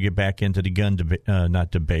 We're going to get back into the gun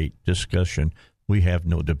discussion. We have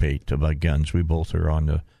no debate about guns. We both are on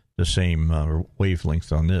the same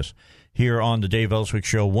wavelength on this. Here on the Dave Elswick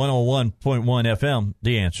Show, 101.1 FM,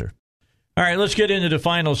 The Answer. All right, let's get into the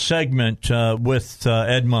final segment with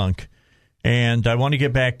Ed Monk. And I want to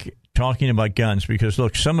get back talking about guns because,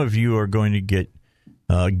 look, some of you are going to get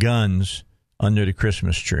guns under the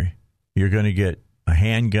Christmas tree. You're going to get a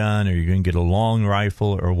handgun or you're going to get a long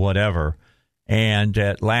rifle or whatever. And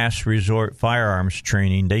at Last Resort Firearms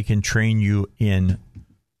Training, they can train you in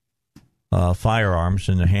firearms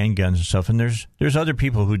and the handguns and stuff. And there's other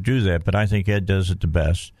people who do that, but I think Ed does it the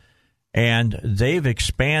best. And they've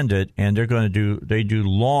expanded, and they do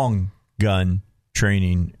long gun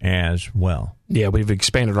training as well. Yeah, we've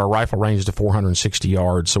expanded our rifle range to 460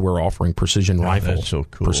 yards, so we're offering precision rifle. That's so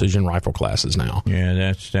cool. Precision rifle classes now.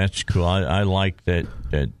 Yeah, that's cool. I like that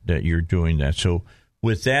you're doing that. So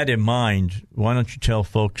with that in mind, why don't you tell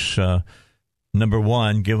folks, number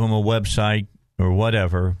one, give them a website or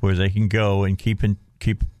whatever where they can go and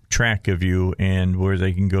keep track of you and where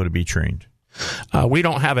they can go to be trained. We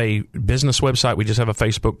don't have a business website. We just have a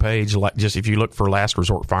Facebook page. Just if you look for Last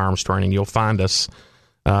Resort Firearms Training, you'll find us.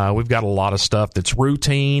 We've got a lot of stuff that's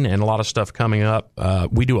routine and a lot of stuff coming up.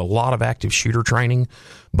 We do a lot of active shooter training,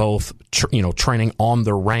 both training on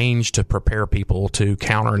the range to prepare people to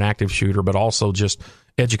counter an active shooter, but also just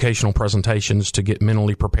educational presentations to get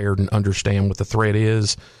mentally prepared and understand what the threat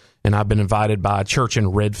is. And I've been invited by a church in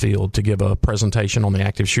Redfield to give a presentation on the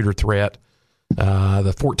active shooter threat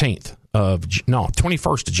the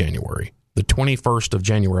 21st of January. The 21st of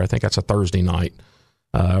January, I think that's a Thursday night.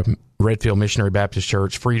 Redfield Missionary Baptist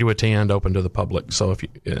Church, free to attend, open to the public. So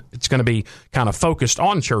it's going to be kind of focused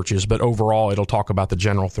on churches, but overall it'll talk about the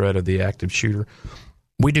general threat of the active shooter.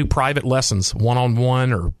 We do private lessons,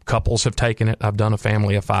 one-on-one, or couples have taken it. I've done a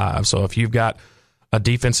family of 5. So if you've got a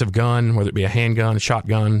defensive gun, whether it be a handgun,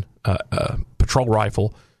 shotgun, patrol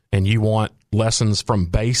rifle, and you want lessons from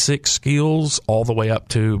basic skills all the way up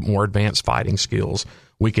to more advanced fighting skills,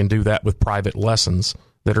 we can do that with private lessons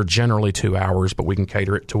that are generally 2 hours, but we can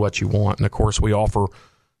cater it to what you want. And, of course, we offer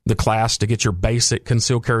the class to get your basic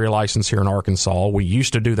concealed carry license here in Arkansas. We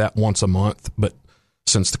used to do that once a month, but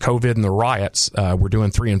since the COVID and the riots, we're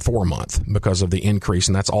doing 3 and 4 month because of the increase.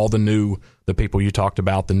 And that's all the people you talked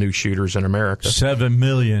about, the new shooters in America. 7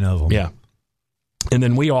 million of them. Yeah. And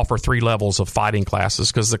then we offer 3 levels of fighting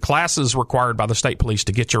classes because the classes required by the state police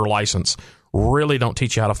to get your license really don't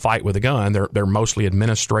teach you how to fight with a gun. They're mostly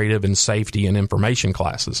administrative and safety and information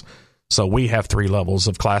classes. So we have 3 levels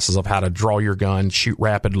of classes of how to draw your gun, shoot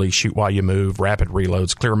rapidly, shoot while you move, rapid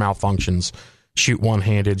reloads, clear malfunctions, shoot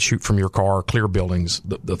one-handed, shoot from your car, clear buildings,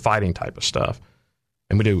 the fighting type of stuff.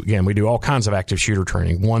 And we do all kinds of active shooter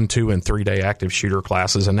training, 1, 2, and 3 day active shooter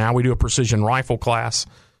classes. And now we do a precision rifle class.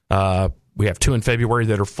 We have 2 in February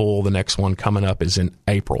that are full. The next one coming up is in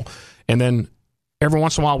April. And then every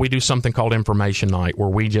once in a while, we do something called Information Night, where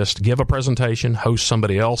we just give a presentation, host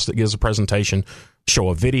somebody else that gives a presentation, show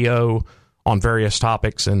a video on various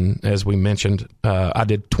topics. And as we mentioned, I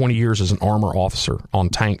did 20 years as an armor officer on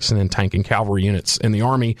tanks and then tank and cavalry units in the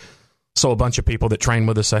Army. So a bunch of people that train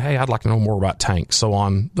with us say, hey, I'd like to know more about tanks. So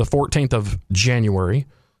on the 14th of January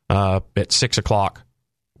at 6 o'clock,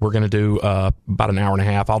 we're going to do about an hour and a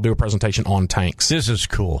half. I'll do a presentation on tanks. This is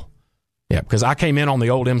cool. Yeah, because I came in on the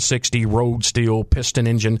old M60 road steel piston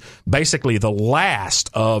engine, basically the last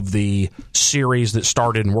of the series that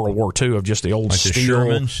started in World War II of just the old like steel. The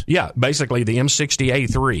Shermans? Yeah, basically the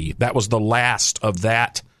M60A3. That was the last of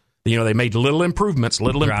that. You know, they made little improvements,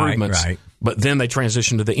 Right. but then they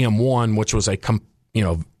transitioned to the M1, which was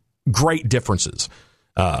great differences.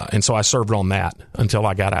 And so I served on that until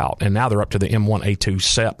I got out. And now they're up to the M1A2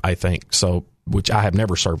 SEP, I think, so which I have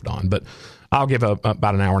never served on. But I'll give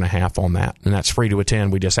about an hour and a half on that, and that's free to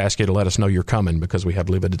attend. We just ask you to let us know you're coming because we have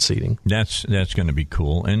limited seating. That's going to be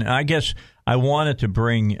cool. And I guess I wanted to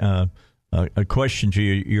bring a question to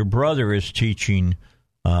you. Your brother is teaching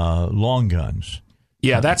long guns.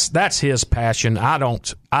 Yeah, that's his passion. I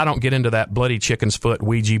don't get into that bloody chicken's foot,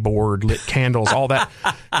 Ouija board, lit candles, all that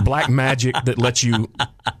black magic that lets you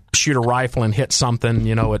shoot a rifle and hit something.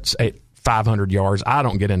 You know, it's 500 yards. I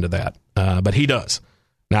don't get into that, but he does.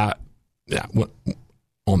 Now, yeah,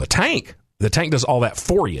 on the tank does all that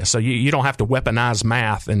for you, so you don't have to weaponize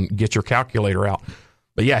math and get your calculator out.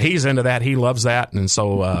 But yeah, he's into that. He loves that, and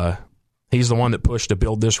so he's the one that pushed to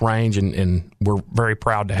build this range, and we're very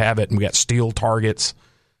proud to have it. And we got steel targets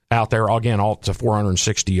out there, again, all to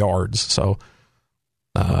 460 yards. So,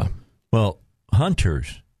 well,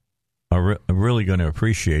 hunters are really going to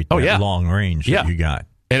appreciate that long range that you got.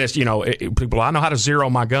 And it's, people, I know how to zero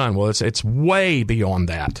my gun. Well, it's way beyond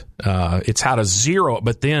that. It's how to zero it,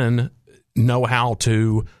 but then know how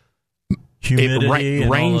to humidity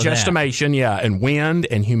range estimation, and wind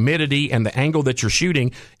and humidity and the angle that you're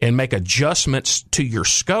shooting, and make adjustments to your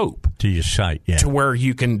scope, to your sight, to where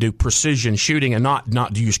you can do precision shooting and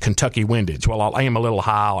not use Kentucky windage. Well, I'll aim a little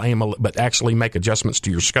high, but actually make adjustments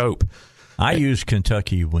to your scope. I use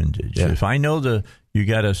Kentucky windage. Yeah. If I know you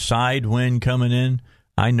got a side wind coming in,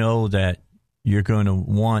 I know that you're going to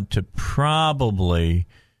want to probably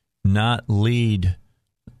not lead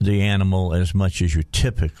the animal as much as you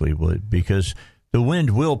typically would, because the wind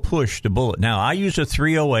will push the bullet. Now, I use a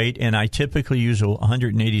 308, and I typically use a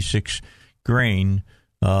 186 grain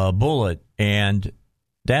bullet, and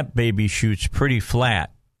that baby shoots pretty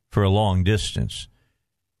flat for a long distance.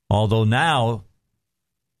 Although now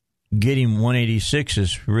getting 186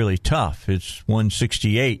 is really tough. It's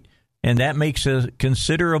 168. And that makes a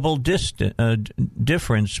considerable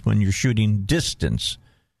difference when you're shooting distance.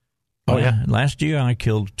 Oh, yeah. Last year, I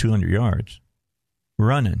killed 200 yards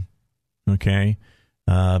running. Okay.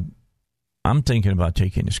 I'm thinking about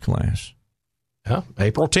taking this class. Yeah,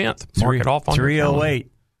 April 10th. Mark it off on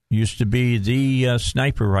 308 used to be the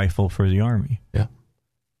sniper rifle for the Army. Yeah.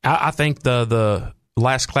 I think the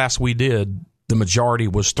last class we did, the majority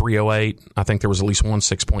was 308. I think there was at least one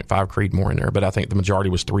 6.5 Creedmoor in there, but I think the majority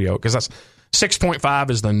was 308 because that's 6.5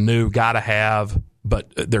 is the new gotta have,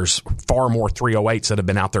 but there's far more 308s that have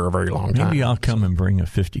been out there a very long time. Maybe I'll come and bring a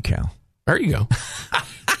 50 cal. There you go.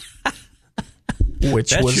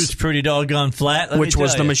 That shoots pretty doggone flat. Which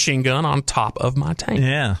was the machine gun on top of my tank.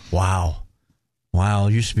 Yeah. Wow.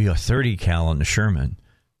 It used to be a 30 cal on the Sherman.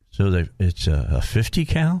 So it's a 50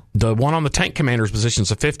 cal? The one on the tank commander's position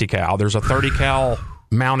is a 50 cal. There's a 30 cal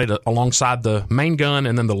mounted alongside the main gun,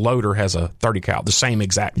 and then the loader has a 30 cal, the same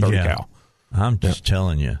exact 30 cal. I'm just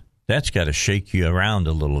telling you, that's got to shake you around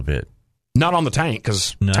a little bit. Not on the tank,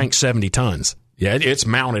 because tank's 70 tons. Yeah, it's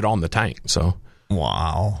mounted on the tank. So,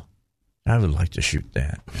 wow. I would like to shoot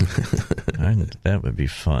that. That would be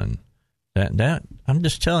fun. That I'm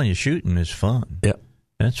just telling you, shooting is fun. Yep.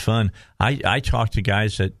 That's fun. I talk to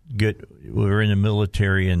guys that were in the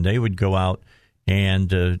military, and they would go out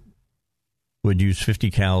and would use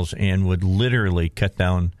 50 cals and would literally cut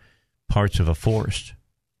down parts of a forest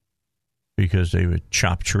because they would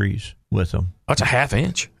chop trees with them. That's a half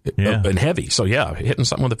inch and heavy. So, yeah, hitting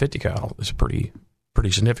something with a 50 cal is pretty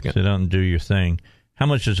significant. Sit down and do your thing. How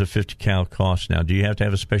much does a 50 cal cost now? Do you have to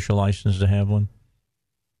have a special license to have one?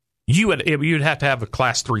 You'd have to have a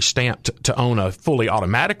Class 3 stamp to own a fully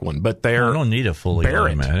automatic one, but I don't need a fully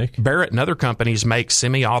automatic. Barrett and other companies make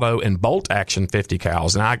semi-auto and bolt-action 50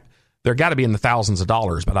 cals, and they're got to be in the thousands of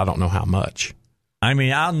dollars, but I don't know how much. I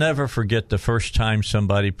mean, I'll never forget the first time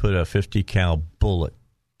somebody put a 50 cal bullet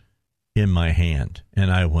in my hand, and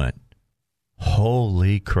I went,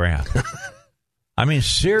 holy crap. I mean,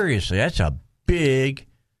 seriously, that's a big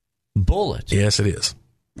bullet. Yes, it is.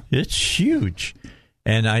 It's huge.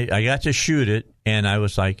 And I got to shoot it, and I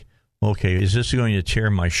was like, okay, is this going to tear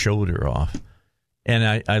my shoulder off?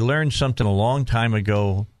 And I learned something a long time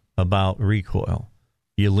ago about recoil.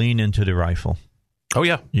 You lean into the rifle. Oh,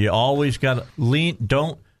 yeah. You always got to lean.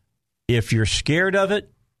 If you're scared of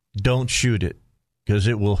it, don't shoot it because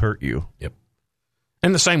it will hurt you. Yep.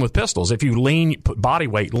 And the same with pistols. If you put body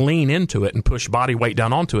weight, lean into it and push body weight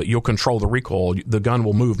down onto it, you'll control the recoil. The gun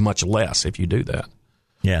will move much less if you do that.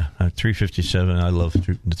 Yeah, 357. I love the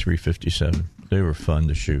 357. They were fun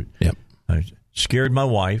to shoot. Yep. I scared my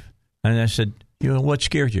wife, and I said, what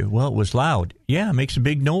scared you? Well, it was loud. Yeah, it makes a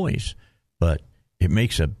big noise, but it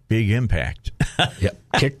makes a big impact. Yep.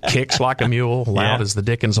 Kicks like a mule, loud as the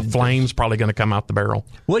dickens of flames, probably going to come out the barrel.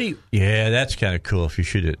 Yeah, that's kind of cool if you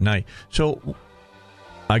shoot it at night. So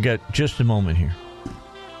I got just a moment here.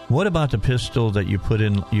 What about the pistol that you put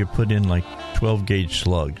in? You put in like 12 gauge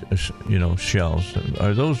slug, shells.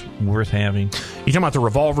 Are those worth having? You talking about the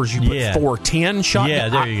revolvers you put 410 shot? Yeah,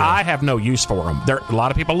 there you go. I have no use for them. A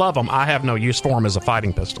lot of people love them. I have no use for them as a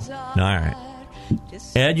fighting pistol. All right.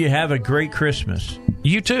 Ed, you have a great Christmas.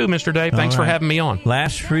 You too, Mr. Dave. Thanks for having me on.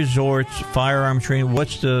 Last Resort Firearm Training.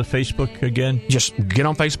 What's the Facebook again? Just get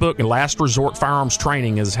on Facebook, and Last Resort Firearms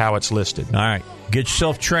Training is how it's listed. All right. Get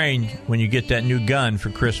yourself trained when you get that new gun for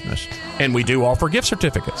Christmas. And we do offer gift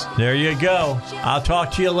certificates. There you go. I'll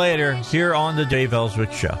talk to you later here on the Dave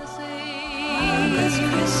Elswick Show. This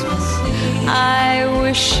Christmas, I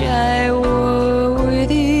wish I were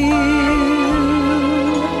with you.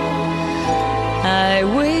 I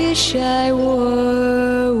wish I